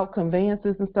things about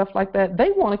conveyances and stuff like that, they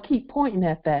want to keep pointing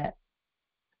at that,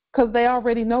 because they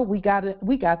already know we got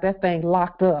that thing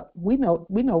locked up. We know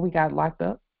we got it locked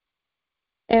up.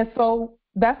 And so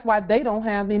that's why they don't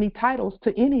have any titles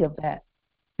to any of that,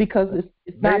 because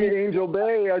it's not. Hey, Angel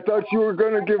Bay, I thought you were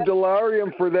going to give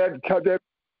Delarium for that.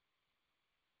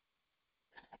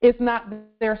 It's not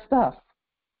their stuff.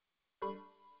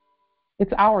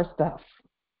 It's our stuff.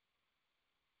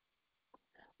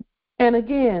 And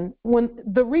again, when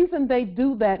the reason they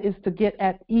do that is to get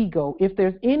at ego. If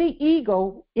there's any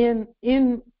ego in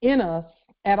us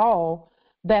at all,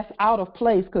 that's out of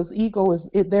place, because ego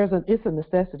it's a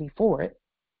necessity for it.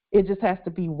 It just has to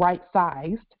be right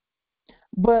sized.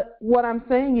 But what I'm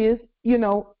saying is,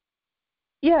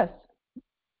 Yes,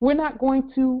 we're not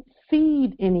going to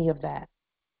feed any of that.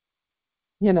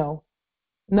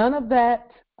 None of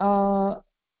that,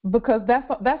 because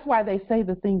that's why they say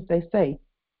the things they say,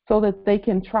 so that they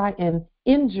can try and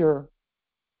injure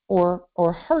or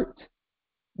hurt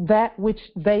that which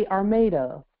they are made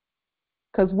of.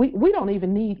 Because we don't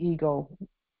even need ego.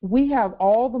 We have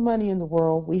all the money in the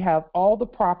world. We have all the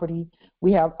property.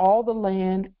 We have all the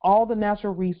land, all the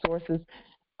natural resources,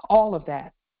 all of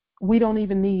that. We don't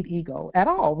even need ego at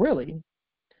all, really.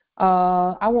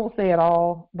 I won't say at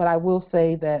all, but I will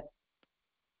say that,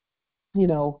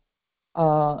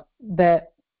 that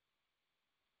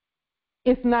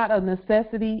it's not a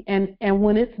necessity. And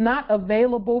when it's not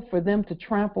available for them to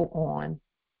trample on,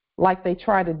 like they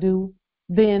try to do,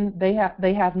 then they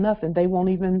have nothing. They won't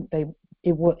even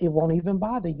it won't even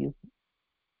bother you.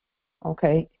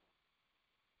 Okay.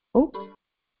 Oops,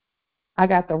 I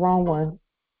got the wrong one.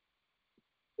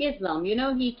 Islam,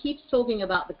 he keeps talking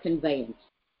about the conveyance.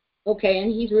 Okay,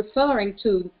 and he's referring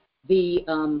to the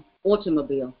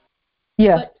automobile.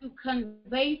 Yeah. But to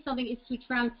convey something is to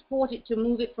transport it, to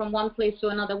move it from one place to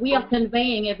another. We are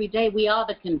conveying every day. We are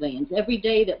the conveyance. Every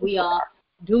day that we are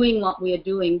doing what we are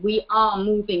doing, we are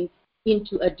moving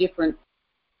into a different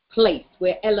place.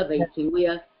 We're elevating. We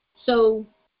are so,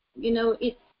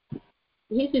 this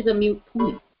is a mute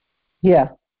point. Yeah.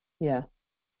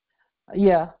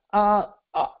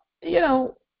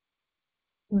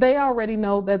 They already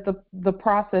know that the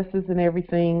processes and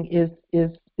everything is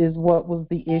what was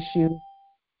the issue.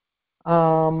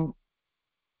 I'm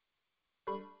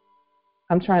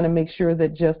trying to make sure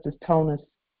that Justice Tonus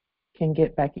can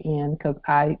get back in, because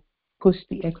I pushed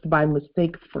the X by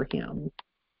mistake for him.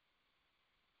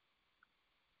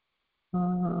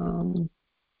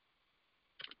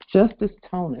 Justice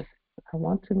Tonus, I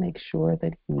want to make sure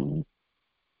that he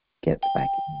gets back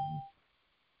in.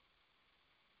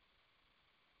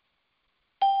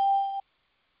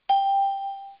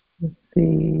 Let's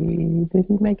see, did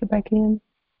he make it back in?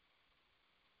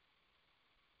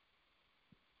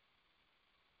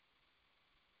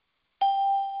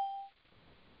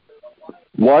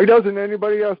 Why doesn't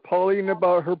anybody ask Pauline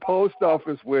about her post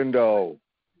office window?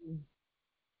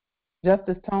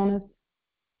 Justice Tonus,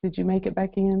 did you make it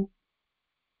back in?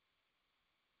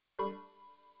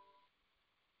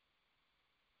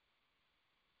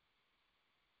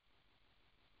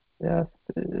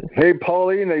 Justice. Hey,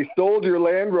 Pauline, they stole your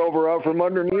Land Rover out from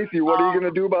underneath you. What are you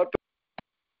going to do about that?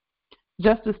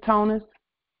 Justice Tonus,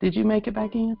 did you make it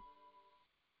back in?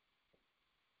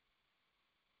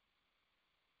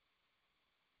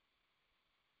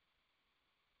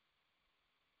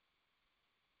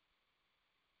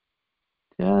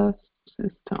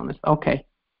 Justice Tonus. Okay.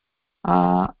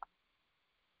 I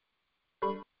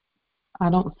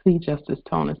don't see Justice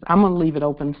Tonus. I'm going to leave it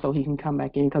open so he can come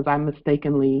back in, because I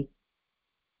mistakenly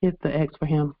hit the X for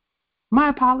him. My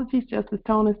apologies, Justice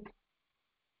Tonus.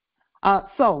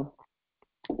 So,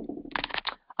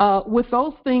 with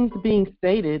those things being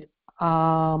stated,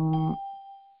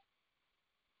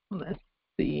 let's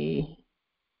see.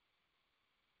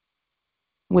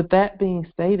 With that being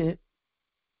stated,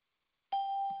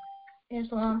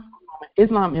 Islam,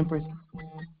 Empress.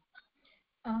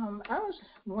 I was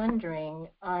wondering,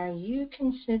 are you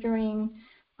considering,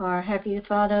 or have you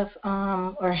thought of,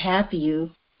 or have you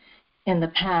in the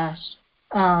past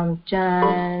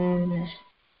done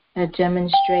a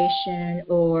demonstration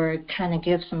or kind of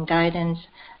give some guidance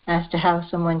as to how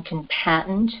someone can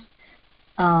patent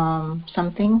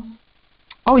something?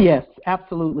 Oh, yes,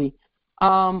 absolutely.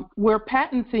 Where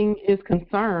patenting is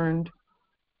concerned,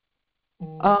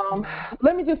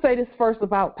 let me just say this first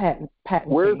about patenting.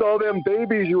 Where's all them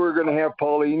babies you were going to have,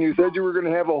 Pauline? You said you were going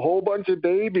to have a whole bunch of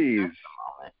babies.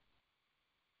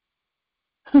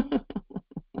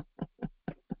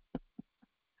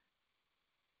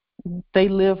 They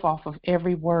live off of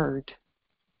every word.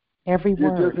 Every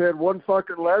word. You just had one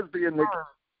fucking lesbian.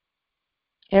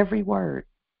 Every word.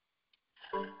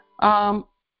 So,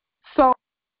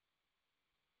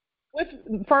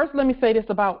 first, let me say this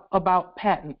about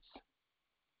patents.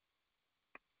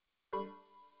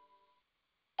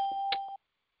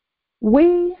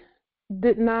 We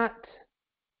did not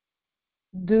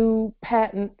do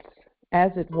patents, as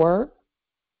it were.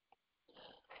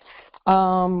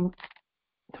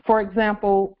 For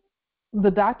example, the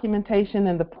documentation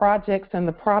and the projects and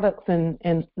the products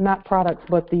and not products,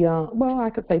 but the, well,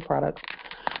 I could say products,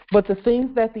 but the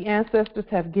things that the ancestors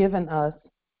have given us,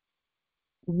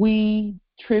 we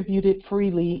tribute it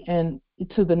freely and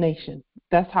to the nation.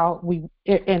 That's how we,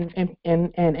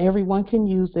 and everyone can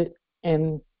use it,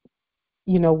 and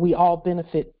we all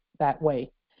benefit that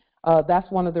way. That's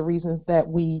one of the reasons that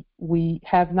we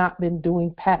have not been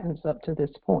doing patents up to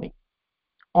this point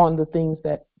on the things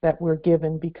that we're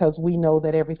given, because we know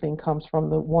that everything comes from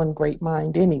the one great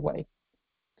mind anyway.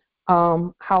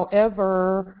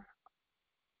 However,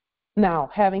 now,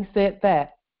 having said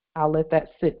that, I'll let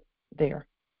that sit there.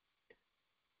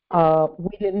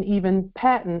 We didn't even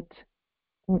patent.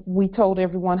 We told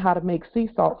everyone how to make sea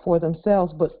salt for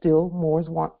themselves, but still Moors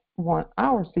want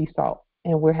our sea salt,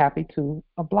 and we're happy to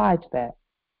oblige that.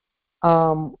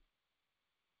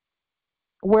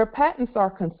 Where patents are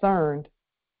concerned,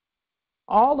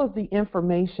 all of the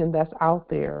information that's out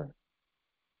there,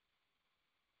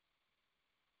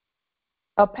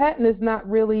 a patent is not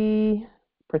really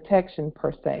protection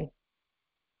per se.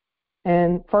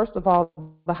 And first of all,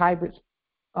 the hybrids,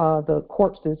 the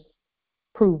corpses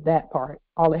proved that part.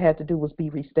 All it had to do was be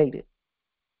restated.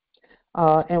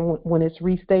 And when it's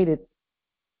restated,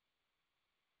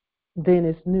 then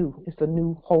it's new. It's a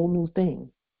whole new thing.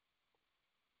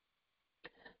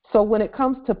 So when it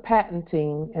comes to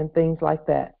patenting and things like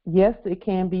that, yes, it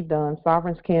can be done.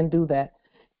 Sovereigns can do that.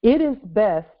 It is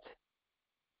best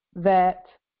that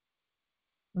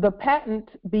the patent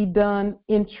be done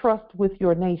in trust with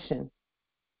your nation.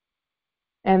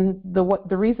 And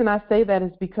the reason I say that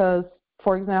is because,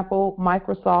 for example,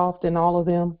 Microsoft and all of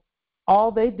them,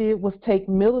 all they did was take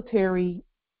military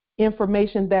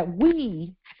information that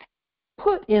we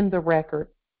put in the record,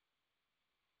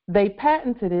 they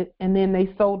patented it, and then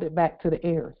they sold it back to the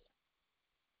heirs.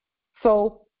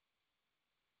 So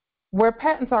where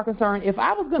patents are concerned, if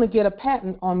I was going to get a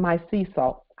patent on my sea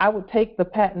salt, I would take the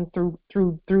patent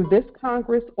through this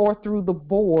Congress or through the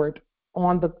board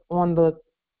on the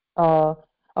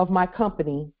of my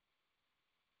company,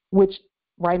 which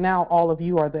right now all of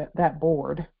you are that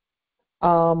board,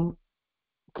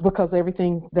 because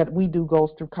everything that we do goes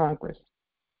through Congress.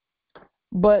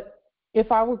 But if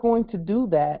I were going to do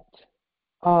that,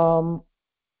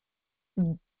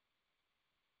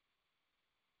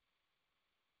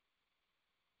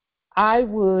 I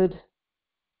would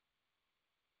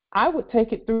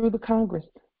take it through the Congress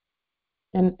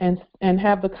and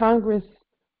have the Congress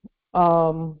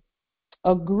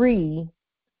agree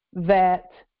that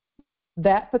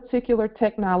particular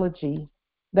technology,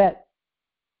 that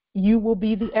you will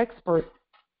be the expert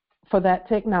for that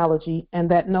technology, and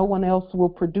that no one else will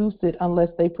produce it unless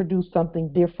they produce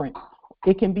something different.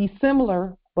 It can be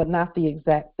similar, but not the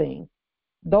exact thing.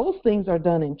 Those things are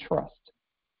done in trust.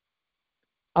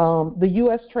 The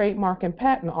U.S. Trademark and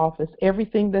Patent Office,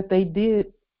 everything that they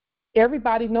did,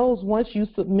 everybody knows once you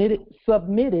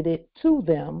submitted it to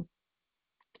them,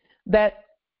 that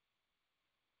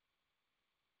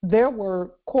there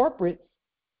were corporates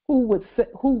who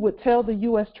would tell the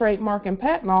U.S. Trademark and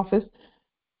Patent Office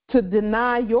to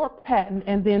deny your patent,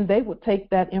 and then they would take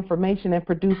that information and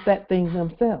produce that thing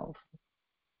themselves.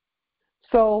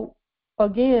 So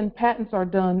again, patents are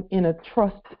done in a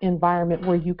trust environment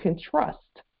where you can trust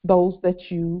those that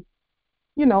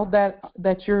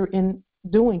that you're in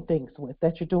doing things with,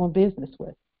 that you're doing business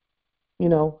with.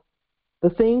 The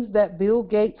things that Bill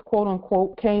Gates, quote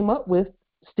unquote, came up with,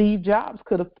 Steve Jobs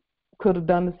could have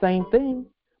done the same thing.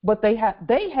 But they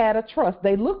had a trust.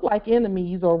 They looked like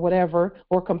enemies or whatever,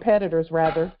 or competitors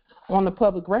rather, on the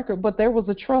public record, but there was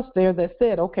a trust there that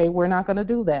said, okay, we're not going to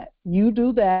do that. You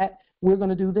do that, we're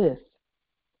going to do this.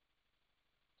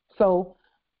 So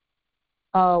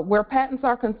where patents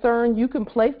are concerned, you can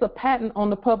place a patent on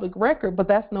the public record, but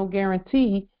that's no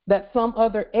guarantee that some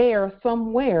other heir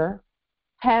somewhere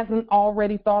hasn't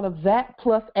already thought of that,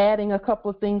 plus adding a couple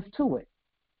of things to it,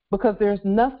 because there's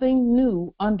nothing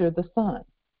new under the sun.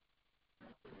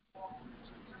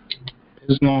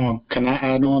 Islam, can I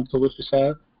add on to what you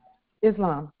said?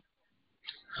 Islam.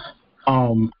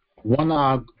 One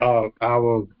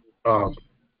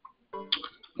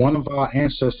of our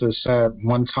ancestors said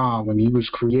one time when he was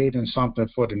creating something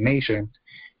for the nation,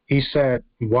 he said,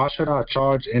 "Why should I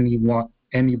charge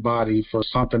anybody for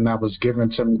something that was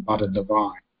given to me by the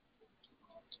divine?"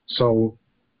 So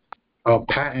a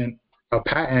patent,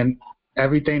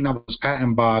 everything that was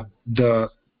patented by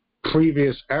the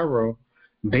previous era,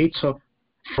 they took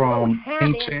from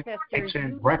ancient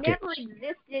records. Never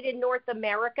existed in North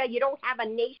America. You don't have a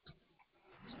nation.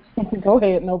 Go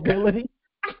ahead, nobility.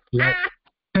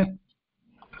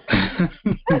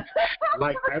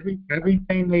 Like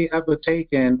everything they ever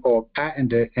taken or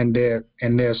patented in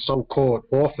their so-called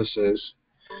offices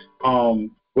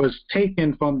was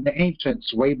taken from the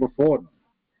ancients way before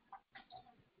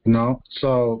them.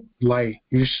 So like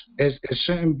it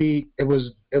shouldn't be. It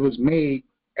was made.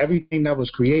 Everything that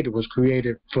was created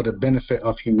for the benefit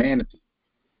of humanity.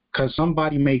 because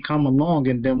somebody may come along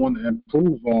and then want to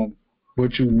improve on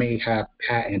what you may have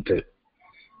patented.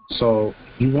 So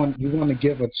you want to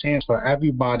give a chance for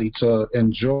everybody to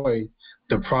enjoy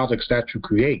the products that you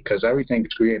create, because everything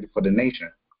is created for the nation.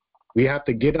 We have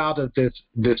to get out of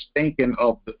this thinking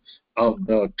of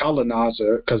the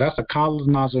colonizer, because that's a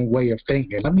colonizer way of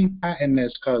thinking. Let me patent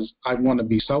this because I want to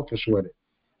be selfish with it.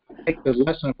 Take the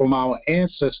lesson from our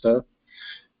ancestor,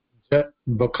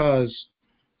 because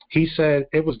he said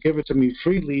it was given to me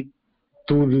freely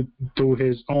through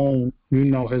his own,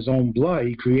 his own blood.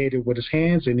 He created with his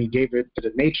hands, and he gave it to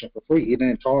the nation for free. He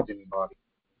didn't charge anybody.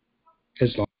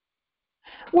 Islam.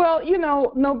 Well,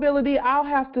 nobility, I'll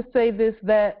have to say this,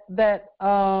 that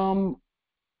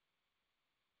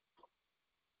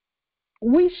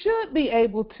we should be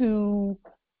able to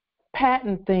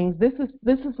patent things. This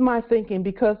is my thinking,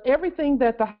 because everything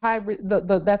that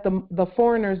the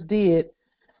foreigners did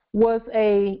was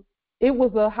a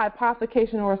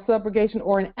hypothecation or a subrogation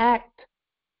or an act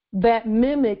that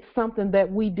mimicked something that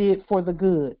we did for the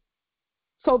good.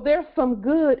 So there's some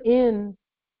good in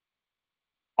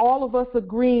all of us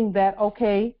agreeing that,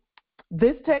 okay,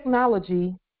 this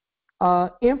technology,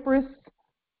 Empress,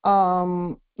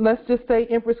 let's just say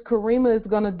Empress Karima is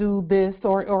going to do this,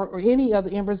 or any other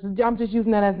Empress. I'm just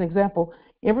using that as an example.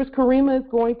 Empress Karima is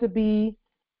going to be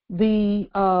the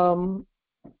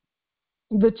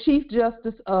Chief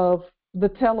Justice of the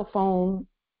telephone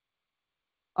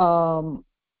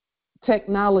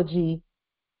technology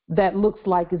that looks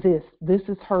like this. This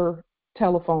is her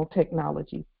telephone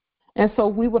technology. And so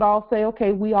we would all say,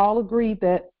 okay, we all agree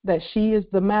that she is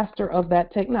the master of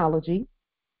that technology,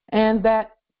 and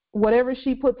that whatever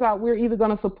she puts out, we're either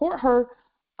going to support her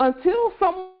until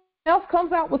someone else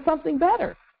comes out with something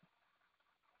better.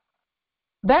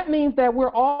 That means that we're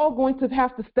all going to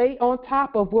have to stay on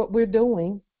top of what we're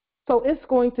doing. So it's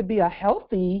going to be a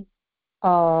healthy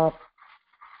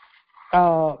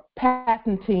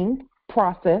patenting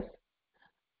process.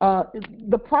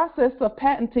 The process of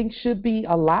patenting should be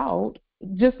allowed,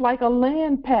 just like a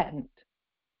land patent.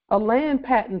 A land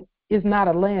patent is not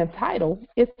a land title,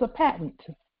 it's a patent.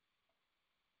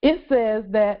 It says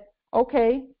that,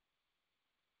 okay,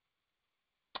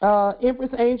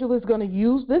 Empress Angel is going to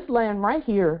use this land right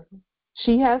here.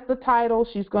 She has the title,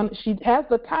 she has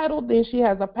the title, then she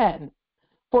has a patent.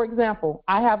 For example,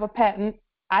 I have a patent.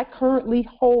 I currently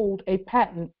hold a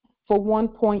patent for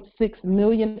 1.6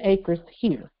 million acres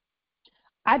here.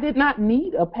 I did not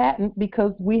need a patent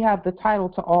because we have the title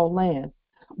to all land.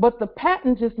 But the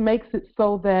patent just makes it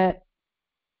so that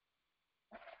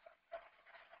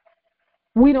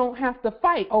we don't have to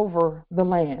fight over the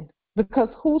land, because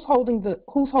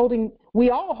we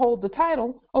all hold the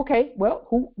title. Okay,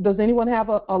 well, does anyone have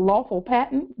a lawful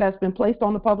patent that's been placed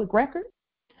on the public record?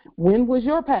 When was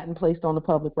your patent placed on the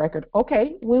public record?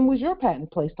 Okay, when was your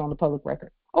patent placed on the public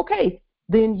record? Okay,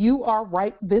 then you are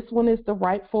right. This one is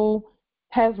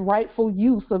has rightful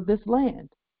use of this land.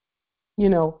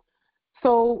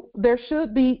 So there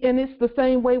should be, and it's the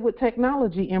same way with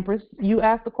technology, Empress. You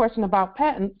asked the question about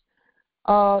patents.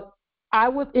 I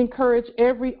would encourage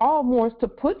all Moors to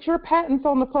put your patents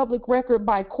on the public record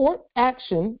by court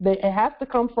action. It has to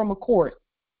come from a court,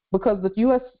 because the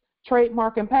U.S.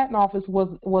 Trademark and Patent Office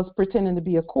was pretending to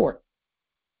be a court.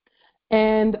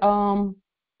 And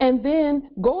then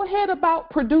go ahead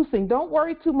about producing. Don't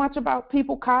worry too much about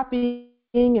people copying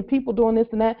and people doing this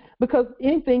and that, because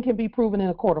anything can be proven in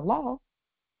a court of law.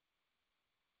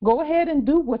 Go ahead and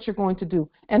do what you're going to do.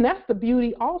 And that's the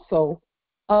beauty also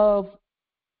of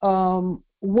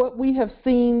what we have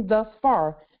seen thus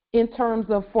far in terms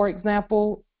of, for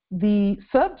example, the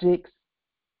subjects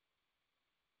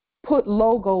put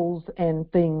logos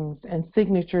and things and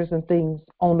signatures and things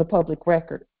on the public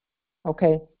record.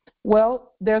 Okay?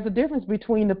 Well, there's a difference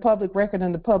between the public record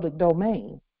and the public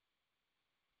domain.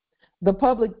 The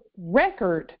public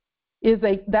record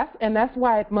that's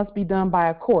why it must be done by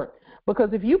a court.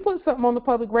 Because if you put something on the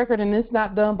public record and it's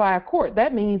not done by a court,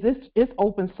 that means it's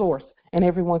open source and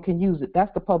everyone can use it.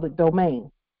 That's the public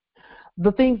domain.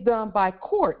 The things done by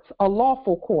courts, a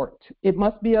lawful court, it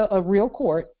must be a real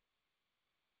court.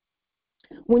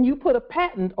 When you put a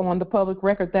patent on the public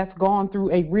record that's gone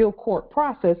through a real court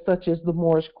process, such as the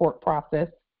Moorish court process,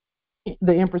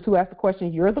 the Empress who asked the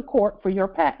question, you're the court for your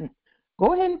patent.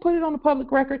 Go ahead and put it on the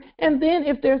public record, and then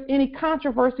if there's any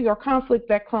controversy or conflict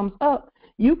that comes up,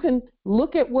 you can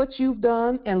look at what you've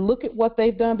done and look at what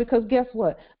they've done, because guess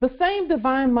what? The same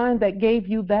divine mind that gave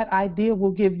you that idea will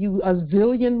give you a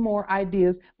zillion more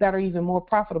ideas that are even more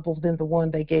profitable than the one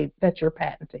they gave that you're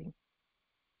patenting.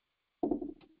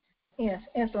 Yes,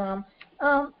 Islam.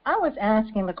 I was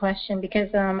asking the question because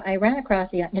I ran across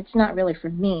it's not really for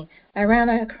me. I ran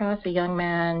across a young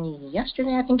man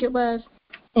yesterday, I think it was,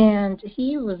 and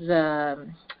he was,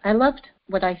 I loved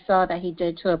what I saw that he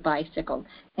did to a bicycle.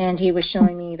 And he was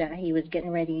showing me that he was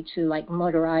getting ready to, like,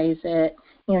 motorize it,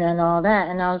 you know, and all that.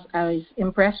 And I was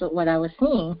impressed with what I was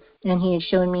seeing. And he had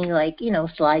shown me, like, you know,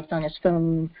 slides on his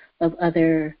phone of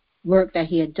other work that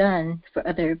he had done for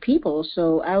other people.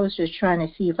 So I was just trying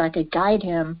to see if I could guide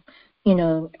him, you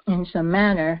know, in some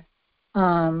manner,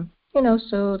 you know,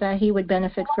 so that he would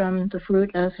benefit from the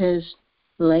fruit of his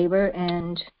labor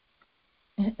and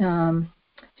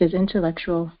his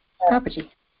intellectual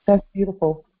property. That's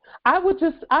beautiful. I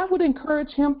would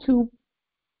encourage him to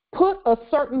put a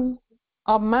certain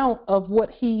amount of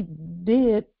what he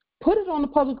did, put it on the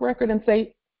public record and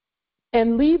say,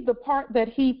 and leave the part that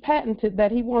he patented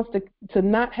that he wants to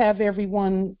not have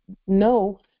everyone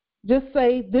know. Just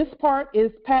say, this part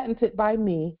is patented by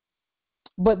me,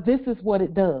 but this is what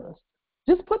it does.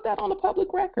 Just put that on the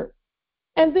public record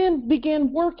and then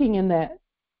begin working in that,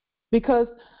 because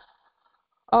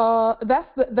that's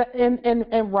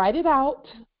and write it out,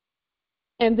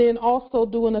 and then also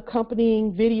do an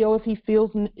accompanying video if he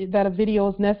feels that a video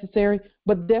is necessary,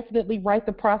 but definitely write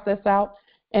the process out.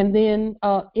 And then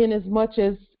in as much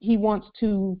as he wants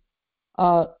to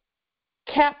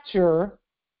capture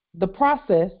the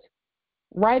process,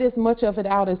 write as much of it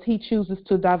out as he chooses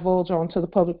to divulge onto the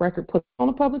public record, put it on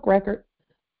the public record,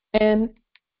 and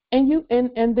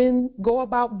then go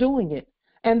about doing it.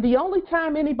 And the only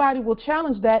time anybody will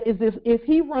challenge that is if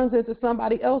he runs into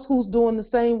somebody else who's doing the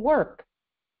same work.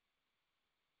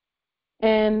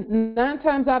 And 9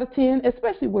 times out of 10,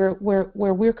 especially where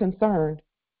we're concerned,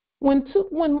 when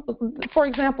for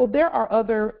example, there are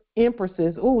other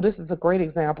empresses. Oh, this is a great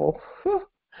example.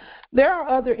 There are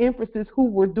other empresses who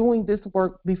were doing this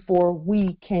work before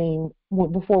we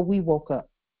woke up.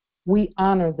 We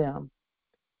honor them.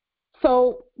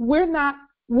 So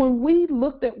when we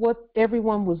looked at what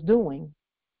everyone was doing,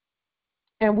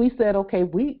 and we said, okay,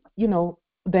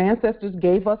 the ancestors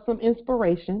gave us some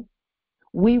inspiration.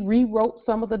 We rewrote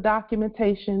some of the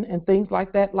documentation and things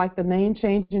like that, like the name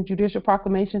change and judicial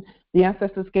proclamation. The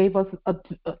ancestors gave us,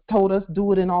 told us,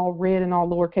 do it in all red and all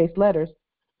lowercase letters.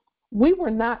 We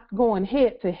were not going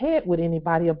head to head with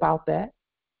anybody about that.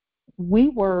 We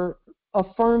were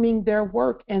affirming their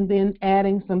work and then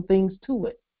adding some things to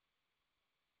it.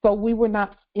 So we were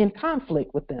not in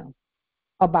conflict with them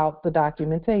about the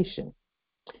documentation.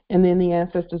 And then the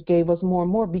ancestors gave us more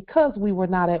and more because we were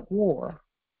not at war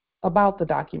about the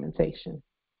documentation.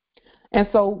 And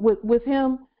so with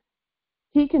him,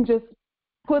 he can just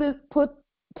put his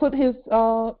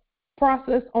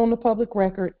process on the public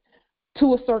record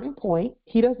to a certain point.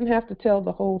 He doesn't have to tell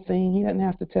the whole thing. He doesn't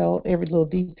have to tell every little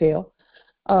detail.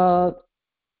 And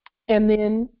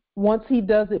then once he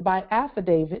does it by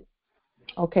affidavit,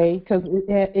 okay, because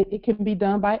it can be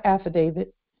done by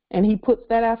affidavit, and he puts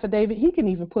that affidavit, he can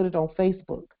even put it on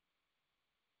Facebook,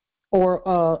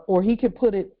 or he could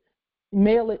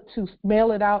mail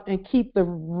it out and keep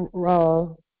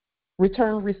the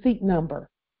return receipt number.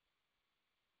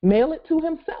 Mail it to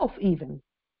himself even,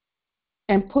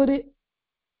 and put it.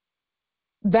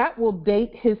 That will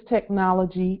date his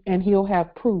technology, and he'll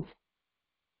have proof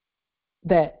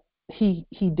that he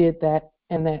did that,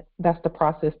 and that's the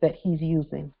process that he's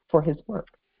using for his work.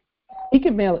 He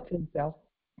can mail it to himself.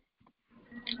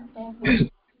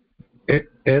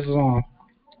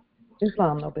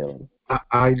 Islam nobility.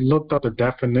 I looked up the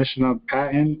definition of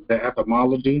patent, the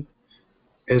etymology.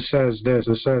 It says this.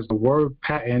 It says the word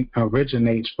patent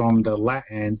originates from the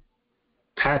Latin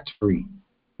patri,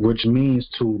 which means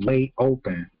to lay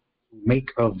open, make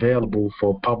available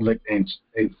for public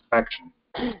inspection.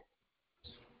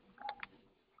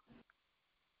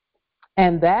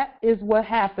 And that is what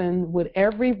happened with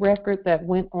every record that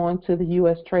went on to the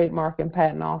U.S. Trademark and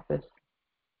Patent Office.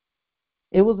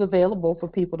 It was available for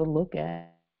people to look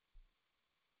at.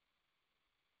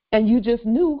 And you just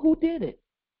knew who did it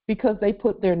because they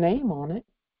put their name on it.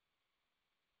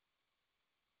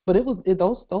 But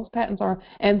those patents are,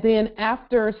 and then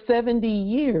after 70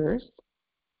 years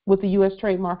with the U.S.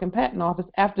 Trademark and Patent Office,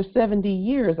 after 70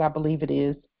 years, I believe it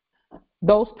is,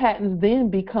 those patents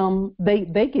then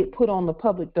they get put on the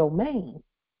public domain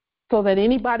so that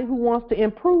anybody who wants to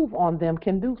improve on them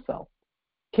can do so,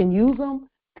 can use them,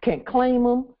 can claim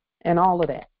them, and all of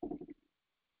that.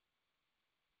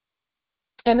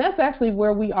 And that's actually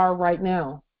where we are right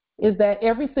now, is that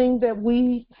everything that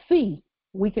we see,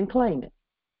 we can claim it.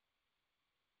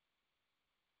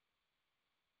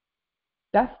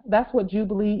 That's what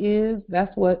Jubilee is.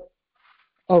 That's what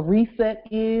a reset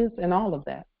is, and all of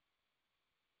that.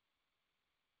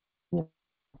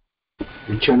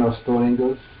 Return of stolen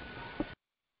goods.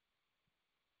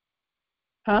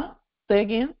 Huh? Say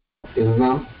again?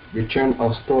 Islam, return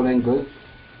of stolen goods.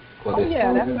 Oh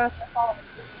yeah, that's all.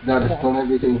 That stole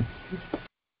everything.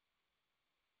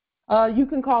 You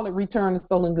can call it return of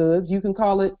stolen goods. You can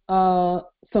call it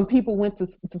some people went to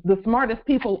the smartest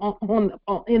people on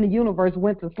in the universe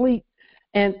went to sleep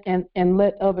and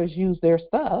let others use their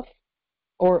stuff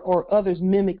or others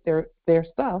mimic their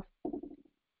stuff.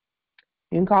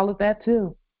 You can call it that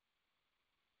too.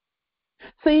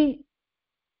 See,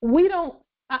 we don't.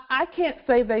 I can't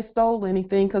say they stole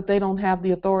anything because they don't have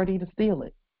the authority to steal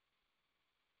it.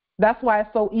 That's why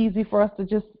it's so easy for us to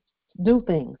just do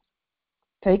things.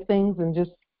 Take things and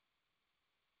just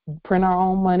print our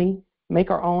own money,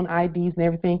 make our own IDs and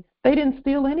everything. They didn't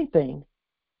steal anything.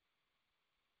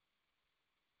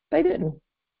 They didn't.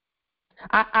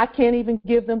 I can't even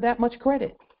give them that much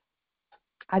credit.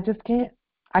 I just can't.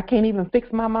 I can't even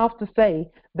fix my mouth to say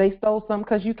they stole something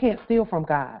because you can't steal from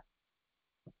God.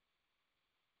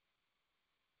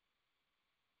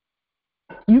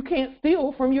 You can't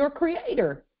steal from your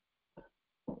Creator.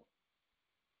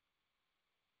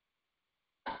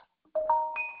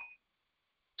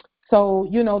 So,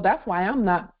 that's why I'm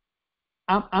not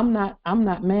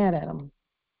mad at them.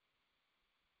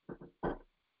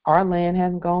 Our land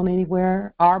hasn't gone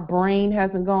anywhere. Our brain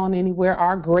hasn't gone anywhere.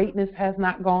 Our greatness has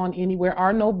not gone anywhere.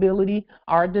 Our nobility,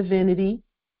 our divinity,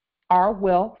 our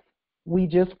wealth, we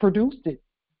just produced it.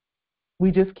 We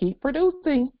just keep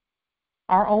producing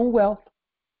our own wealth.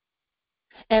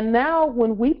 And now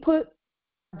when we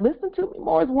listen to me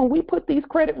more, is when we put these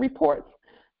credit reports,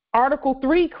 Article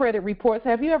 3 credit reports.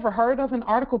 Have you ever heard of an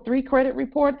Article 3 credit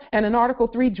report and an Article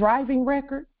 3 driving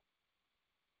record?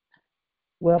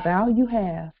 Well, now you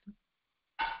have,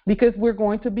 because we're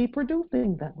going to be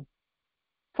producing them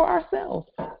for ourselves.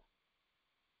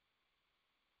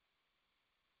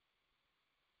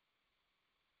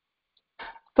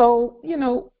 So,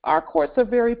 our courts are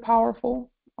very powerful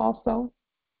also.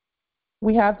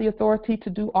 We have the authority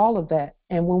to do all of that.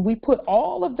 And when we put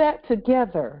all of that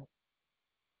together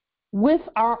with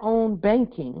our own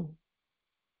banking,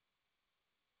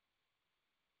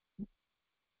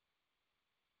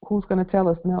 who's going to tell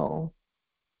us no?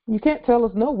 You can't tell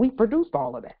us no. We produced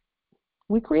all of that.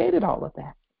 We created all of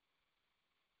that.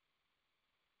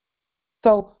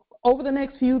 So over the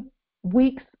next few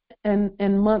weeks and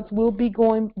months, we'll be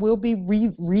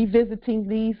revisiting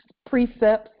these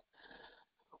precepts.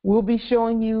 We'll be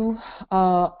showing you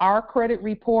our credit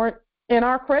report. And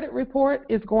our credit report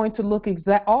is going to look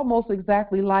almost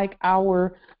exactly like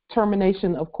our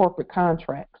termination of corporate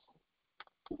contracts.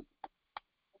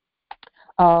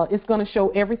 It's going to show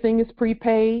everything is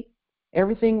prepaid.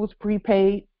 Everything was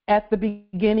prepaid at the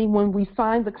beginning when we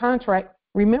signed the contract.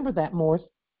 Remember that, Morris.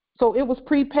 So it was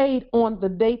prepaid on the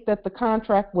date that the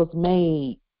contract was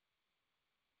made,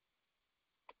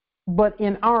 but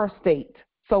in our state.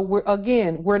 So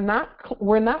we're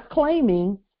not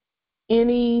claiming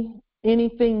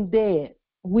anything dead.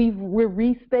 We're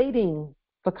restating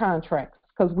the contracts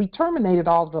because we terminated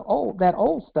all that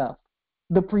old stuff,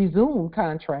 the presumed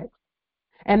contracts.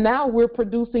 And now we're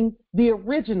producing the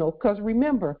original, because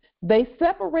remember, they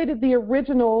separated the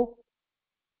original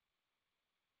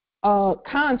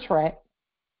contract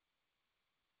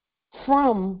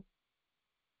from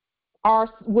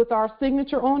with our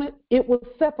signature on it. It was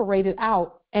separated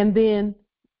out and then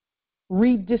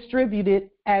redistributed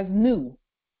as a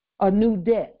new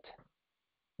debt.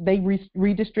 They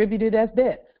redistributed as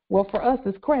debt. Well, for us,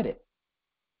 it's credit.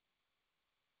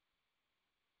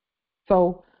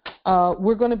 So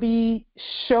we're going to be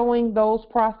showing those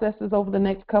processes over the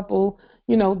next couple,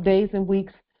 days and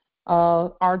weeks.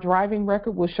 Our driving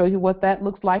record will show you what that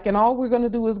looks like, and all we're going to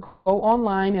do is go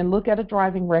online and look at a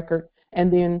driving record,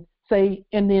 and then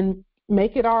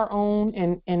make it our own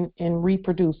and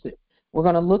reproduce it. We're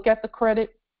going to look at the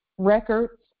credit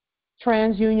records,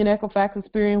 TransUnion, Equifax,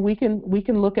 Experian. We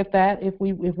can look at that if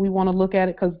we want to look at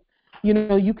it, because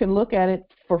you can look at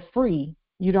it for free.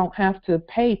 You don't have to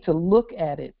pay to look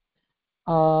at it.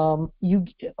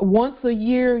 Once a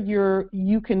year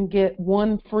you can get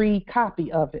one free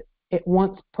copy of it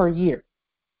once per year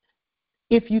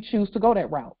if you choose to go that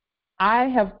route.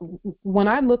 When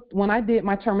I did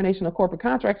my termination of corporate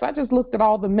contracts, I just looked at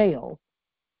all the mail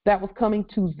that was coming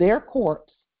to their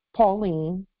corpse,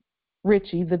 Pauline,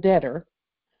 Richie, the debtor,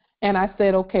 and I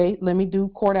said, okay, let me do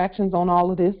court actions on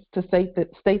all of this to state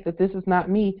that this is not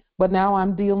me, but now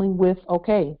I'm dealing with,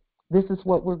 okay, this is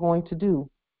what we're going to do.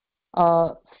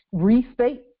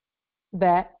 Restate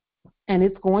that, and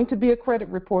it's going to be a credit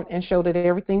report and show that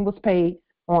everything was paid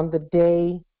on the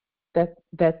day that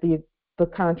the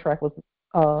contract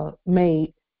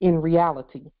made in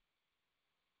reality.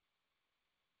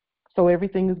 So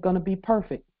everything is going to be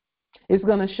perfect. It's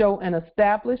going to show an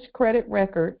established credit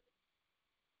record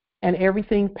and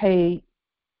everything paid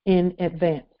in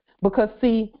advance. Because,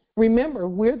 see, remember,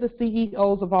 we're the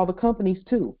CEOs of all the companies,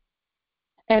 too.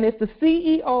 And if the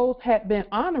CEOs had been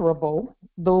honorable,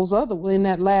 those other in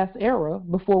that last era,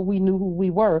 before we knew who we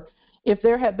were, if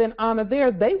there had been honor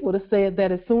there, they would have said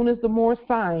that as soon as the Moore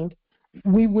signed,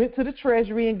 we went to the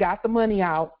Treasury and got the money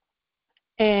out,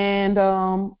 and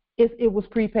it was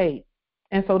prepaid.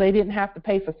 And so they didn't have to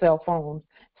pay for cell phones,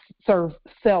 serve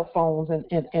cell phones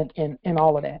and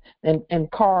all of that,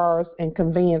 and cars and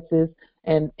conveyances,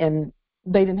 and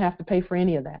they didn't have to pay for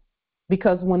any of that.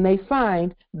 Because when they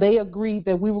signed, they agreed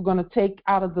that we were going to take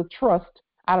out of the trust,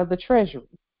 out of the Treasury.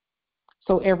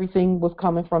 So everything was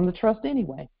coming from the trust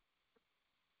anyway.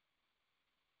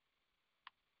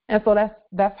 And so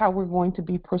that's how we're going to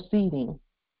be proceeding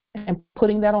and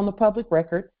putting that on the public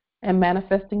record and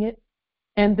manifesting it.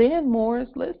 And then, Morris,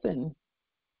 listen,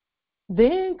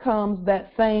 then comes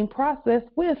that same process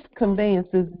with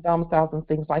conveyances, domiciles, and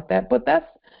things like that. But that's,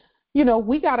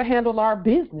 we got to handle our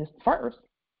business first.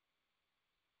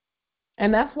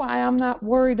 And that's why I'm not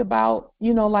worried about,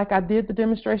 like I did the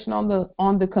demonstration on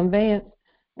the conveyance,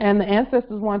 and the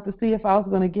ancestors wanted to see if I was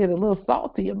going to get a little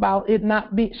salty about it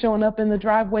not showing up in the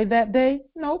driveway that day.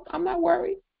 Nope, I'm not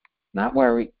worried. Not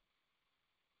worried.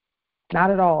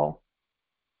 Not at all.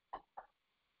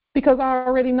 Because I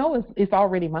already know it's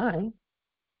already mine.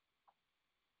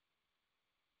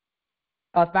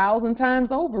 1,000 times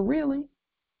over, really.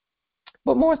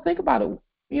 But Morris, think about it.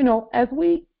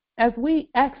 As we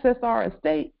access our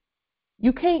estate,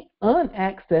 you can't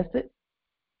unaccess it.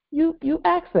 You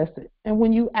access it. And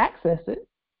when you access it,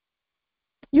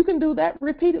 you can do that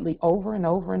repeatedly over and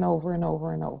over and over and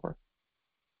over and over.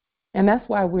 And that's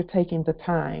why we're taking the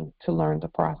time to learn the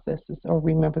processes or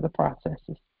remember the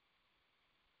processes.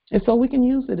 And so we can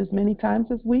use it as many times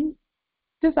as we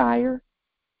desire.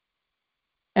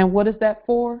 And what is that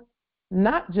for?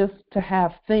 Not just to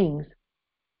have things.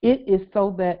 It is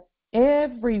so that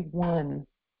everyone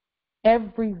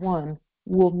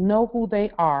will know who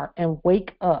they are and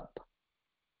wake up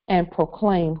and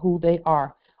proclaim who they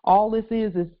are. All this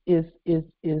is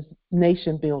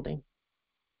nation building.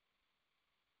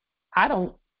 I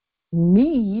don't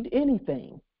need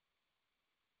anything,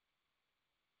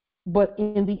 but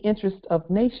in the interest of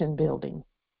nation building.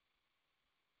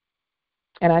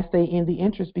 And I say in the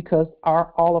interest because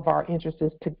all of our interest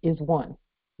is one.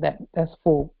 That's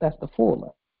full. That's the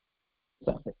full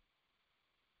of it.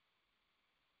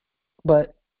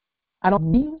 But I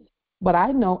don't need. But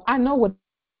I know what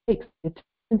takes the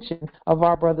attention of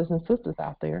our brothers and sisters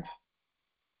out there.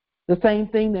 The same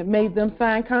thing that made them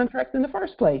sign contracts in the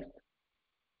first place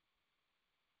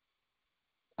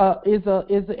is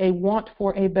a want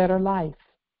for a better life,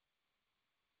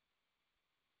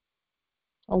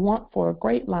 a want for a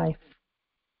great life,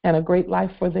 and a great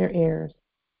life for their heirs,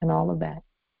 and all of that.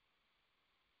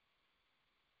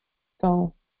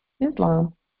 So,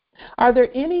 Islam. Are there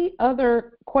any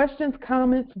other questions,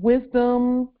 comments,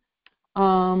 wisdom,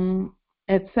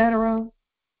 etc.?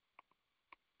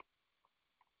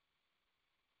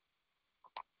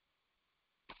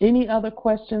 Any other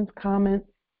questions, comments,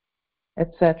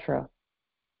 etc.?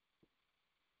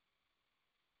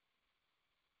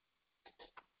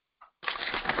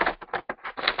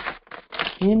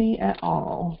 Any at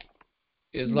all?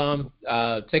 Islam,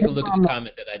 take a look at the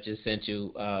comment that I just sent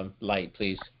you, Light,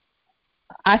 please.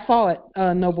 I saw it,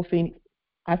 Noble Phoenix.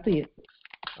 I see it.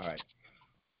 All right.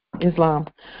 Islam.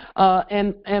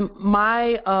 And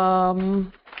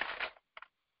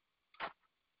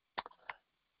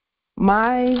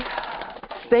my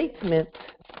statement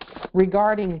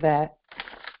regarding that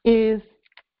is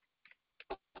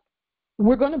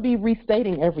we're going to be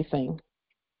restating everything.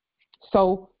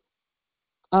 So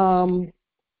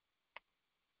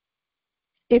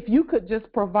if you could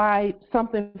just provide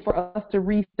something for us to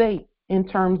restate in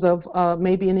terms of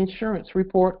maybe an insurance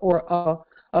report or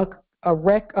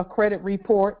a credit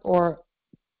report or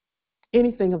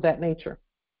anything of that nature,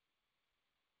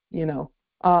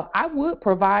 I would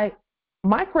provide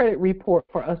my credit report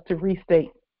for us to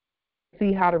restate,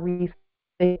 see how to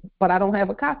restate, but I don't have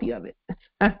a copy of it.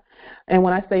 And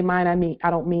when I say mine, I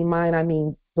don't mean mine, I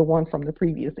mean the one from the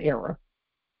previous era.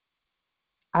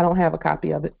 I don't have a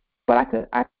copy of it, but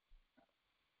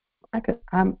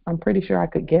I'm pretty sure I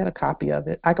could get a copy of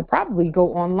it. I could probably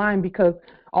go online because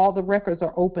all the records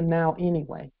are open now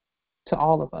anyway to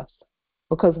all of us,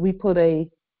 because we put a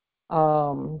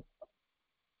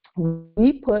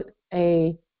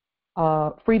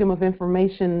Freedom of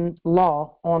Information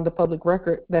law on the public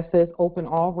record that says open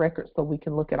all records so we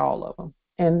can look at all of them.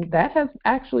 And that has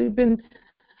actually been,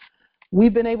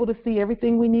 we've been able to see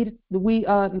everything we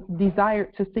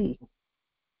desired to see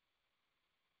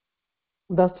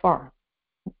thus far.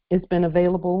 It's been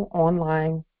available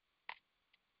online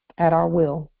at our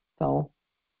will. So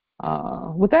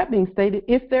with that being stated,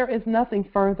 if there is nothing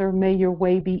further, may your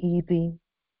way be easy.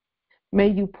 May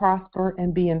you prosper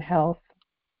and be in health.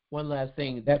 One last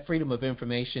thing, that Freedom of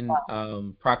Information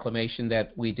proclamation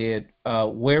that we did,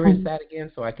 where is that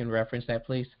again so I can reference that,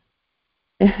 please?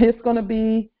 It's going to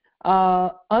be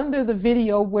under the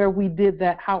video where we did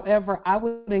that. However, I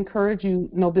would encourage you,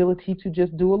 Nobility, to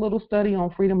just do a little study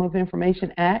on Freedom of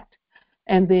Information Act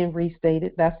and then restate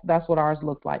it. That's what ours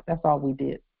looked like. That's all we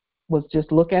did, was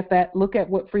just look at that, look at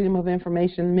what Freedom of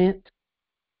Information meant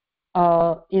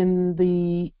in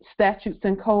the statutes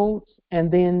and codes, and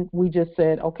then we just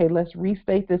said, okay, let's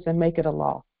restate this and make it a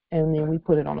law, and then we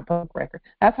put it on a public record.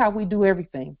 That's how we do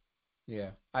everything. Yeah,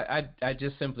 I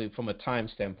just simply, from a time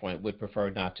standpoint, would prefer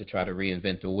not to try to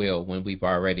reinvent the wheel when we've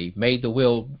already made the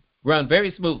wheel run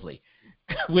very smoothly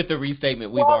with the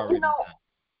restatement we've already done.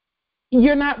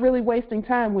 You're not really wasting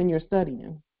time when you're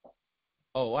studying.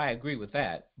 Oh, I agree with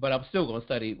that, but I'm still going to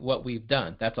study what we've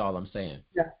done. That's all I'm saying.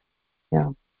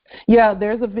 Yeah.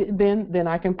 There's then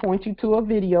I can point you to a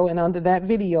video, and under that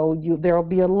video, there'll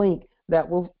be a link that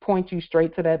will point you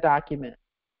straight to that document.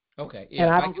 Okay. Yeah.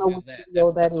 And I don't know what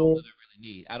video that is. All that I really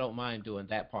need. I don't mind doing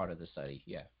that part of the study.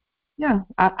 Yeah. Yeah.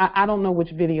 I don't know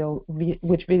which video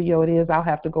it is. I'll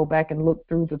have to go back and look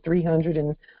through the 300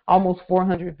 and almost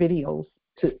 400 videos.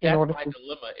 That's my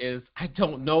dilemma is I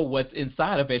don't know what's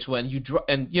inside of each one.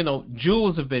 And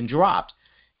jewels have been dropped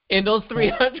in those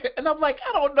 300, and I'm like,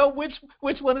 I don't know which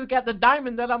one has got the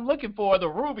diamond that I'm looking for, or the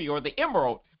ruby, or the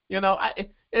emerald.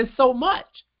 It's so much.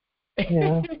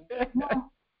 Yeah.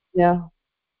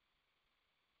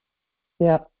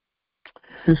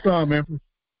 Islam, Empress.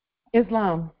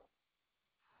 Islam.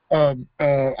 I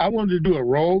wanted to do a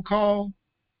roll call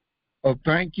of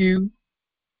thank you.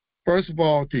 First of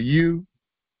all, to you.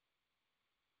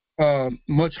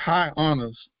 Much high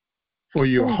honors for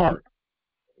your heart,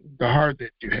 the heart that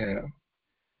you have.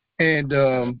 And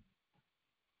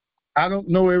I don't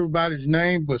know everybody's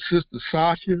name, but Sister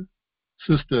Sasha,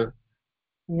 Sister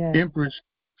Empress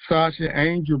Sasha,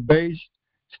 Angel Bay,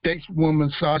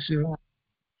 Stateswoman Sasha,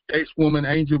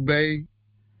 Stateswoman Angel Bay,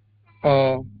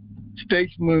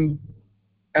 Statesman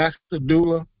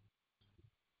Astadula,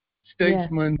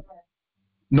 Statesman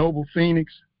Noble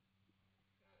Phoenix,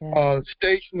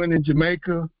 statesman in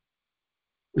Jamaica,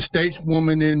 the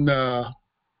stateswoman in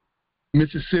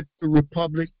Mississippi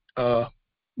Republic,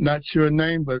 not sure her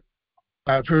name, but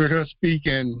I've heard her speak,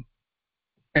 and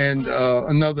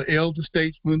another elder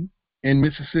statesman in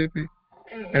Mississippi.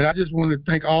 And I just want to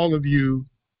thank all of you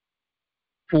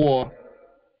for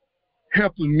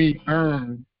helping me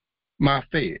earn my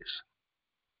fez.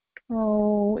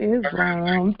 Oh,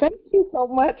 Islam. Thank you so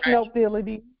much,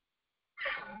 Nobility.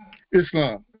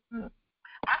 Islam.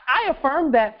 I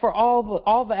affirm that for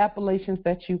all the appellations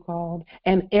that you called,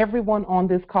 and everyone on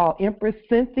this call. Empress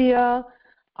Cynthia,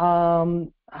 I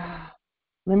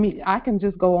can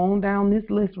just go on down this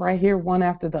list right here, one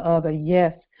after the other.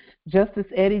 Yes, Justice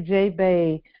Eddie J.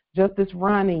 Bay, Justice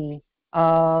Ronnie,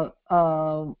 who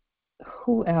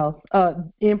else?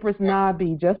 Empress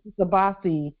Nabi, Justice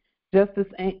Abasi,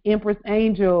 Justice Empress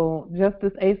Angel,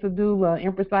 Justice Asadullah,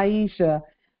 Empress Aisha,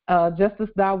 Justice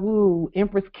Dawu,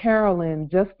 Empress Carolyn,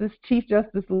 Chief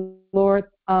Justice Lord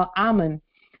Amun,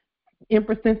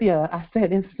 Empress Cynthia, I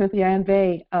said Empress Cynthia and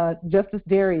Bay, Justice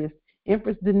Darius,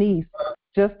 Empress Denise,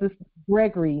 Justice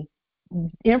Gregory,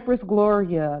 Empress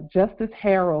Gloria, Justice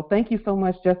Harold. Thank you so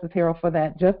much, Justice Harold, for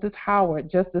that. Justice Howard,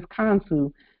 Justice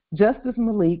Kansu, Justice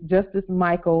Malik, Justice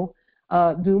Michael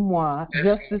Dumois,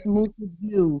 Justice Musa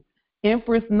Yu,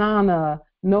 Empress Nana,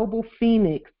 Noble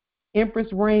Phoenix,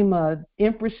 Empress Rama,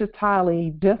 Empress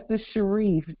Shatali, Justice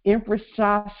Sharif, Empress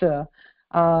Shasha,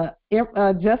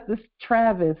 Justice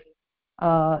Travis,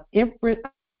 Empress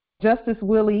Justice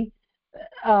Willie,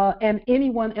 and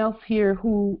anyone else here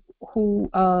who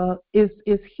is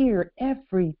here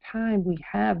every time we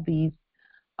have these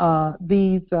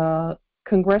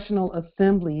congressional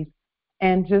assemblies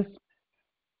and just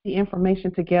the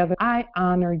information together. I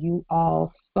honor you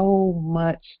all so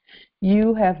much.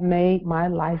 You have made my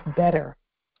life better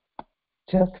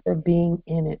just for being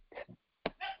in it.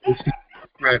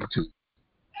 Gratitude.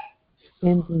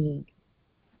 Indeed.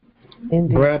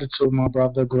 Gratitude, my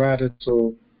brother,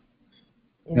 gratitude.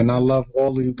 And I love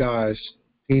all of you guys.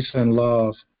 Peace and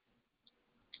love.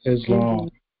 Islam.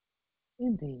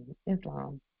 Indeed.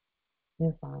 Islam.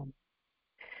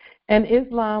 And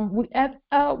Islam, with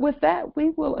that, we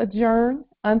will adjourn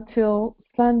until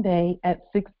Sunday at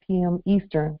 6 p.m.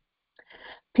 Eastern.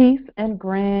 Peace and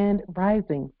grand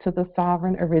rising to the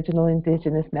sovereign, original,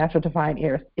 indigenous, natural, divine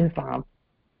heirs, Islam.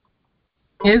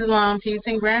 Islam, peace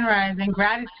and grand rising.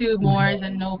 Gratitude, Moors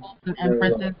and nobles and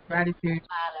empresses. Gratitude.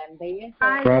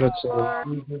 Gratitude.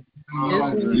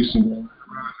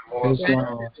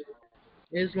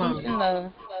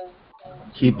 Islam.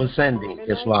 Keep ascending,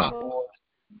 Islam.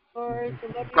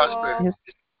 Prosper.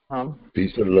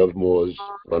 Peace and love, Moors.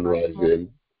 Grand rising.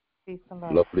 Peace and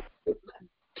love. Lovely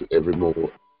to every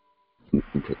Moor.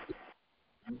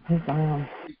 Islam.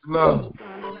 Love.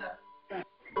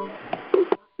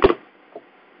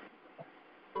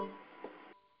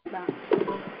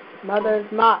 Mother's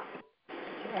Mott.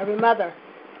 Every mother.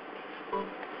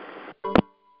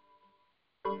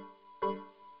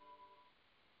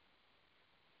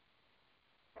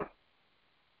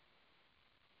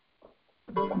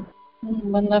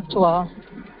 One love to all.